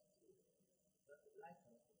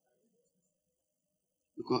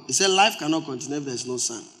 Because he said life cannot continue if there is no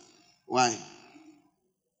sun. Why?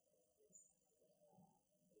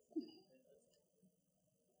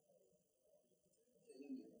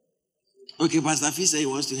 Okay, Pastor Fee said he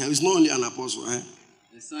wants to help. He's not only an apostle, eh?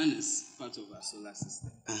 The sun is part of our solar system.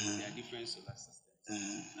 There are different solar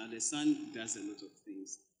systems. Now, the sun does a lot of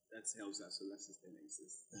things that helps our solar system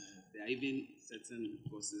exist. There are even certain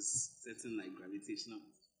forces, certain like gravitational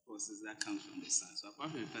forces that come from the sun. So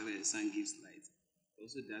apart from the fact that the sun gives light, it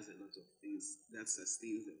also does a lot of things that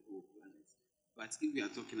sustains the whole planet. But if we are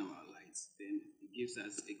talking about light, then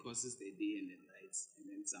it causes the day and the night, and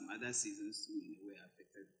then some other seasons too in a way are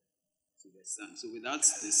affected to the sun. So without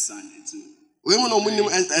the sun, it will. We want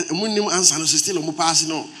to answer no still no pass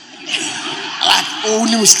no. Like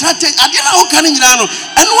you started. I didn't know can you know.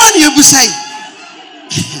 And one you say.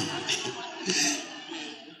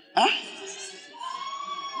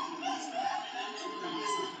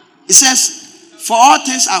 It says, "For all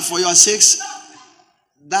things are for your sakes,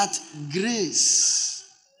 that grace."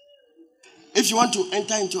 If you want to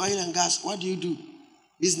enter into oil and gas, what do?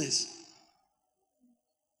 Business.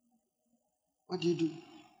 What do you do?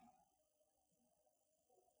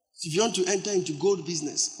 If you want to enter into gold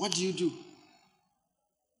business, what do?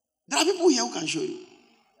 There are people here who can show you.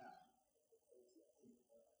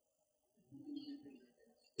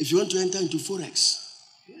 If you want to enter into forex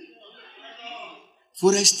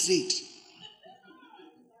trade.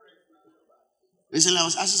 Recently, I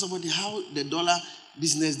was asking somebody how the dollar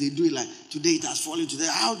business they do it. Like today it has fallen today.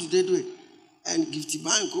 How do they do it? And Gifty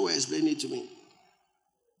Bank will explain it to me.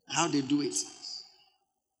 How they do it.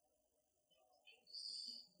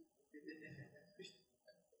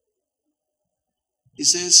 It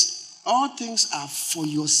says, all things are for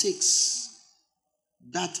your sakes,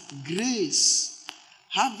 that grace,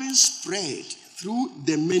 having spread through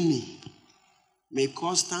the many, may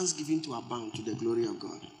cause thanksgiving to abound to the glory of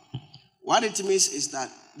God. What it means is that,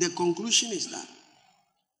 the conclusion is that,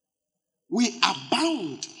 we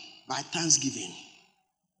abound by thanksgiving.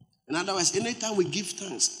 In other words, anytime we give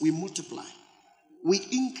thanks, we multiply, we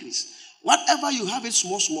increase. Whatever you have it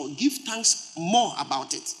small, give thanks more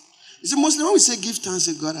about it. You see, mostly when we say give thanks,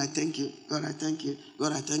 say, God, I thank you. God, I thank you.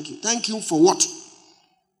 God, I thank you. Thank you for what?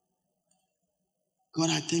 God,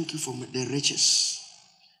 I thank you for the riches.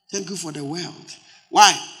 Thank you for the wealth.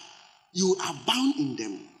 Why? You abound in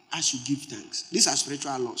them as you give thanks. These are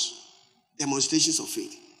spiritual laws, demonstrations of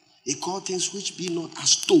faith. He called things which be not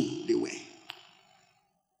as though they were.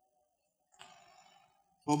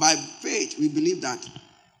 For by faith, we believe that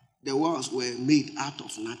the worlds were made out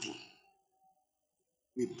of nothing.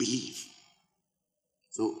 We believe.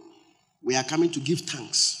 So, we are coming to give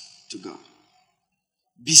thanks to God.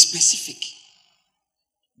 Be specific.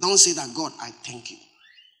 Don't say that, God, I thank you.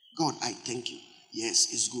 God, I thank you. Yes,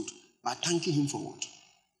 it's good. But thanking Him for what?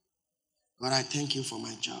 God, I thank you for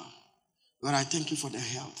my job. God, I thank you for the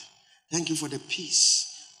health. Thank you for the peace.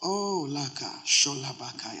 Oh, Laka, Shola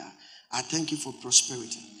Bakaya. I thank you for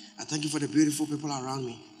prosperity. I thank you for the beautiful people around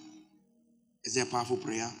me. Is there a powerful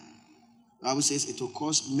prayer? The Bible says it will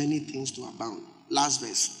cause many things to abound. Last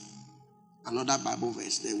verse. Another Bible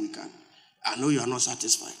verse. Then we can. I know you are not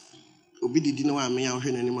satisfied.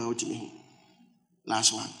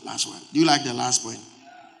 Last one. Do you like the last point?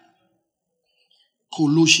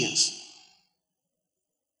 Colossians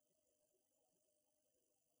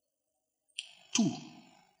 2,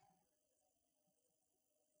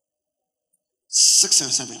 6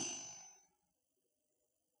 and 7.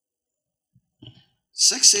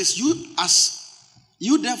 6 says,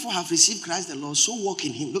 you therefore have received Christ the Lord, so walk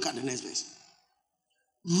in Him. Look at the next verse.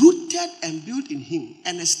 Rooted and built in Him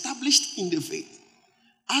and established in the faith,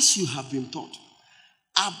 as you have been taught,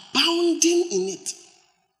 abounding in it.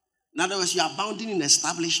 In other words, you are abounding in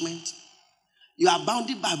establishment. You are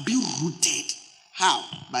abounding by being rooted. How?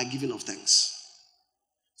 By giving of thanks.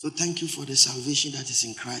 So thank you for the salvation that is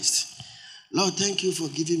in Christ. Lord, thank you for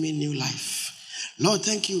giving me new life. Lord,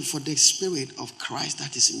 thank you for the spirit of Christ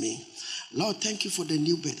that is in me. Lord, thank you for the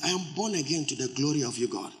new birth. I am born again to the glory of you,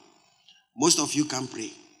 God. Most of you can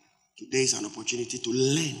pray. Today is an opportunity to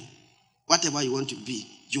learn. Whatever you want to be,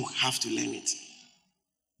 you have to learn it.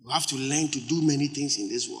 You have to learn to do many things in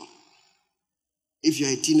this world. If you're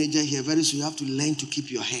a teenager here, very soon you have to learn to keep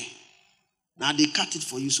your hair. Now they cut it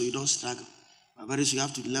for you so you don't struggle. But very soon you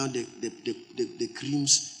have to learn the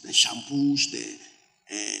creams, the shampoos, the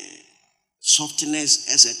softness,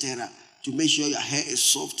 etc. to make sure your hair is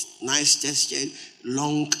soft, nice texture,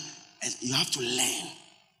 long. You have to learn.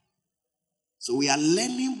 So we are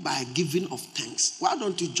learning by giving of thanks. Why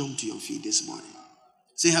don't you jump to your feet this morning?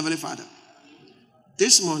 Say, Heavenly Father,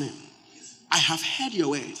 this morning I have heard your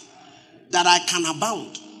word that I can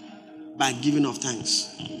abound by giving of thanks.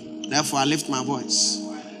 Therefore I lift my voice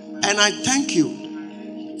and I thank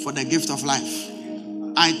you for the gift of life.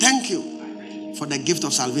 I thank you for the gift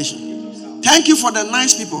of salvation. Thank you for the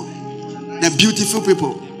nice people, the beautiful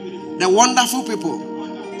people, the wonderful people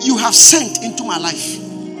you have sent into my life.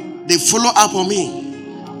 They follow up on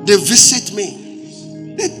me. They visit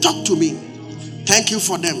me. They talk to me. Thank you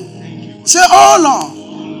for them. Say, oh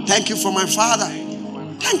Lord, thank you for my father.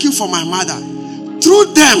 Thank you for my mother.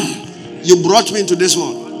 Through them, you brought me into this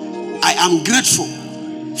world. I am grateful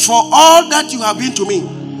for all that you have been to me.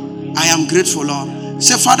 I am grateful, Lord.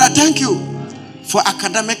 Say, Father, thank you for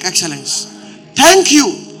academic excellence. Thank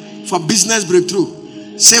you for business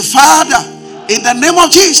breakthrough. Say, Father, in the name of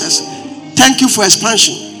Jesus, thank you for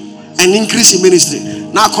expansion and increase in ministry.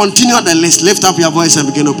 Now continue the list. Lift up your voice and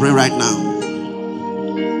begin to pray right now.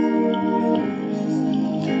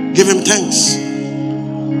 Give him thanks.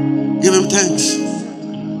 Give him thanks.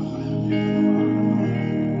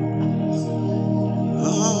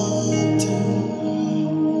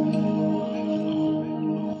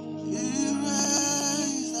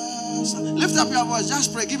 Lift up your voice.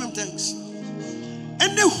 Just pray. Give him thanks.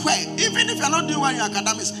 Anywhere, even if you're not doing well in your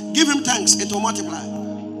academics, give him thanks. It will multiply.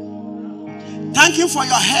 Thank him for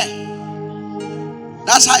your hair.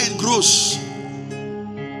 That's how it grows.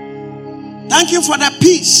 Thank him for the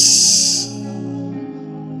peace.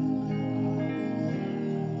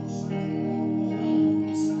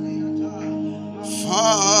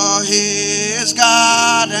 For he is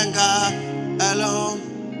God and God alone.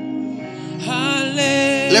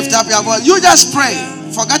 Hallelujah. Lift up your voice. You just pray.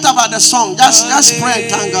 Forget about the song. Just pray and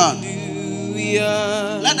thank God.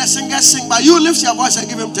 Let the singer sing, but you lift your voice and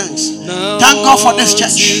give him thanks. Now thank God for this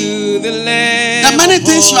church. The many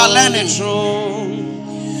things you are learning.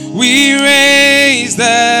 We raise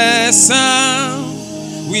the sound.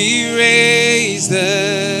 We raise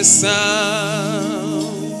the sound.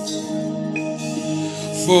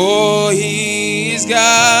 For he is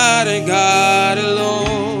God and God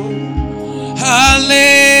alone.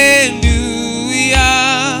 Hallelujah.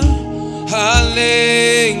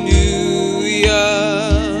 Hallelujah.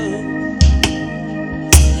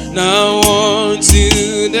 Now unto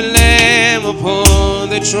the Lamb upon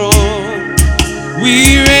the throne,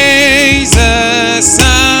 we raise a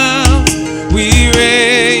sound. We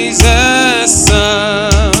raise a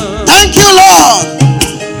sound. Thank you, Lord,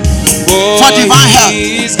 for divine help.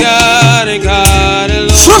 He's God and God alone.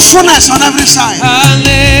 Fruitfulness on every side.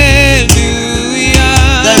 Hallelujah.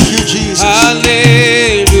 Thank you, Jesus. Hallelujah.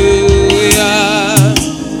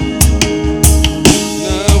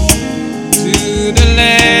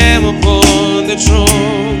 Upon the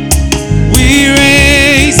throne, we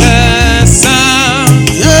raise a sound.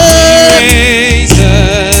 Yeah. We raise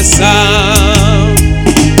a sound.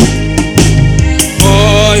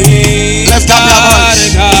 For he is God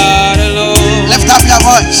and God alone. Lift up your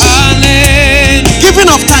voice. Hallelujah. Giving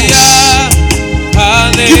of thanks.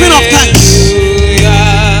 Hallelujah. Giving of thanks.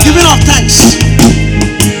 Giving of thanks.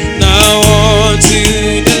 Now unto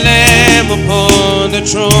the Lamb upon the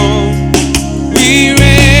throne, we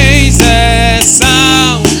raise a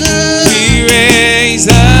sound.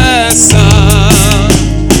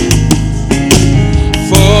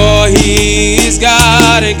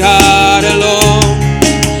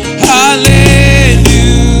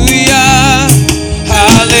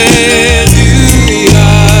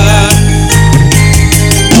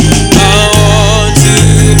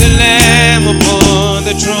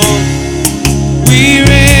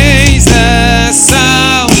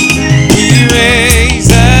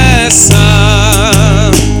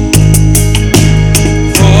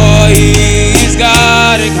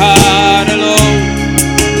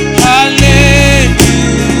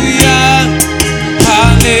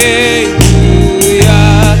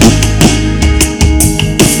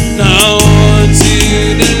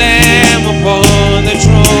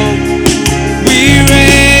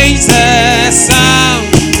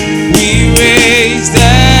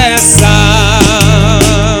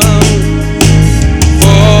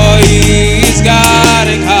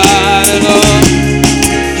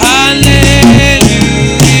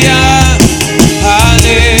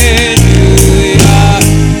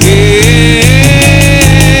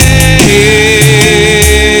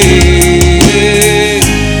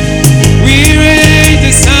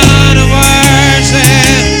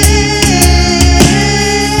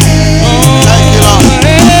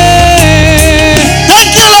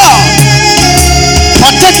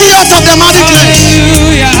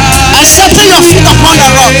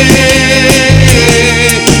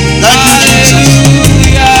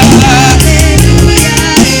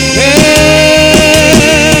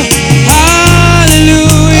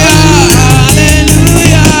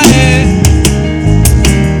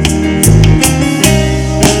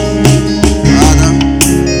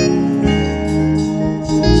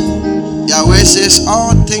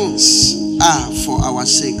 all things are for our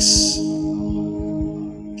sakes.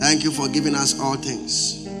 Thank you for giving us all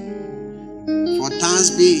things. For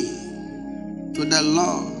thanks be to the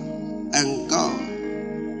Lord and God,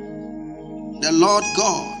 the Lord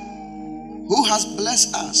God, who has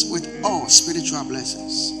blessed us with all spiritual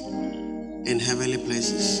blessings in heavenly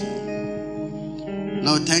places.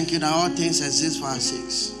 Lord, thank you that all things exist for our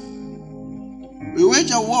sakes. We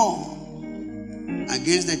wage a war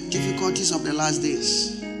against the difficulties of the last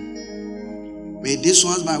days. May these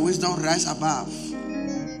ones by wisdom rise above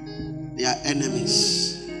their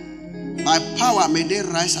enemies. By power may they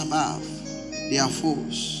rise above their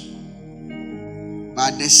foes.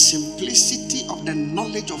 By the simplicity of the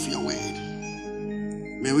knowledge of your word,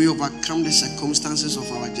 may we overcome the circumstances of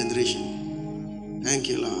our generation. Thank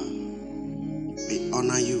you, Lord. We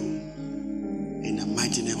honor you in the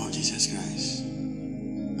mighty name of Jesus Christ.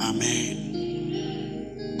 Amen.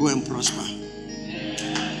 Go and prosper.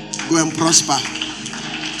 Go and prosper.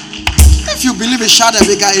 If you believe it, shout a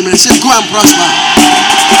bigger amen. Say, go and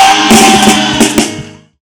prosper.